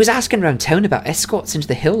 He was asking around town about escorts into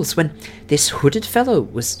the hills when this hooded fellow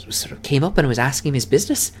came up and was asking him his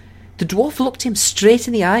business. The dwarf looked him straight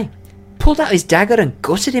in the eye, pulled out his dagger and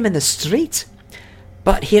gutted him in the street.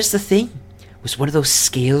 But here's the thing. Was one of those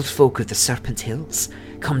scaled folk of the Serpent Hills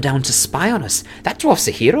come down to spy on us? That dwarf's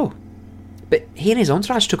a hero. But he and his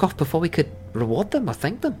entourage took off before we could reward them or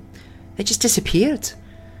thank them. They just disappeared.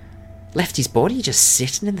 Left his body just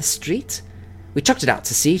sitting in the street. We chucked it out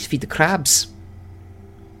to sea to feed the crabs.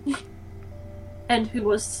 And who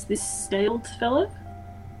was this scaled fellow?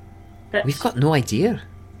 We've got no idea.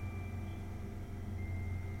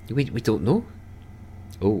 We don't know.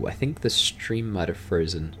 Oh, I think the stream might have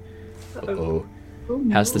frozen. Uh-oh.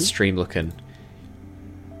 How's the stream looking?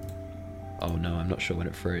 Oh no, I'm not sure when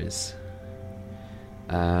it froze.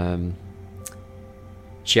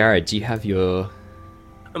 Jared, do you have your...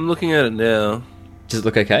 I'm looking at it now. Does it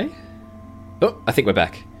look okay? Oh, I think we're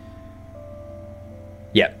back.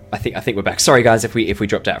 Yeah, I think we're back. Sorry guys if we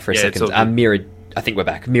dropped out for a second. Mira, I think we're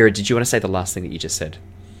back. Mira, did you want to say the last thing that you just said?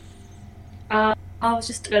 I was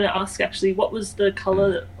just going to ask actually, what was the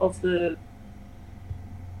colour of this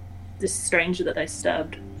stranger that they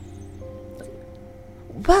stabbed?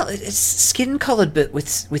 Well, it's skin coloured, but with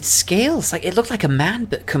scales. Like it looked like a man,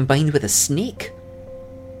 but combined with a snake.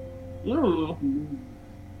 Ooh,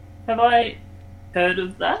 have I heard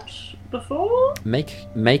of that before?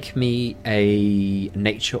 Make me a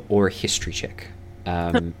nature or a history check.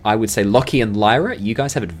 I would say Lockie and Lyra, you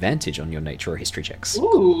guys have advantage on your nature or history checks.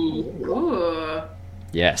 Ooh.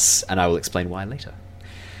 Yes, and I will explain why later.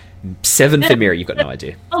 7 for Mira, you've got no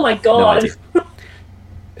idea. Oh my No god. idea.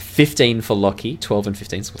 15 for Lockie, 12 and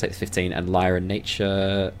 15, so we'll take the 15, and Lyra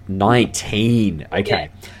nature 19. Okay.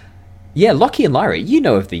 Yeah, Lockie and Lyra, you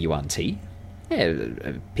know of the UNT. Yeah,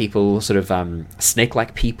 people sort of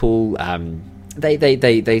snake-like people.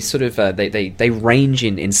 They sort of they range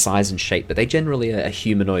in size and shape, but they generally are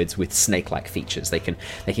humanoids with snake-like features. They can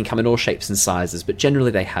come in all shapes and sizes, but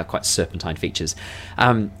generally they have quite serpentine features.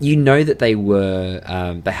 You know that they were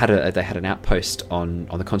they had an outpost on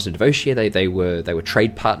the continent of Oshia. They were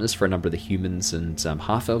trade partners for a number of the humans and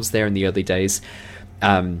half elves there in the early days.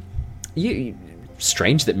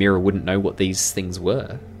 Strange that Mira wouldn't know what these things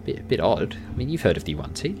were. Bit odd. I mean, you've heard of the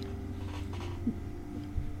UNT.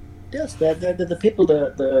 Yes, they're the people,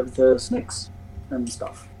 the snakes and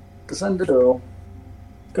stuff. Descended or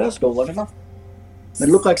cursed or whatever. They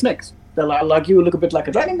look like snakes. They're like you look a bit like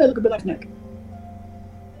a dragon, they look a bit like a snake.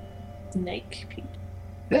 Snake people.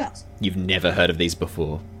 Yes. You've never heard of these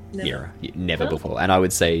before, Never. Mira. Never No. before. And I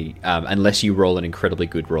would say, unless you roll an incredibly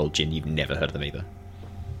good roll, Jin, you've never heard of them either.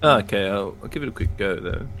 Oh, okay, I'll give it a quick go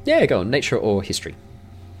though. Yeah, go on. Nature or history.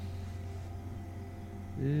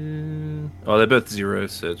 Oh, they're both 0,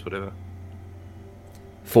 so it's whatever.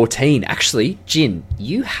 14. Actually, Jin,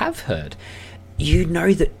 you have heard. You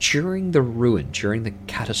know that during the ruin, during the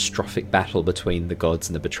catastrophic battle between the gods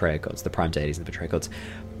and the betrayer gods, the prime deities and the betrayer gods,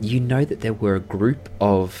 you know that there were a group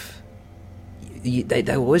of... They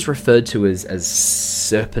were always referred to as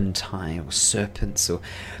serpentine or serpents, or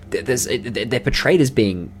they're portrayed as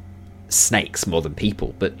being snakes more than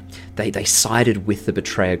people, but they sided with the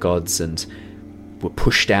betrayer gods and were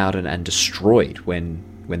pushed out and destroyed when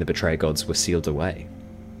the betrayer gods were sealed away.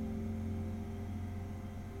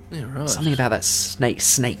 Yeah, right. Something about that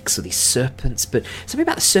snakes or these serpents, but something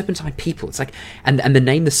about the serpentine people. It's like, and the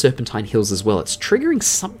name the Serpentine Hills as well. It's triggering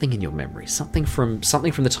something in your memory, something from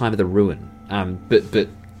the time of the ruin. But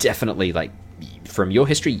definitely, like, from your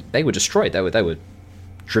history, they were destroyed. They were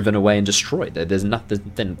driven away and destroyed. There's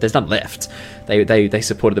none left. They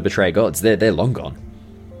supported the betrayer gods. They're long gone.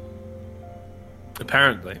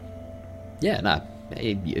 Apparently. Yeah, no.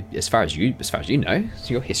 As far as you know,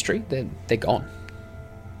 it's your history. They're gone.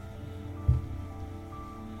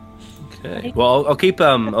 Okay. Well, I'll keep.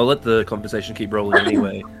 I'll let the conversation keep rolling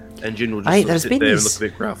anyway, and Jin will just Aye, sort of there's sit been there and these- look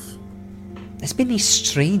a bit gruff. There's been these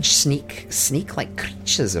strange snake-like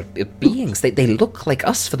creatures or beings. They look like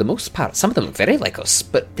us for the most part. Some of them look very like us,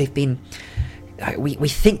 but they've been. We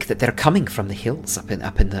think that they're coming from the hills up in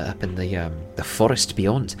the forest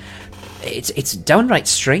beyond. It's downright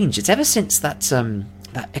strange. It's ever since that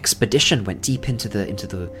expedition went deep into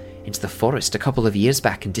the forest a couple of years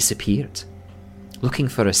back and disappeared, looking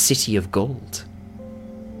for a city of gold.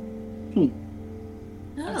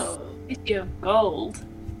 Oh, city of gold.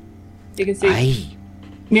 You can see Aye.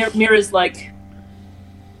 Mira's like,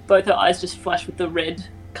 both her eyes just flash with the red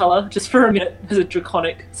colour just for a minute as a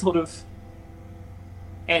draconic sort of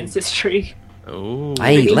ancestry. Oh.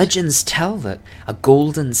 Aye, legends tell that a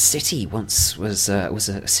golden city once was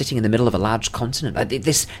sitting in the middle of a large continent.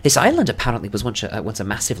 This island apparently was once a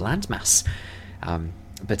massive landmass,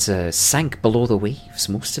 but sank below the waves,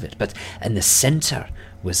 most of it. But in the centre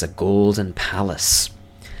was a golden palace,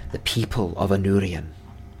 the people of Anurian.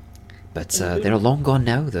 But they're long gone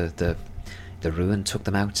now. The ruin took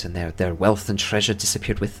them out, and their wealth and treasure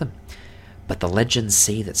disappeared with them. But the legends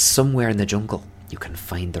say that somewhere in the jungle you can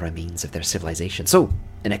find the remains of their civilization. So,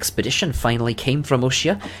 an expedition finally came from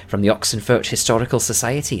Oshia, from the Oxenfurt Historical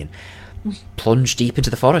Society, and plunged deep into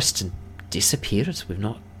the forest and disappeared. We've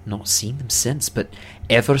not seen them since, but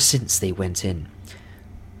ever since they went in,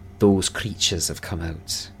 those creatures have come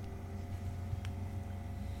out.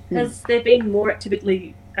 Has there been more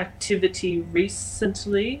activity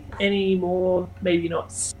recently? Any more, maybe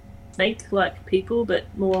not snake-like people, but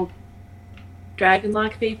more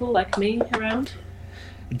dragon-like people like me around?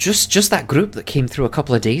 Just that group that came through a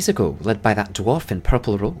couple of days ago, led by that dwarf in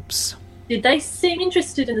purple robes. Did they seem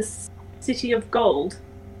interested in the city of gold?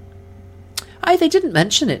 Aye, they didn't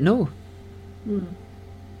mention it, no. Do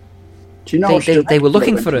you know? They were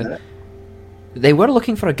looking for a. They were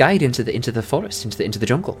looking for a guide into the forest, into the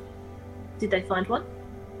jungle. Did they find one?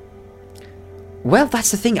 Well,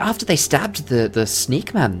 that's the thing. After they stabbed the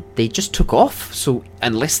snake man, they just took off. So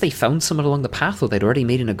unless they found someone along the path or they'd already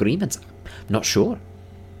made an agreement, I'm not sure.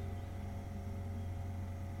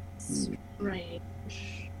 Strange.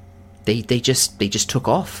 They just took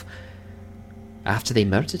off after they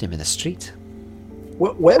murdered him in the street.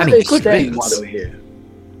 Where were I mean, they good staying riddance. while they were here?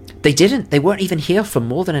 They didn't. They weren't even here for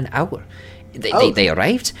more than an hour. They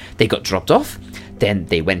arrived, they got dropped off, then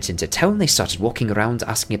they went into town, they started walking around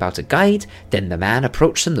asking about a guide, then the man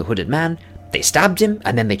approached them, the hooded man, they stabbed him,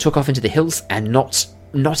 and then they took off into the hills, and not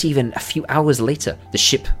even a few hours later, the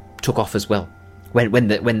ship took off as well. When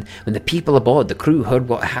the people aboard, the crew, heard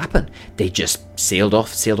what happened, they just sailed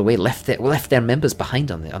away, left their members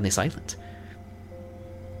behind on this island.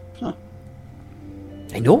 Huh.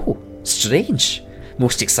 I know, strange.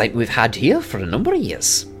 Most excitement we've had here for a number of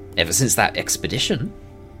years. Ever since that expedition.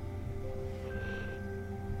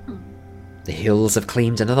 The hills have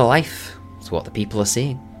claimed another life. That's what the people are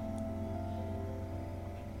saying.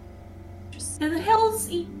 Do the hills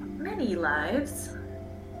eat many lives?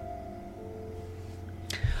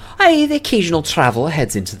 Aye, the occasional traveller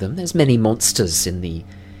heads into them. There's many monsters in the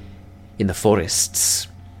forests.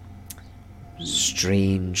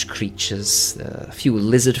 Strange creatures, a few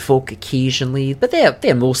lizard folk occasionally, but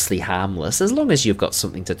they're mostly harmless. As long as you've got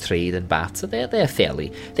something to trade and batter, they're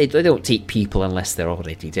fairly. They don't take people unless they're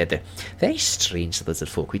already dead. They're very strange lizard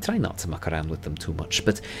folk. We try not to muck around with them too much,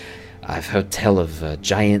 but I've heard tell of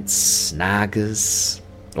giants, nagas,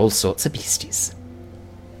 all sorts of beasties.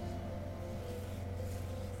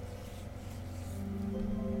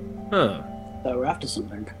 Huh. They were after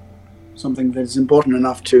something. Something that is important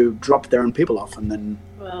enough to drop their own people off and then...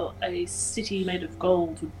 Well, a city made of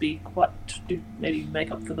gold would be quite to maybe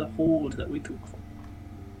make up for the hoard that we took from.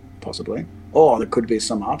 Possibly. Or there could be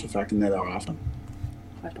some artifact in there they were after.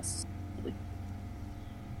 Quite possibly.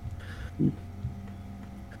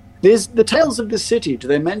 There's the tales of this city. Do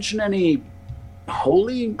they mention any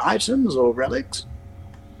holy items or relics?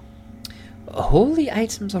 Holy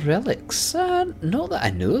items or relics? Not that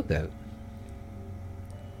I know about.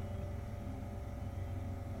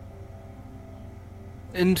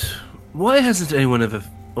 And why hasn't anyone ever...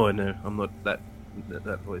 Oh, no, I'm not that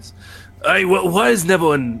voice. Why has no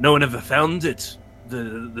one ever found it?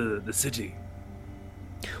 The city?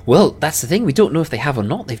 Well, that's the thing. We don't know if they have or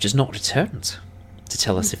not. They've just not returned to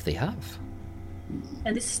tell us if they have.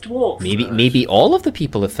 And this dwarf. Maybe all of the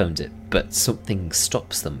people have found it, but something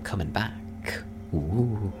stops them coming back.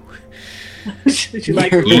 Ooh. She's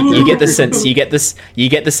like, You get the sense. You get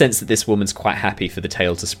the sense that this woman's quite happy for the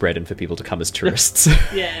tale to spread and for people to come as tourists.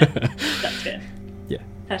 yeah, that's fair. Yeah.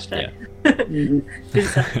 Hashtag.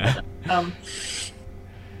 Yeah.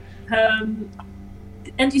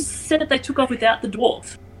 And you said that they took off without the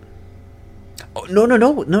dwarf. Oh, no. The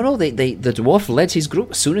dwarf led his group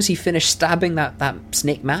as soon as he finished stabbing that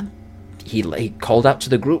snake man. He called out to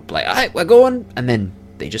the group like, "All right, we're going," and then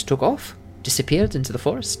they just took off, disappeared into the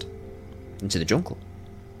forest, into the jungle.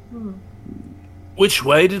 Which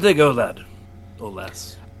way did they go, lad? Or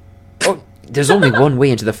lass? Oh, there's only one way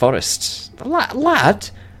into the forest, lad.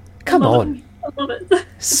 Come on. I love it.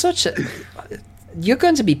 Such a... You're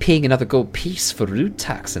going to be paying another gold piece for rude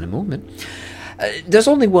tax in a moment. There's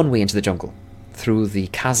only one way into the jungle, through the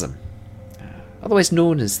chasm, otherwise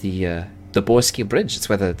known as the Borski Bridge. It's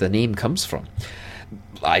where the name comes from.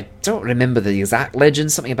 I don't remember the exact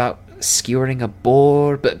legend, something about skewering a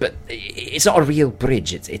boar, but it's not a real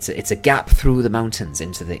bridge. It's a gap through the mountains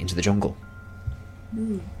into the jungle.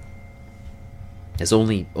 There's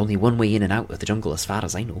only one way in and out of the jungle, as far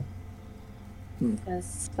as I know.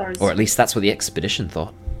 As far as... Or at least that's what the expedition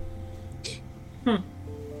thought.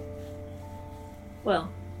 Well,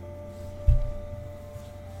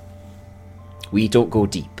 We don't go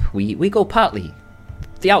deep. We go partly.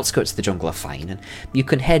 The outskirts of the jungle are fine, and you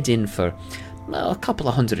can head in for a couple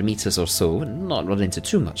of 100 meters or so and not run into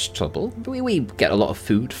too much trouble. We get a lot of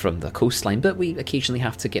food from the coastline, but we occasionally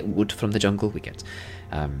have to get wood from the jungle. We get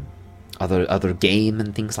other game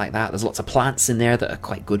and things like that. There's lots of plants in there that are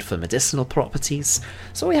quite good for medicinal properties,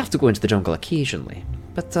 so we have to go into the jungle occasionally.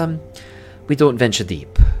 But we don't venture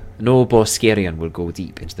deep. No Borskerian will go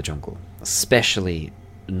deep into the jungle, especially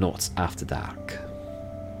not after dark.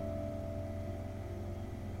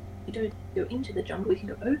 you don't go into the jungle, you can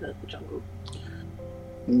go over the jungle.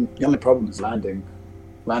 The only problem is landing.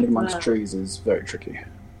 Landing amongst Wow. trees is very tricky.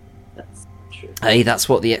 That's true. Aye, that's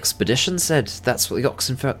what the expedition said. That's what the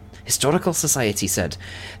Oxenford Historical Society said.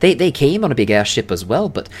 They came on a big airship as well,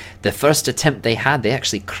 but the first attempt they had, they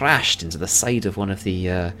actually crashed into the side of one of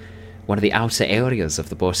the outer areas of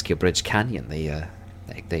the Borskir Bridge Canyon. They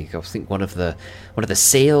I think one of the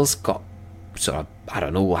sails got sort of, I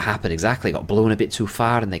don't know what happened exactly, got blown a bit too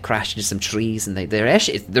far, and they crashed into some trees. And their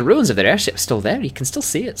airship, the ruins of their airship, are still there. You can still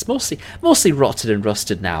see it. It's mostly rotted and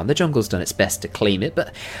rusted now, and the jungle's done its best to claim it.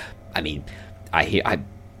 But I mean, I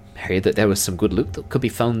heard that there was some good loot that could be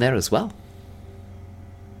found there as well.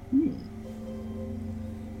 Who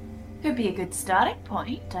could be a good starting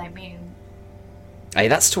point. I mean, Hey,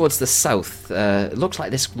 that's towards the south. It looks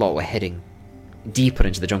like this lot were heading deeper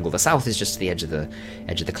into the jungle. The south is just the edge of the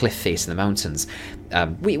cliff face and the mountains.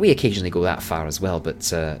 We occasionally go that far as well, but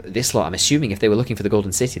this lot, I'm assuming if they were looking for the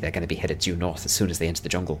Golden City, they're going to be headed due north as soon as they enter the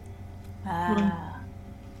jungle.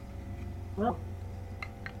 Well,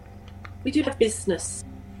 we do have business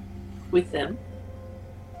with them.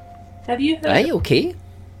 Have you heard? Hey, okay.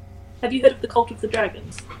 Have you heard of the Cult of the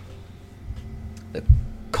Dragons? The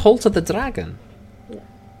Cult of the Dragon? Yeah.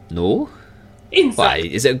 No? Insight. Why?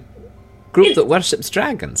 Is it a group that worships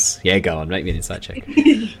dragons? Yeah, go on, make me an insight check.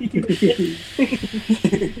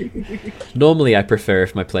 Normally I prefer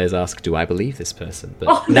if my players ask, do I believe this person?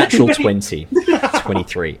 But natural 20.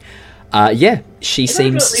 23. Yeah, she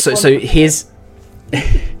seems... So here's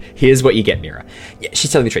what you get, Mira. Yeah,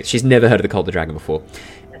 she's telling the truth. She's never heard of the Cult of the Dragon before.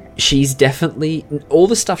 She's definitely... All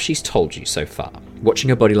the stuff she's told you so far, watching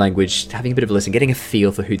her body language, having a bit of a listen, getting a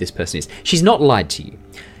feel for who this person is, she's not lied to you.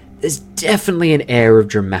 There's definitely an air of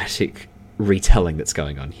dramatic retelling that's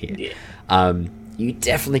going on here. Yeah. You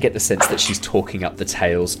definitely get the sense that she's talking up the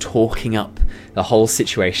tales, talking up the whole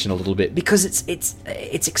situation a little bit, because it's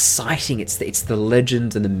exciting. It's the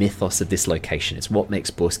legend and the mythos of this location. It's what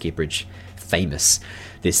makes Borsky Bridge famous.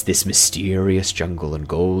 This mysterious jungle and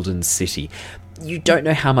golden city. You don't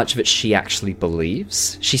know how much of it she actually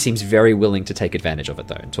believes. She seems very willing to take advantage of it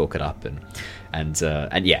though and talk it up and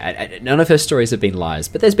yeah, none of her stories have been lies,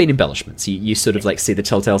 but there's been embellishments. You sort of like see the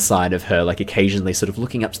telltale sign of her like occasionally sort of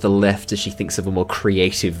looking up to the left as she thinks of a more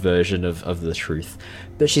creative version of the truth.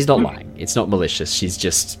 But she's not lying. It's not malicious. She's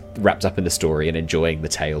just wrapped up in the story and enjoying the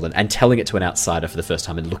tale and telling it to an outsider for the first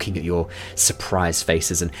time and looking at your surprised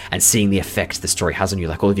faces and seeing the effect the story has on you.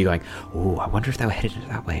 Like all of you going, oh, I wonder if they were headed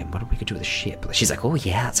that way and what we could do with the ship. She's like, oh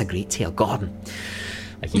yeah, that's a great tale. Go on.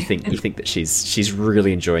 Like you think that she's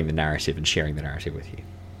really enjoying the narrative and sharing the narrative with you.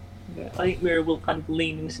 Yeah, I think Mira will kind of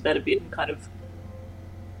lean into that a bit and kind of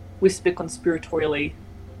whisper conspiratorially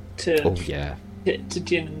to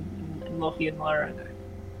Jin and Lockie and Lyra and go,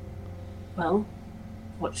 well,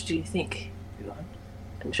 what do you think, everyone?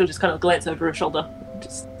 And she'll just kind of glance over her shoulder and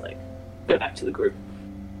just like go back to the group.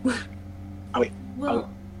 Are we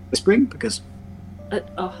whispering? Because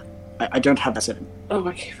I don't have that setting. Oh,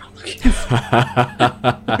 okay.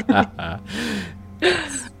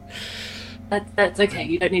 That's okay.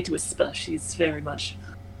 You don't need to whisper. She's very much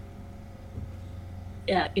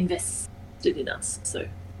invested in us. So,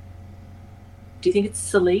 do you think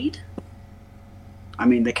it's the lead? I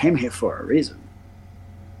mean, they came here for a reason.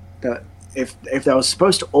 If they were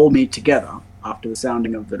supposed to all meet together after the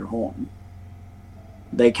sounding of the horn,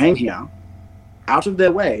 they came here out of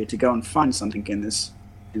their way to go and find something in this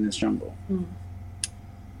jungle.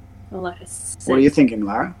 Well, like I said, what are you thinking,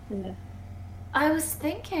 Lara? Yeah. I was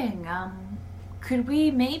thinking, could we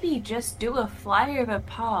maybe just do a flyover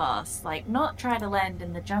pass? Like, not try to land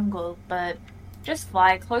in the jungle, but just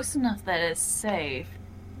fly close enough that it's safe.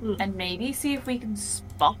 And maybe see if we can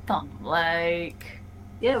spot them, like...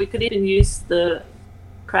 Yeah, we could even use the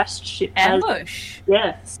crashed ship ambush.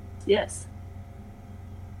 Yes.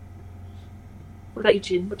 What about you,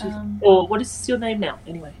 Jin? What is your name now,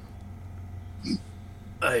 anyway?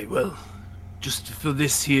 Well, just for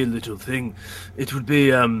this here little thing, it would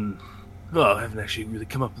be, I haven't actually really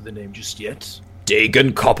come up with a name just yet.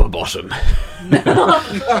 Dagon Copperbottom.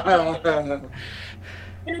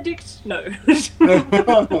 Benedict? No. Benedict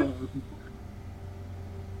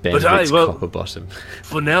Copperbottom.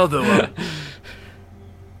 For now, though,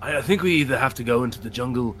 I think we either have to go into the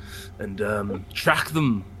jungle and track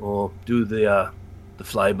them or do the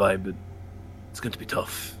flyby, but it's going to be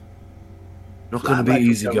tough. Not going to be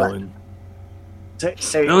easy going.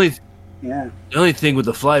 The only thing with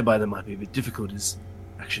the flyby that might be a bit difficult is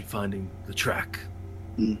actually finding the track.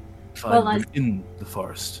 Find them in the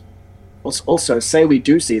forest. Also, say we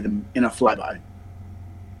do see them in a flyby,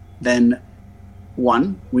 then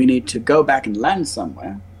 1, we need to go back and land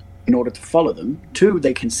somewhere in order to follow them. 2,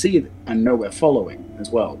 they can see and know we're following as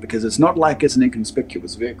well, because it's not like it's an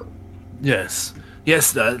inconspicuous vehicle. Yes,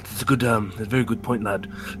 that's a good, a very good point, lad.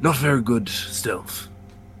 Not very good stealth.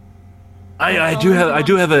 I do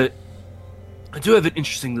have an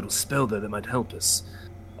interesting little spell there that might help us.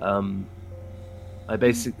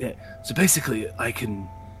 Basically, I can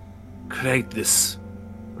create this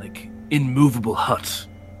like immovable hut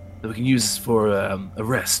that we can use for a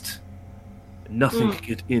rest. Nothing can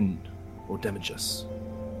get in or damage us.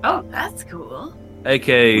 Oh, that's cool.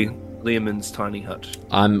 A.K.A. Leoman's tiny hut.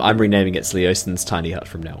 I'm renaming it Leosin's tiny hut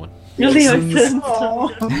from now on. Leosin's. No.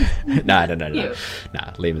 Nah,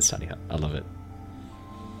 Leoman's tiny hut. I love it.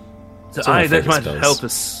 So that might help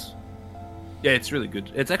us Yeah, it's really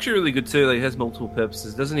good. It's actually really good too. Like, it has multiple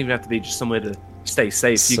purposes. It doesn't even have to be just somewhere to stay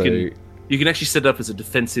safe. So- You can actually set it up as a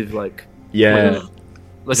defensive, like Yeah.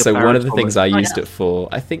 like So a one of the barracks things almost. I used it for,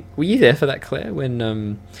 I think, were you there for that, Claire?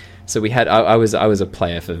 When so we had, I was a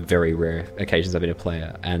player for very rare occasions. I've been a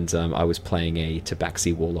player, and I was playing a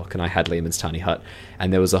Tabaxi warlock, and I had Lehman's tiny hut,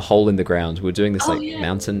 and there was a hole in the ground. We were doing this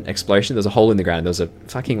mountain exploration. There was a hole in the ground. And there was a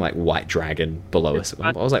fucking like white dragon below us.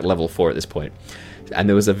 I was like level 4 at this point. And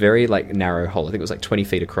there was a very like narrow hole. I think it was like 20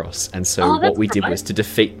 feet across. And so what we did was to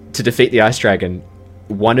defeat the ice dragon.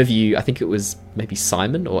 One of you, I think it was maybe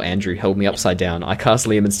Simon or Andrew, held me upside down. I cast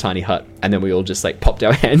Lehman's tiny hut, and then we all just like popped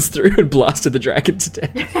our hands through and blasted the dragon to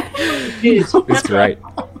death. It was great.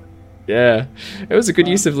 Yeah, it was a good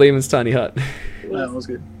use of Lehman's tiny hut. That was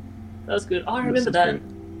good. That was good. Oh, I remember that.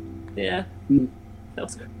 Yeah. That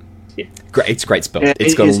was good. Yeah. Great, it's a great spell. Yeah,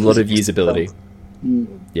 It's it got a is lot of a spell. usability.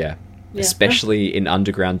 Yeah. Yeah. Especially in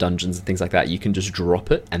underground dungeons and things like that, you can just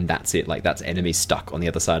drop it and that's it. Like, that's enemies stuck on the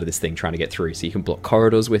other side of this thing trying to get through. So you can block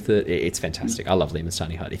corridors with it. It's fantastic. I love Lehman's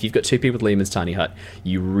Tiny Hut. If you've got 2 people with Lehman's Tiny Hut,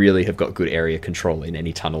 you really have got good area control in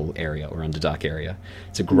any tunnel area or Underdark area.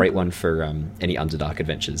 It's a great one for any Underdark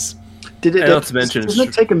adventures. Did it? And not to mention, Doesn't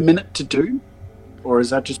it take a minute to do, or is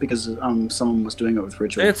that just because someone was doing it with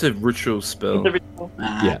ritual? It's a ritual spell.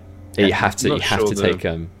 Yeah. You have to. Not You have sure to though.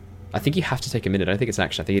 take. I think you have to take a minute. I don't think it's an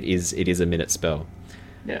action. I think it is a minute spell.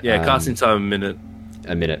 Yeah, casting time a minute.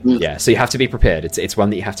 A minute. Yeah. So you have to be prepared. It's one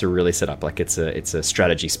that you have to really set up. Like, it's a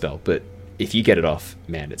strategy spell. But if you get it off,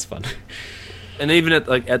 man, it's fun. And even at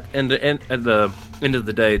the end of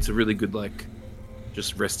the day, it's a really good like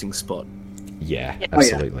just resting spot. Yeah, Yeah.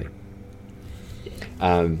 absolutely.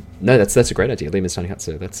 No, that's a great idea. Lehman's Tiny Hut.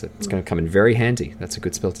 So it's going to come in very handy. That's a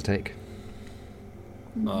good spell to take.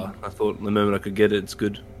 I thought the moment I could get it, it's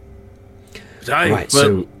good. But Right.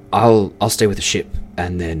 So I'll stay with the ship,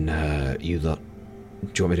 and then you lot.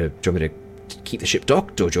 Do you want me to keep the ship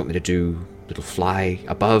docked, or do you want me to do a little fly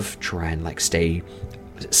above, try and like stay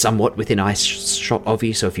somewhat within eyes shot of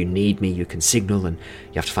you, so if you need me, you can signal, and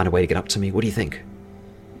you have to find a way to get up to me. What do you think?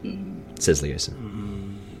 Says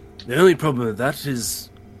Leosin. the only problem with that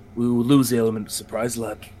is we will lose the element of surprise,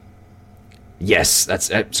 lad. Yes,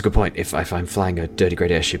 that's a good point. If I'm flying a dirty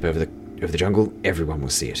great airship over the jungle, everyone will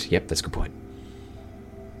see it. Yep, that's a good point.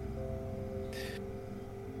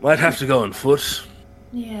 Might have to go on foot.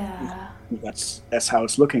 Yeah. That's how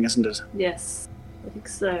it's looking, isn't it? Yes, I think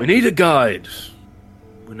so. We need a guide.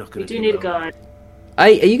 We're not We going to do need a guide.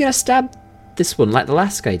 Hey, are you going to stab this one like the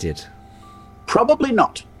last guy did? Probably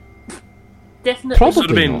not. Definitely. Probably Sort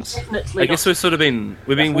of been- not. Definitely I guess not. we've been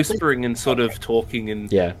Definitely. whispering and sort of talking,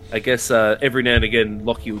 and Yeah. I guess every now and again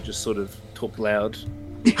Lockie will just sort of talk loud.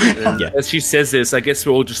 And Yeah. As she says this, I guess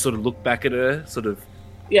we all just sort of look back at her, sort of.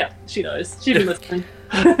 Yeah, she knows. She's been listening.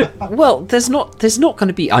 Well, there's not going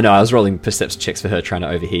to be. I know I was rolling perception checks for her trying to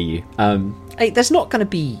overhear you. Hey, there's not going to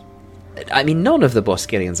be. I mean, none of the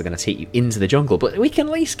Boscarians are going to take you into the jungle, but we can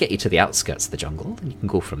at least get you to the outskirts of the jungle, and you can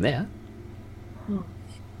go from there.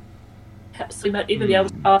 Perhaps we might even be able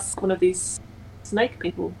to ask one of these snake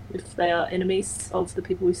people if they are enemies of the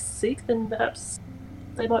people we seek. Then perhaps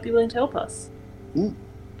they might be willing to help us. In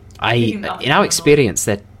our experience,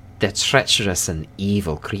 they're treacherous and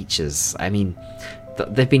evil creatures. I mean,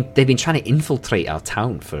 they've been trying to infiltrate our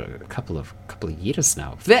town for a couple of years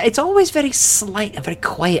now. It's always very slight and very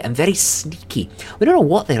quiet and very sneaky. We don't know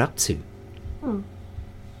what they're up to.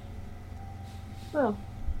 Well,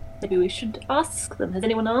 maybe we should ask them. Has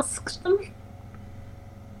anyone asked them?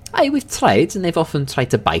 Aye, we've tried, and they've often tried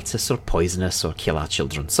to bite us or poison us or kill our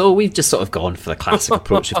children. So we've just sort of gone for the classic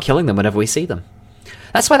approach of killing them whenever we see them.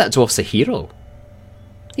 That's why that dwarf's a hero.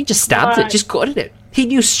 He just stabbed it, Right. just gutted it. He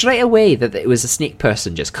knew straight away that it was a snake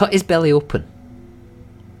person, just cut his belly open.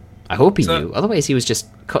 I hope he knew, otherwise he was just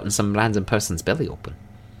cutting some random person's belly open.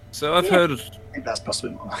 So I've heard, I think that's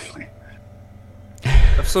possibly more likely.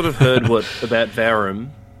 I've sort of heard about Varum.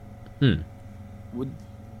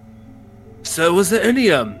 So was there any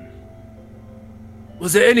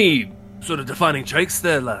sort of defining traits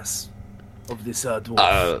there, lass, of this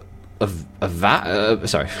dwarf? Of that?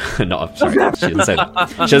 Sorry, not sorry. She doesn't say that.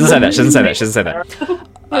 She doesn't say that. She doesn't say that.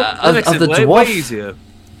 That makes Of it the way dwarf. easier.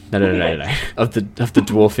 No. Of the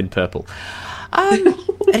dwarf in purple.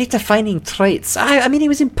 Any defining traits? I mean, he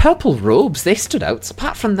was in purple robes. They stood out.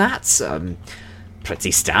 Apart from that, pretty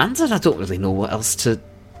standard. I don't really know what else to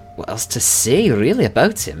say really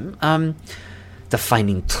about him.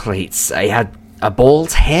 Defining traits. I had a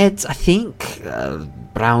bald head, I think,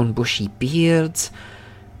 brown bushy beard.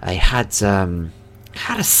 I had a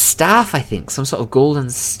staff, I think, some sort of golden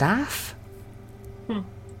staff.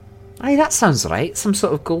 Aye, that sounds right. Some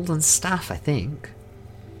sort of golden staff, I think.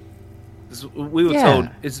 We were told.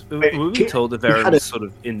 Were we told that Varum is sort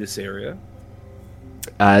of in this area?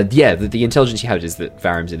 The intelligence you had is that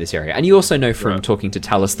Varum's in this area, and you also know from talking to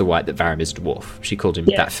Talus the White that Varum is a dwarf. She called him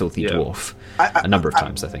that filthy dwarf a number of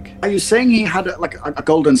times, I think. Are you saying he had a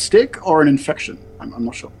golden stick or an infection? I'm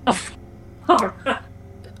not sure.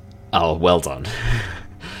 Oh, well done.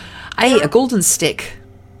 A golden stick.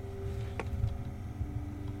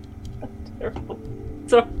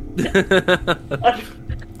 Sorry.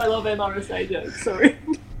 I love MRSA jokes, sorry.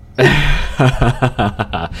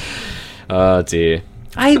 Oh dear.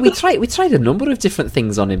 We tried a number of different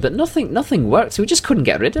things on him, but nothing worked. We just couldn't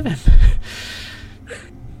get rid of him.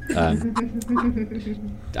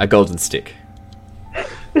 A golden stick.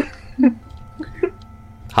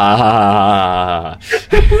 Ha ha ha ha.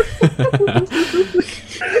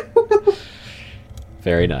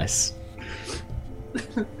 Very nice.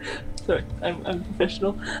 Sorry, I'm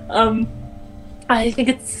professional. I think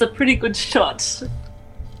it's a pretty good shot.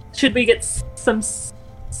 Should we get some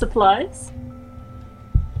supplies?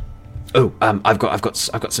 Oh, I've got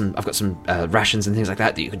some rations and things like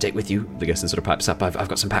that you can take with you. The Gerson sort of pipes up. I've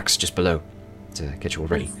got some packs just below to get you all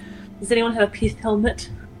ready. Does anyone have a pith helmet?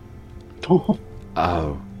 Oh,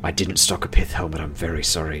 I didn't stock a pith helmet. I'm very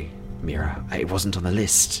sorry, Mira. It wasn't on the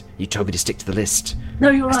list. You told me to stick to the list. No,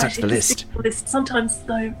 you're right. Stuck to the list. Sometimes,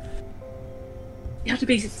 though, you have to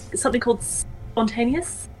be something called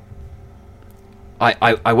spontaneous.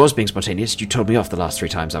 I was being spontaneous. You told me off the last 3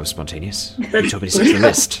 times I was spontaneous. You told me to stick to the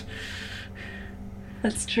list.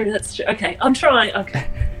 That's true. Okay, I'm trying. Okay.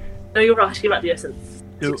 No, you're right. You're right. The essence.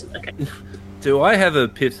 Okay. Do I have a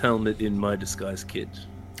pith helmet in my disguise kit?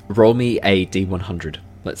 Roll me a D100.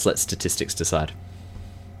 Let's let statistics decide.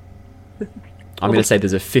 I'm going to say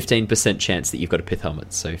there's a 15% chance that you've got a pith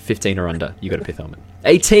helmet. So 15 or under, you got a pith helmet.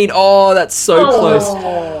 18. Oh, that's so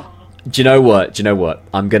close. Do you know what?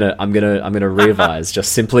 I'm gonna revise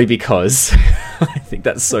just simply because I think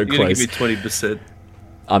that's so close. You're gonna give me 20%.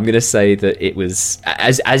 I'm gonna say that it was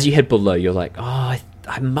as you head below, you're like, oh,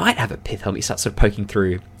 I might have a pith helmet. You start sort of poking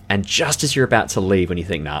through, and just as you're about to leave, when you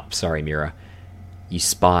think, nah, sorry, Mira, you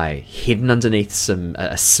spy hidden underneath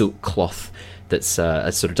a silk cloth that's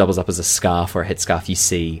sort of doubles up as a scarf or a headscarf. You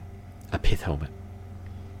see a pith helmet.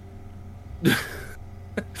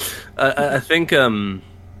 I think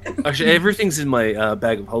actually everything's in my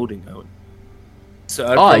bag of holding, Owen. So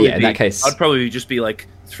in that case, I'd probably just be like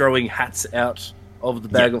throwing hats out of the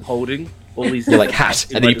bag of holding. All these you're like hat,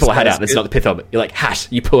 and then you pull a hat out, and it's not the pith helmet. You're like hat,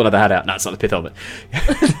 you pull another hat out, no, it's not the pith helmet.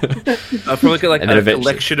 I'll probably get like a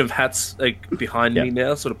collection of hats like behind me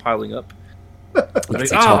now, sort of piling up. Some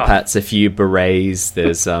top hats, a few berets.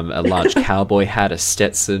 There's a large cowboy hat, a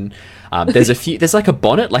Stetson. There's like a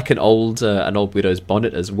bonnet, like an old widow's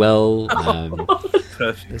bonnet as well.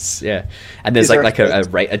 Perfect. Yeah, and there's like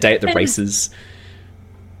a day at the races.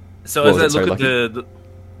 So as I look at the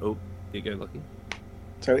oh, here you go, Lucky.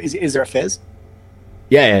 So is there a fez?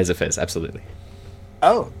 Yeah, there's a fez, absolutely.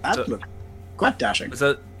 Oh, that look quite dashing.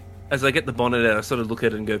 As I get the bonnet out, I sort of look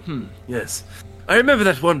at it and go, yes. I remember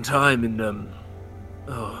that one time in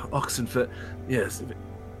Oxenford. Yes. And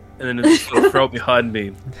then it's sort of throw it behind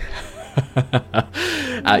me.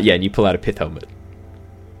 And you pull out a pith helmet.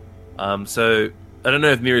 So I don't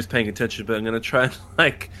know if Mira's paying attention, but I'm going to try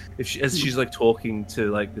and as she's like talking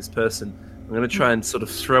to like this person, I'm going to try and sort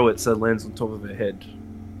of throw it so it lands on top of her head.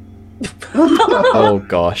 Oh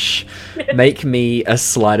gosh. Make me a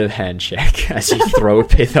sleight of hand check as you throw a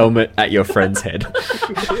pith helmet at your friend's head.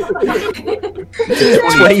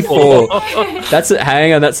 24. That's it.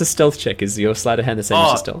 Hang on, that's a stealth check. Is your sleight of hand the same as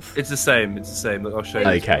your stealth? It's the same. Look, I'll show you.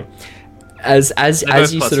 Okay. As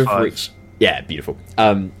you sort of 5. Reach. Yeah, beautiful.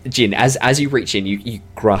 Jin, as you reach in, you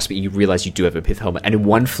grasp it, and you realise you do have a pith helmet, and in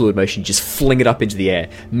one fluid motion, you just fling it up into the air.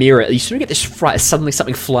 Mira, you sort of get this fright, suddenly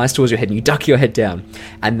something flies towards your head, and you duck your head down,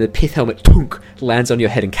 and the pith helmet, tunk, lands on your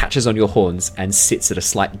head and catches on your horns, and sits at a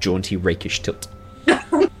slight jaunty, rakish tilt. Hey,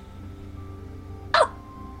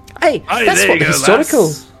 that's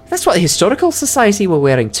what the historical society were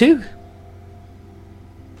wearing too.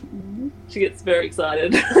 She gets very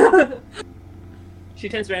excited. She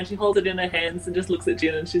turns around, she holds it in her hands and just looks at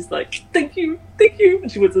Jin and she's like, thank you,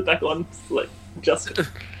 and she puts it back on, like, just...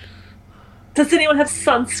 Does anyone have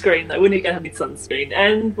sunscreen, though? We're going to need sunscreen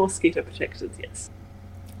and mosquito protectors, yes.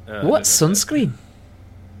 What sunscreen?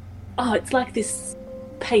 Oh, it's like this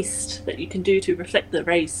paste that you can do to reflect the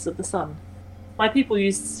rays of the sun. My people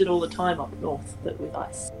use it all the time up north, but with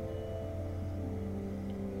ice.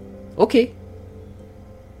 Okay.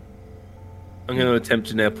 I'm going to attempt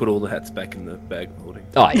to now put all the hats back in the bag of holding.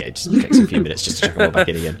 Oh yeah, it just takes a few minutes just to chuck them all back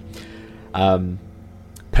in again.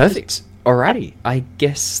 Perfect. Alrighty. I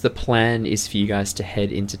guess the plan is for you guys to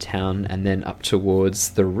head into town and then up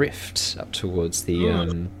towards the rift, up towards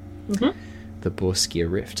the the Borskia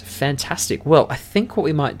Rift. Fantastic. Well, I think what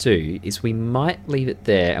we might do is we might leave it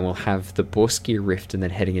there and we'll have the Borskia Rift and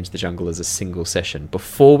then heading into the jungle as a single session.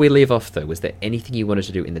 Before we leave off, though, was there anything you wanted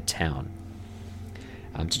to do in the town?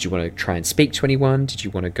 Did you want to try and speak to anyone? Did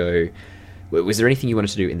you want to go... Was there anything you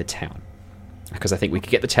wanted to do in the town? Because I think we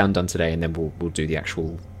could get the town done today and then we'll do the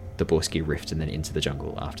Borskia Rift and then into the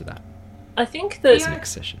jungle after that. I think that...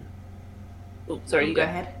 Next session. Oh, sorry, you go go.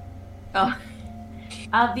 ahead. Oh.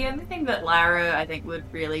 The only thing that Lara, I think, would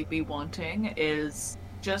really be wanting is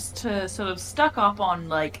just to sort of stock up on,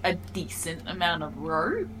 like, a decent amount of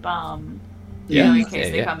rope, in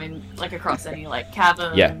case they come in, like, across any, like,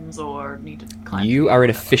 caverns or need to climb. You are in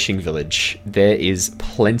a fishing village. There is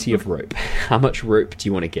plenty of rope. How much rope do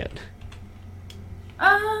you want to get?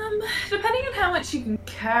 Depending on how much you can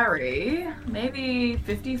carry, maybe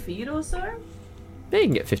 50 feet or so? Yeah, you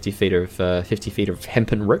can get 50 feet of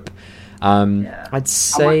hempen rope. I'd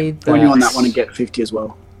say that... Join you on that one and get 50 as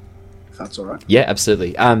well, if that's all right. Yeah,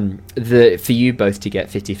 absolutely. For you both to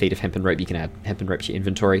get 50 feet of hempen rope, you can add hempen rope to your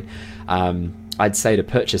inventory. I'd say to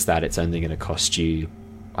purchase that, it's only going to cost you,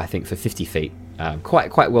 I think, for 50 feet,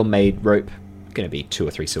 quite well made rope, going to be 2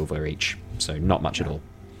 or 3 silver each, so not much at all.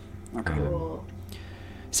 Okay. Cool.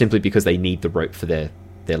 Simply because they need the rope for their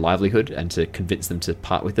livelihood, and to convince them to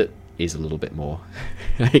part with it is a little bit more.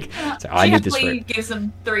 So I need this rope. Gives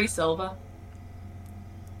them 3 silver.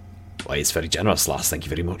 Why, it's very generous, lass. Thank you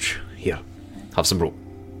very much. Here, have some rope.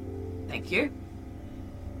 Thank you.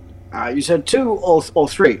 You said 2 or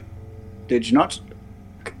 3, did you not?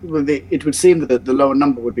 Well, it would seem that the lower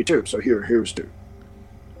number would be 2, so here's 2.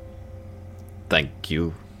 Thank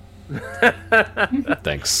you.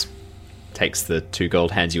 Thanks. Takes the 2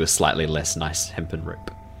 gold, hands you a slightly less nice hempen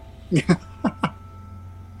rope. It's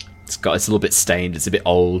a little bit stained, it's a bit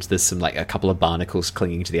old, there's some, like, a couple of barnacles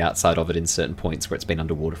clinging to the outside of it in certain points where it's been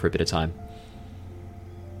underwater for a bit of time.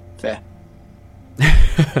 Fair.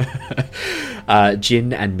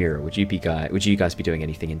 Jin and Mira, would you guys be doing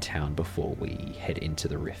anything in town before we head into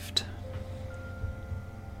the rift?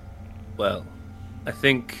 Well, I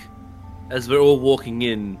think as we're all walking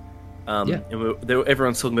in, and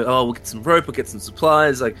everyone's talking about, we'll get some rope, we'll get some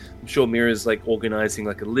supplies. Like, I'm sure Mira's like organizing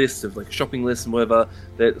like a list of like a shopping list and whatever.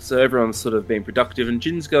 So everyone's sort of being productive, and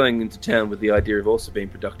Jin's going into town with the idea of also being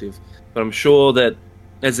productive. But I'm sure that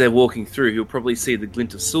as they're walking through, he'll probably see the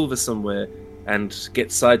glint of silver somewhere and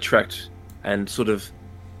get sidetracked, and sort of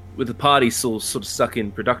with the party still sort of stuck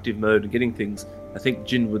in productive mode and getting things. I think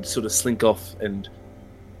Jin would sort of slink off, and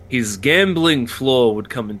his gambling floor would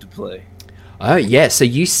come into play. Oh, yeah, so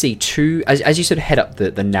you see 2... As you sort of head up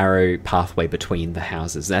the narrow pathway between the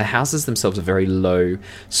houses, the houses themselves are very low,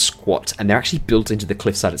 squat, and they're actually built into the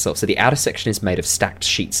cliffside itself. So the outer section is made of stacked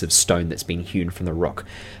sheets of stone that's been hewn from the rock.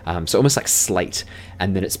 So almost like slate,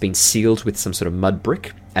 and then it's been sealed with some sort of mud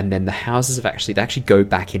brick, and then the houses they actually go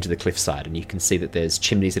back into the cliffside, and you can see that there's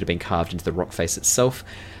chimneys that have been carved into the rock face itself.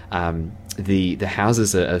 The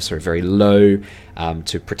houses are sort of very low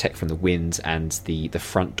to protect from the wind, and the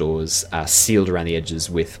front doors are sealed around the edges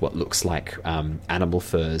with what looks like animal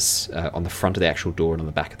furs on the front of the actual door and on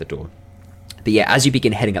the back of the door. But yeah, as you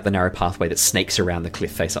begin heading up the narrow pathway that snakes around the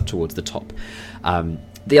cliff face up towards the top,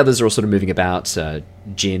 the others are all sort of moving about.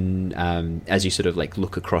 Jin, as you sort of like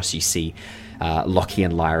look across, you see Lockie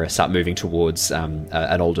and Lyra start moving towards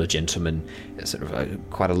an older gentleman, sort of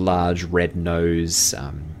quite a large red nose,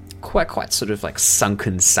 quite sort of like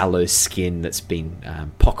sunken, sallow skin that's been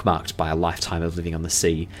pockmarked by a lifetime of living on the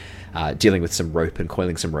sea, dealing with some rope and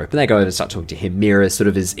coiling some rope. And they go over and start talking to him. Mira sort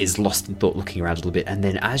of is lost in thought, looking around a little bit. And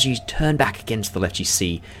then as you turn back again to the left, you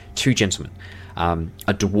see 2 gentlemen,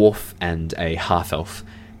 a dwarf and a half-elf,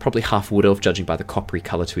 probably half wood elf, judging by the coppery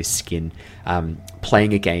colour to his skin,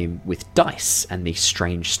 playing a game with dice and these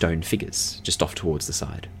strange stone figures just off towards the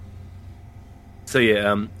side. So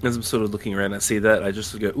yeah, as I'm sort of looking around, I see that, I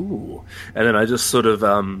just go, ooh, and then I just sort of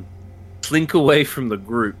slink away from the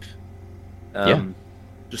group,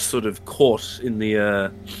 just sort of caught in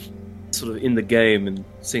the sort of in the game and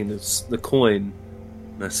seeing the coin.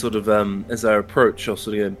 And I sort of, as I approach, I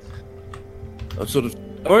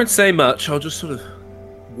won't say much. I'll just sort of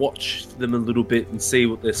watch them a little bit and see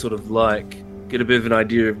what they're sort of like, get a bit of an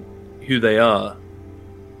idea of who they are.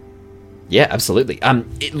 Yeah, absolutely.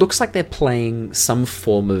 It looks like they're playing some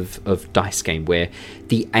form of dice game where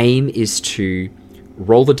the aim is to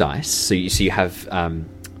roll the dice. So you have you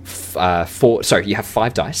have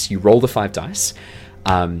 5 dice. You roll the 5 dice.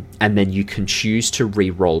 and then you can choose to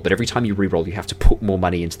re-roll, but every time you re-roll you have to put more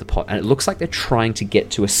money into the pot, and it looks like they're trying to get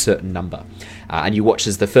to a certain number, and you watch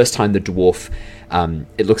as the first time the dwarf,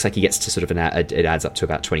 it looks like he gets to sort of it adds up to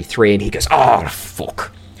about 23, and he goes, oh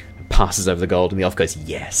fuck, and passes over the gold, and the elf goes,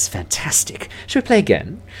 yes, fantastic, shall we play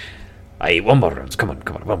again? Aye, one more round, come on,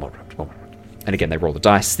 one more round. And again, they roll the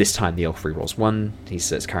dice. This time the elf re-rolls 1.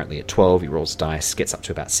 He's currently at 12. He rolls dice, gets up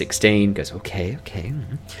to about 16. Goes, okay.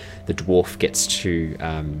 The dwarf gets to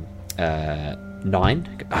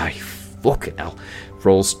 9. Ay, fucking hell.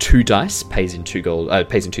 Rolls 2 dice, pays in 2 gold,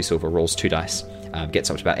 pays in 2 silver, rolls 2 dice.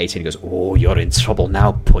 Gets up to about 18. He goes, oh, you're in trouble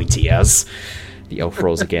now, pointy ears. The elf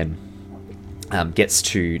rolls again. Gets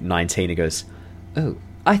to 19. He goes, oh,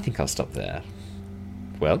 I think I'll stop there.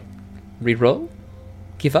 Well, re-roll?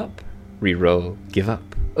 Give up? Reroll, give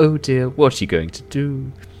up. Oh dear, what are you going to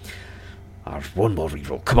do? One more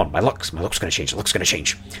reroll. Come on, my luck's going to change.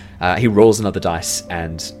 He rolls another dice,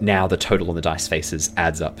 and now the total on the dice faces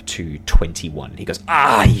adds up to 21. He goes,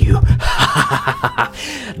 you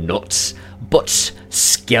not, but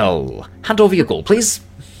skill. Hand over your gold, please.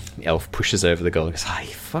 The elf pushes over the gold and goes,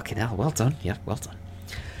 fucking hell, well done. Yeah, well done.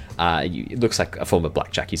 It looks like a form of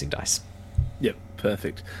blackjack using dice. Yep,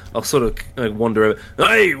 perfect. I'll sort of wander over.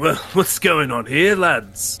 Hey, well, what's going on here,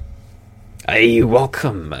 lads? Hey,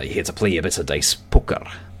 welcome. Here to play a bit of dice poker.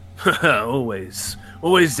 always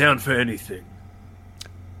down for anything.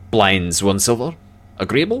 Blinds 1 silver.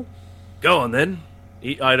 Agreeable? Go on then.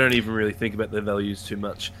 I don't even really think about their values too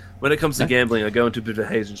much. When it comes to gambling, I go into a bit of a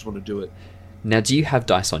haze and just want to do it. Now, do you have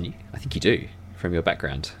dice on you? I think you do, from your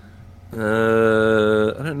background. I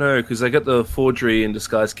don't know, because I got the forgery and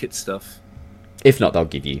disguise kit stuff. If not, they'll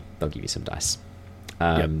give you some dice.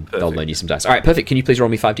 They'll loan you some dice. All right, perfect. Can you please roll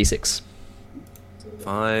me 5d6?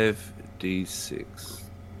 5d6.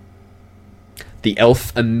 The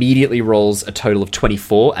elf immediately rolls a total of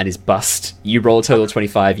 24 and is bust. You roll a total of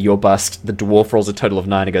 25, you're bust. The dwarf rolls a total of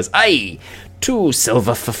 9 and goes, aye, 2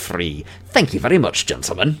 silver for free. Thank you very much,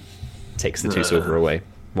 gentlemen. Takes the 2 silver away.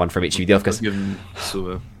 1 from each of you. The elf goes, give him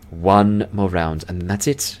silver. 1 more round, and that's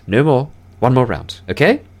it. No more. 1 more round,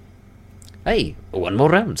 okay? Hey, 1 more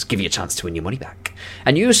round. Give you a chance to win your money back.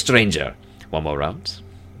 And you, stranger, 1 more round.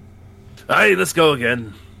 Hey, let's go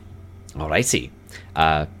again. Alrighty.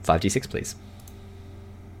 5d6, please.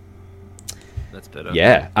 That's better.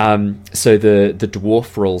 Yeah. So the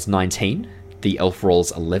dwarf rolls 19. The elf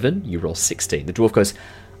rolls 11. You roll 16. The dwarf goes,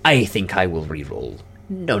 I think I will re-roll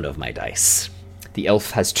none of my dice. The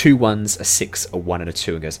elf has 2 1s, a 6, a 1, and a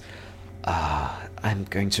 2, and goes, I'm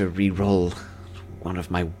going to re-roll one of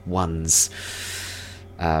my 1s.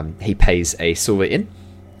 He pays a silver in,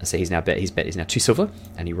 so he's now 2 silver,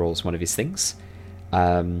 and he rolls one of his things.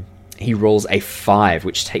 He rolls a 5,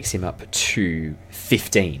 which takes him up to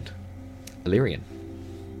 15. Illyrian.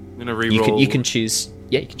 I'm gonna re-roll. You can choose.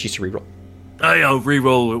 Yeah, you can choose to re-roll. I'll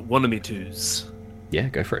re-roll one of me 2s. Yeah,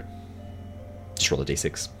 go for it. Just roll a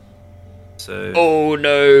d6. So. Oh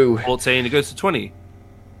no! 14. It goes to 20.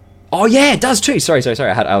 Oh yeah, it does too. Sorry.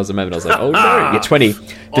 I was a moment. I was like, oh no, yeah, 20. The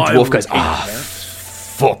dwarf goes,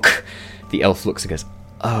 fuck. The elf looks and goes,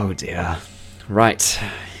 oh dear. Right,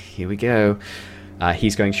 here we go.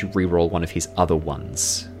 He's going to re-roll one of his other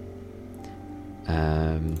 1s.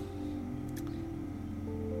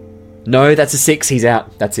 No, that's a 6. He's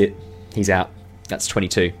out. That's it. He's out. That's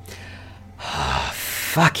 22.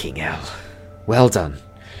 Fucking hell. Well done.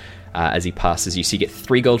 As he passes you, so you get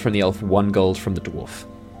 3 gold from the elf, 1 gold from the dwarf.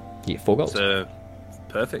 You get 4 gold. So,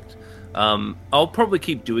 perfect. I'll probably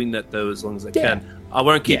keep doing that though, as long as I can. I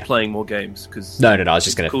won't keep playing more games because no. I was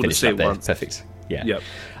just going to finish up there. Once. Perfect. Yeah. Yep.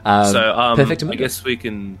 Perfect. I guess we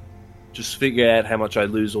can just figure out how much I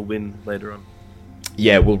lose or win later on.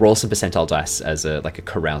 Yeah, we'll roll some percentile dice as a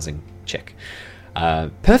carousing check.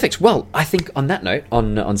 Perfect. Well, I think on that note,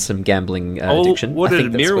 on some gambling addiction. What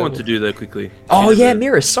did Mira want to do though, quickly?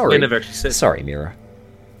 Mira. Sorry. I never actually said. Sorry, Mira.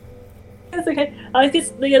 That's okay. I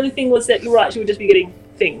guess the other thing was that you're right. You would just be getting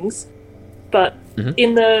things, but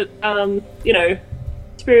in the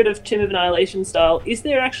Spirit of Tomb of Annihilation style, is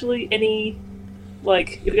there actually any,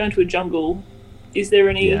 like, if you're going to a jungle, is there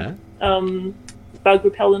any bug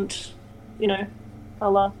repellent, a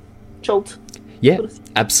la Cholt? Yeah,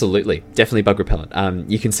 absolutely. Definitely bug repellent.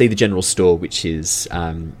 You can see the general store, which is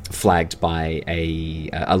flagged by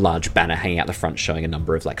a large banner hanging out the front showing a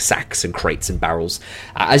number of like sacks and crates and barrels.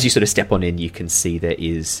 As you sort of step on in, you can see there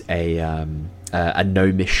is a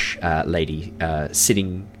gnomish lady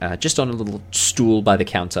sitting just on a little stool by the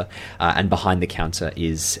counter, and behind the counter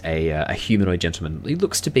is a humanoid gentleman. He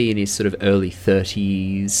looks to be in his sort of early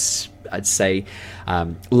 30s, I'd say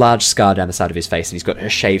large scar down the side of his face, and he's got a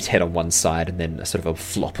shaved head on one side, and then a sort of a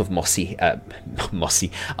flop of messy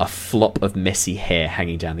hair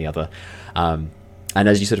hanging down the other. And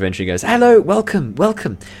as you sort of enter, he goes, "Hello, welcome. What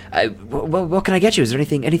can I get you? Is there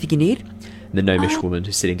anything you need?" And the gnomish woman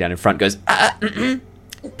who's sitting down in front goes,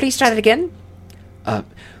 "Please try that again.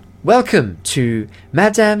 Welcome to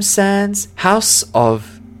Madame Sand's House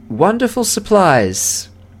of Wonderful Supplies.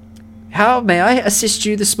 How may I assist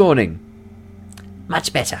you this morning?"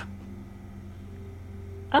 "Much better."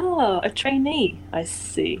 Ah, a trainee, I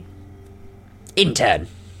see. "Intern."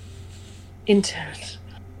 Intern.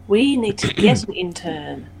 We need to get an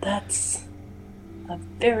intern. That's a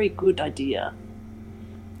very good idea.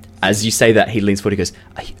 As you say that, he leans forward. He goes,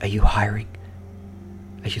 Are you hiring?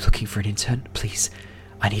 Are you looking for an intern? Please,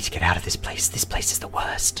 I need to get out of this place. This place is the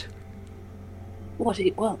worst." Well,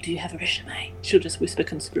 do you have a resume? She'll just whisper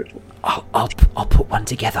conscriptal. I'll put one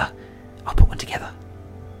together.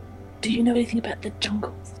 Do you know anything about the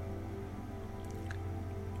jungles?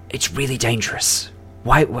 It's really dangerous.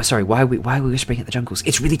 Why are we whispering at the jungles?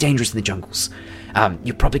 It's really dangerous in the jungles.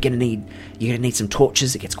 You're probably gonna need some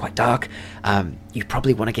torches. It gets quite dark. You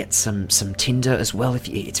probably want to get some tinder as well.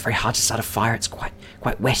 It's very hard to start a fire. It's quite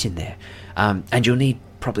wet in there. And you'll need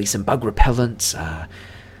probably some bug repellent.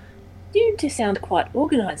 You do sound quite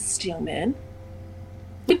organised, young man.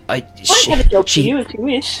 I might have a job for you if you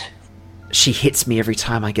wish. She hits me every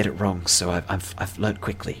time I get it wrong, so I've learned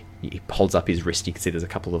quickly. He holds up his wrist. You can see there's a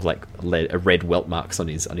couple of red welt marks on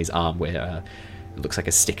his arm where it looks like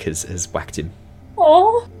a stick has whacked him.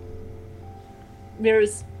 Aww.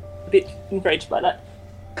 Mira's a bit enraged by that.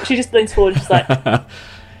 She just leans forward and she's like,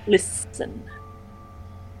 "Listen,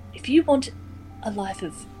 if you want a life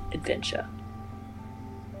of adventure,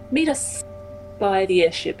 meet us by the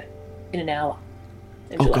airship in an hour."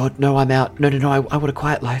 Oh God, no, I'm out. No, I want a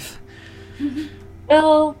quiet life.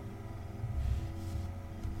 Well,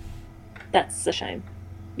 that's a shame.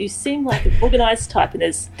 You seem like an organised type, and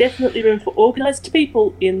there's definitely room for organised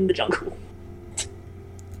people in the jungle.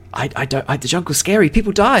 The jungle's scary.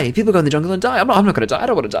 People die. People go in the jungle and die. I'm not going to die. I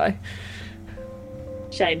don't want to die.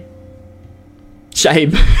 Shame.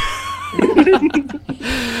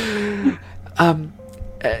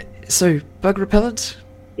 So, bug repellent?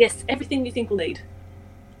 Yes, everything you think we'll need.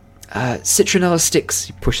 Citronella sticks.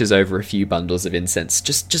 He pushes over a few bundles of incense.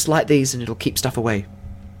 Just light these and it'll keep stuff away.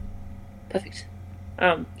 Perfect.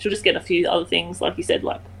 She'll just get a few other things, like you said,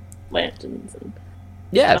 like lanterns and...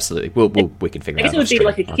 Yeah, absolutely. We can figure it out. I guess it would be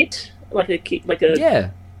like a kit, like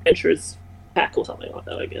a adventurer's pack or something like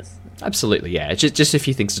that, I guess. Absolutely, yeah. Just a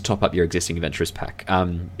few things to top up your existing adventurer's pack.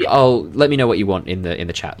 I'll let me know what you want in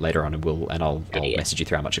the chat later on, and I'll message you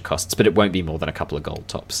through how much it costs. But it won't be more than a couple of gold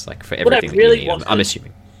tops, like for everything what I really that you need. I'm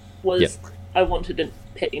assuming. I wanted a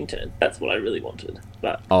pet intern. That's what I really wanted.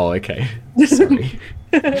 But okay. Sorry.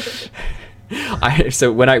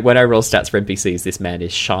 So when I roll stats for NPCs, this man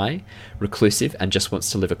is shy, reclusive, and just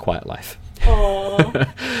wants to live a quiet life. Aww.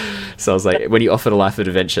 So I was like, when you offered a life of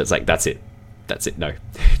adventure, it's like, that's it. No,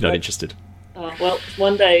 not interested. Well,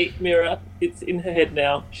 one day, Mira, it's in her head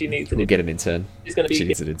now. She needs We'll get an intern. She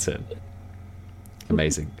needs an intern.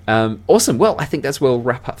 Amazing. Awesome. Well, I think that's where we'll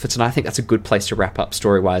wrap up for tonight. I think that's a good place to wrap up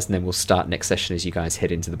story-wise, and then we'll start next session as you guys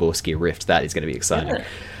head into the Borskia Rift. That is going to be exciting.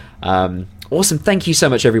 Yeah. Awesome. Thank you so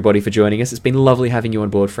much, everybody, for joining us. It's been lovely having you on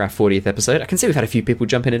board for our 40th episode. I can see we've had a few people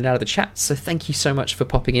jump in and out of the chat, so thank you so much for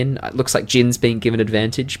popping in. It looks like Jin's being given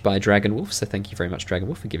advantage by Dragon Wolf, so thank you very much, Dragon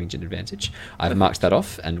Wolf, for giving Jin advantage. I've marked that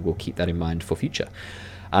off, and we'll keep that in mind for future.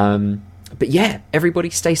 But yeah, everybody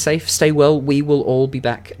stay safe, stay well. We will all be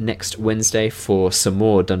back next Wednesday for some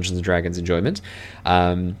more Dungeons & Dragons enjoyment.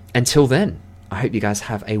 Until then, I hope you guys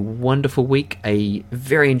have a wonderful week, a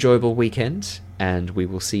very enjoyable weekend, and we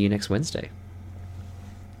will see you next Wednesday.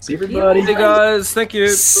 See everybody. Hey guys, thank you.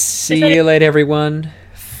 See you later, everyone.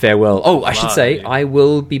 Farewell. Oh, I should say, I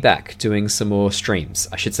will be back doing some more streams.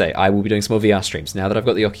 I will be doing some more VR streams. Now that I've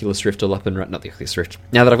got the Oculus Rift all up and not the Oculus Rift.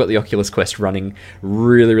 Now that I've got the Oculus Quest running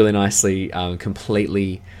really, really nicely,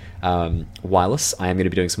 completely wireless, I am going to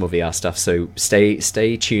be doing some more VR stuff. So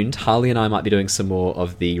stay tuned. Harley and I might be doing some more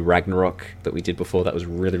of the Ragnarok that we did before. That was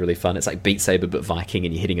really, really fun. It's like Beat Saber but Viking,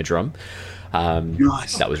 and you're hitting a drum.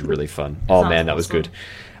 Nice. That was really fun. Oh man, that was good.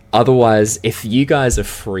 Otherwise, if you guys are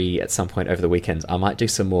free at some point over the weekend, I might do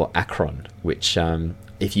some more Akron, which,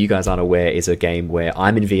 if you guys aren't aware, is a game where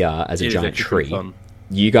I'm in VR as a giant tree.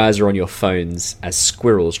 You guys are on your phones as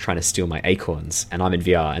squirrels trying to steal my acorns, and I'm in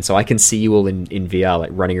VR. And so I can see you all in VR, like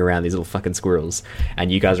running around these little fucking squirrels,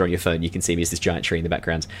 and you guys are on your phone. You can see me as this giant tree in the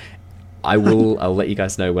background. I'll let you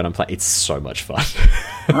guys know when I'm playing. It's so much fun.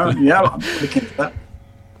 Yeah, I'm looking at that.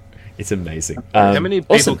 It's amazing. How many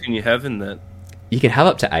people awesome. can you have in that? You can have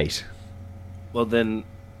up to 8. Well, then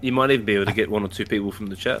you might even be able to get 1 or 2 people from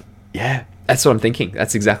the chat. Yeah, that's what I'm thinking.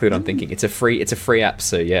 That's exactly what I'm thinking. It's a free app,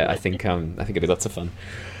 so yeah, I think it'll be lots of fun.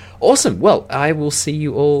 Awesome. Well, I will see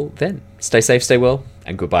you all then. Stay safe, stay well,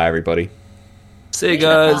 and goodbye, everybody. See you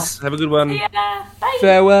guys. Have a good one. Yeah, bye.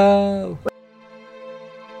 Farewell.